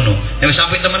 Ngono. Nek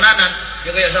sampai temenanan,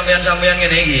 ya kayak sampean-sampean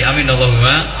ngene iki. Amin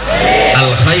Allahumma.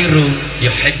 Al khairu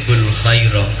yuhibbul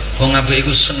khaira. Wong apik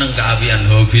iku seneng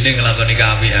keapian, hobine nglakoni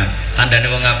keapian.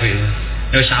 Tandane wong apik.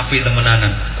 Nek apik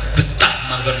temenanan, betah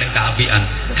manggon ning keapian,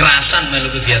 kerasan melu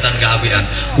kegiatan keapian.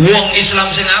 Wong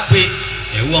Islam sing apik,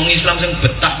 ya wong Islam sing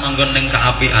betah manggon ning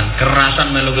keapian,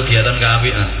 kerasan melu kegiatan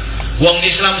keapian. Wong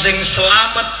Islam sing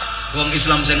selamat, wong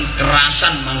Islam sing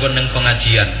kerasan manggon ning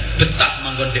pengajian, betah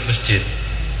manggon di masjid.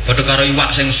 Padha karo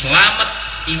iwak sing selamat,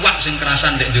 iwak sing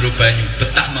kerasan ndek jero banyu,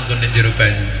 betah manggon ning jero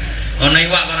banyu. Ana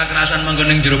iwak ora kerasan manggon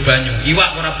ning jero banyu,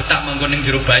 iwak ora betah manggon ning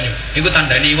jero banyu. Iku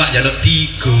tandane iwak njaluk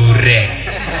digoreng.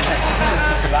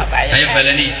 Ayo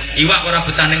baleni, iwak ora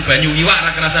betah ning banyu, iwak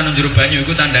ora kerasan ning jero banyu,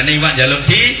 iku tandane iwak njaluk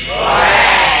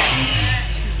digoreng.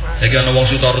 Saiki ana wong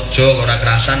Sutareja ora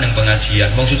kerasan ning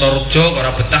pengajian, wong Sutareja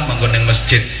ora betah manggon ning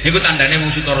masjid. Niku tandane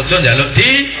wong Sutareja njaluk di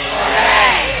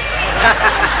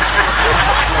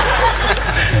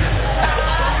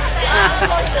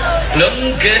lho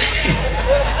nggih.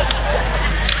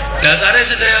 Dasarnya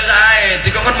sedaya sae,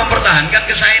 dikongkon mempertahankan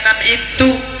kesaenan itu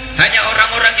hanya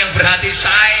orang-orang yang berhati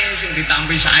sae sing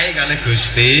ditampi sae kalih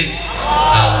Gusti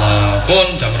Allah.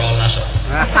 Pun jam 12 kok.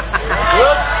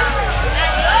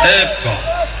 Kok.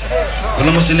 Kula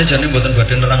mestine jane mboten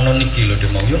badhe nerangno niki lho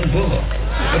demau yo mbok kok.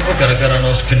 Apa gara-gara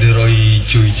ana gendera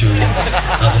ijo-ijo.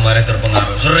 Aku mari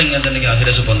terpengaruh. Sering ngenten iki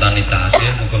akhire spontanitas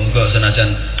ya. Muga-muga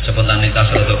senajan spontanitas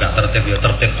rada gak tertib ya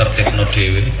tertib-tertibno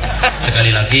dhewe. Sekali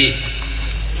lagi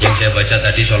yang saya baca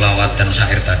tadi sholawat dan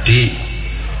syair tadi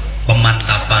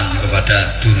pemantapan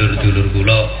kepada dulur-dulur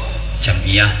kula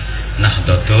Jamiah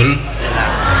Nahdlatul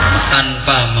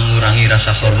tanpa mengurangi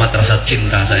rasa hormat, rasa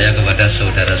cinta saya kepada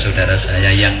saudara-saudara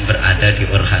saya yang berada di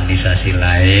organisasi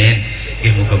lain.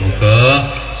 Muga-muga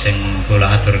sing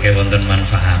kula aturke wonten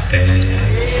manfaate.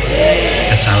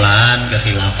 Kesalahan,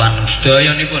 kekhilafan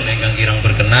sedayanipun ingkang kirang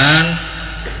berkenan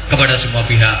kepada semua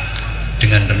pihak.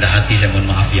 Dengan rendah hati saya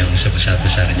mohon maaf yang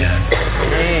sebesar-besarnya.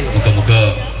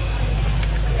 Moga-moga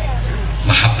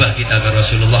mahabbah kita ke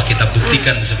Rasulullah kita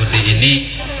buktikan seperti ini.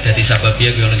 Jadi sababnya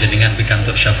kula jenengan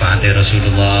pikantuk syafaat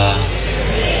Rasulullah.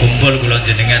 Kumpul kula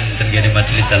jenengan ten kene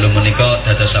majelis dalu menika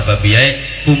dados sababia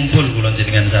kumpul kula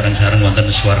jenengan sareng-sareng wonten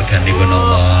swarganipun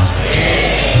Allah.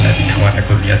 Alladzina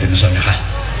wa'akum yatin salihah.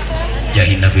 Ya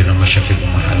inna fi ramasyafiq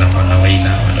ma'alam wa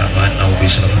nawaina wa la'man au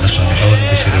bisrafna salihun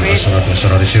bisiril wasrat wa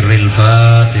surar sirril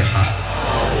fatihah.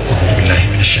 A'udzubillahi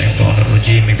minasyaitonir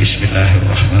rajim.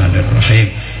 Bismillahirrahmanirrahim.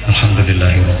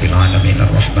 Alhamdulillahi rabbil alamin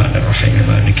arrahmanir rahim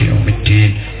maliki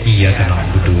yaumiddin. Iyyaka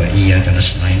na'budu wa iyyaka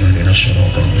nasta'in ihdinas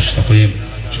siratal mustaqim.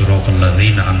 Siratal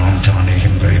ladzina an'amta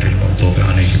 'alaihim ghairil maghdubi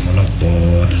 'alaihim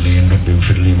waladdallin. Rabbi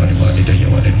ighfir li wa li walidayya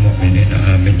wa lil mu'minina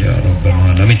amin ya rabbal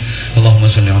alamin.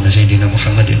 Allahumma shalli 'ala sayyidina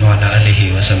Muhammadin wa 'ala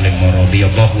alihi wa sallim wa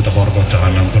radiyallahu tabaraka wa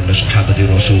ta'ala an kulli sahabati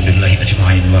Rasulillah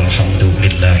ajma'in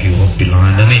walhamdulillahi rabbil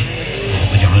alamin.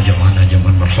 Allahumma jam'ana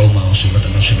jam'an marhuma wa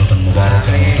silatan silatan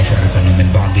mubarakah wa tafarruqana min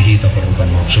ba'dihi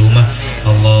tafarruqan ma'suma.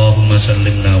 Allahumma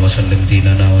sallimna wa sallim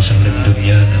dinana wa sallim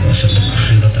dunyana wa sallim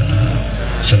akhiratana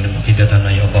sallim aqidatana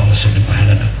ya Allah wa sallim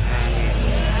ahlana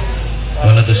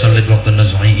wa la tusallit waqtan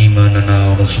naz'i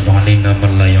imanana wa rasul alaina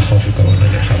man la yakhafuka wa la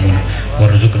yarhamuna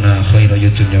warzuqna khayra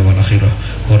dunya wal akhirah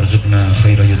warzuqna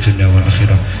khayra dunya wal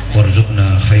akhirah warzuqna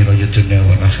khayra dunya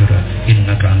wal akhirah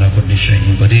innaka ala kulli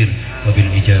syai'in qadir wa bil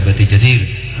ijabati jadir.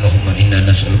 Allahumma inna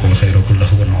nas'aluka al-khayra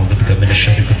kullahu wa na'udzubika min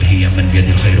asy-syarri kullihi ya man bi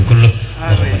yadil khairu kulluh.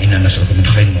 Allahumma inna nas'aluka min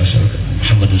khairin ma sa'alaka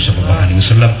Muhammadun sallallahu alaihi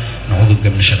wasallam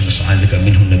na'udzubika min syarri ma sa'alaka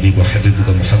minhu nabiyyuka wa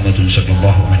habibuka Muhammadun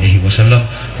sallallahu alaihi wasallam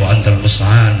wa antal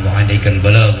musta'an wa 'alaikal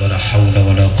balagh wa la haula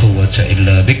wa la quwwata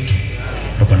illa bik.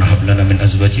 Rabbana hab lana min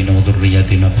azwajina wa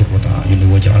dhurriyyatina qurrata a'yun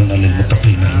waj'alna lil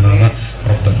muttaqina imama.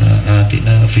 Rabbana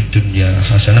atina fid dunya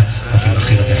hasanah wa fil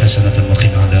akhirati hasanatan wa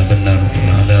qina adzabannar.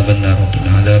 Qina adzabannar wa qina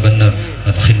adzabannar.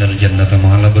 Adkhilna al jannata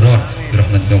ma'al abrar bi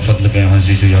rahmatika wa fadlika ya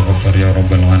aziz ya ghaffar ya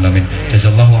rabbal alamin.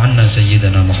 Jazallahu 'anna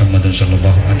sayyidina Muhammadan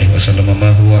sallallahu alaihi wasallam ma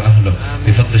huwa ahluh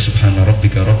bi fadli subhana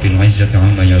rabbika rabbil 'izzati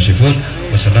 'amma yasifun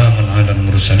wa salamun 'alal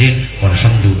mursalin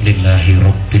walhamdulillahi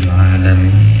rabbil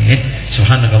alamin.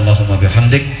 Subhanakallahumma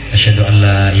bihamdik asyhadu an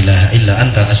la ilaha illa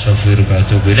anta astaghfiruka wa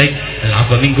atubu ilaik.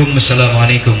 Al-'afwa minkum.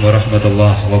 Assalamualaikum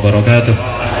warahmatullahi wabarakatuh.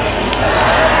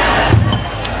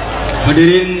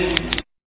 Hadirin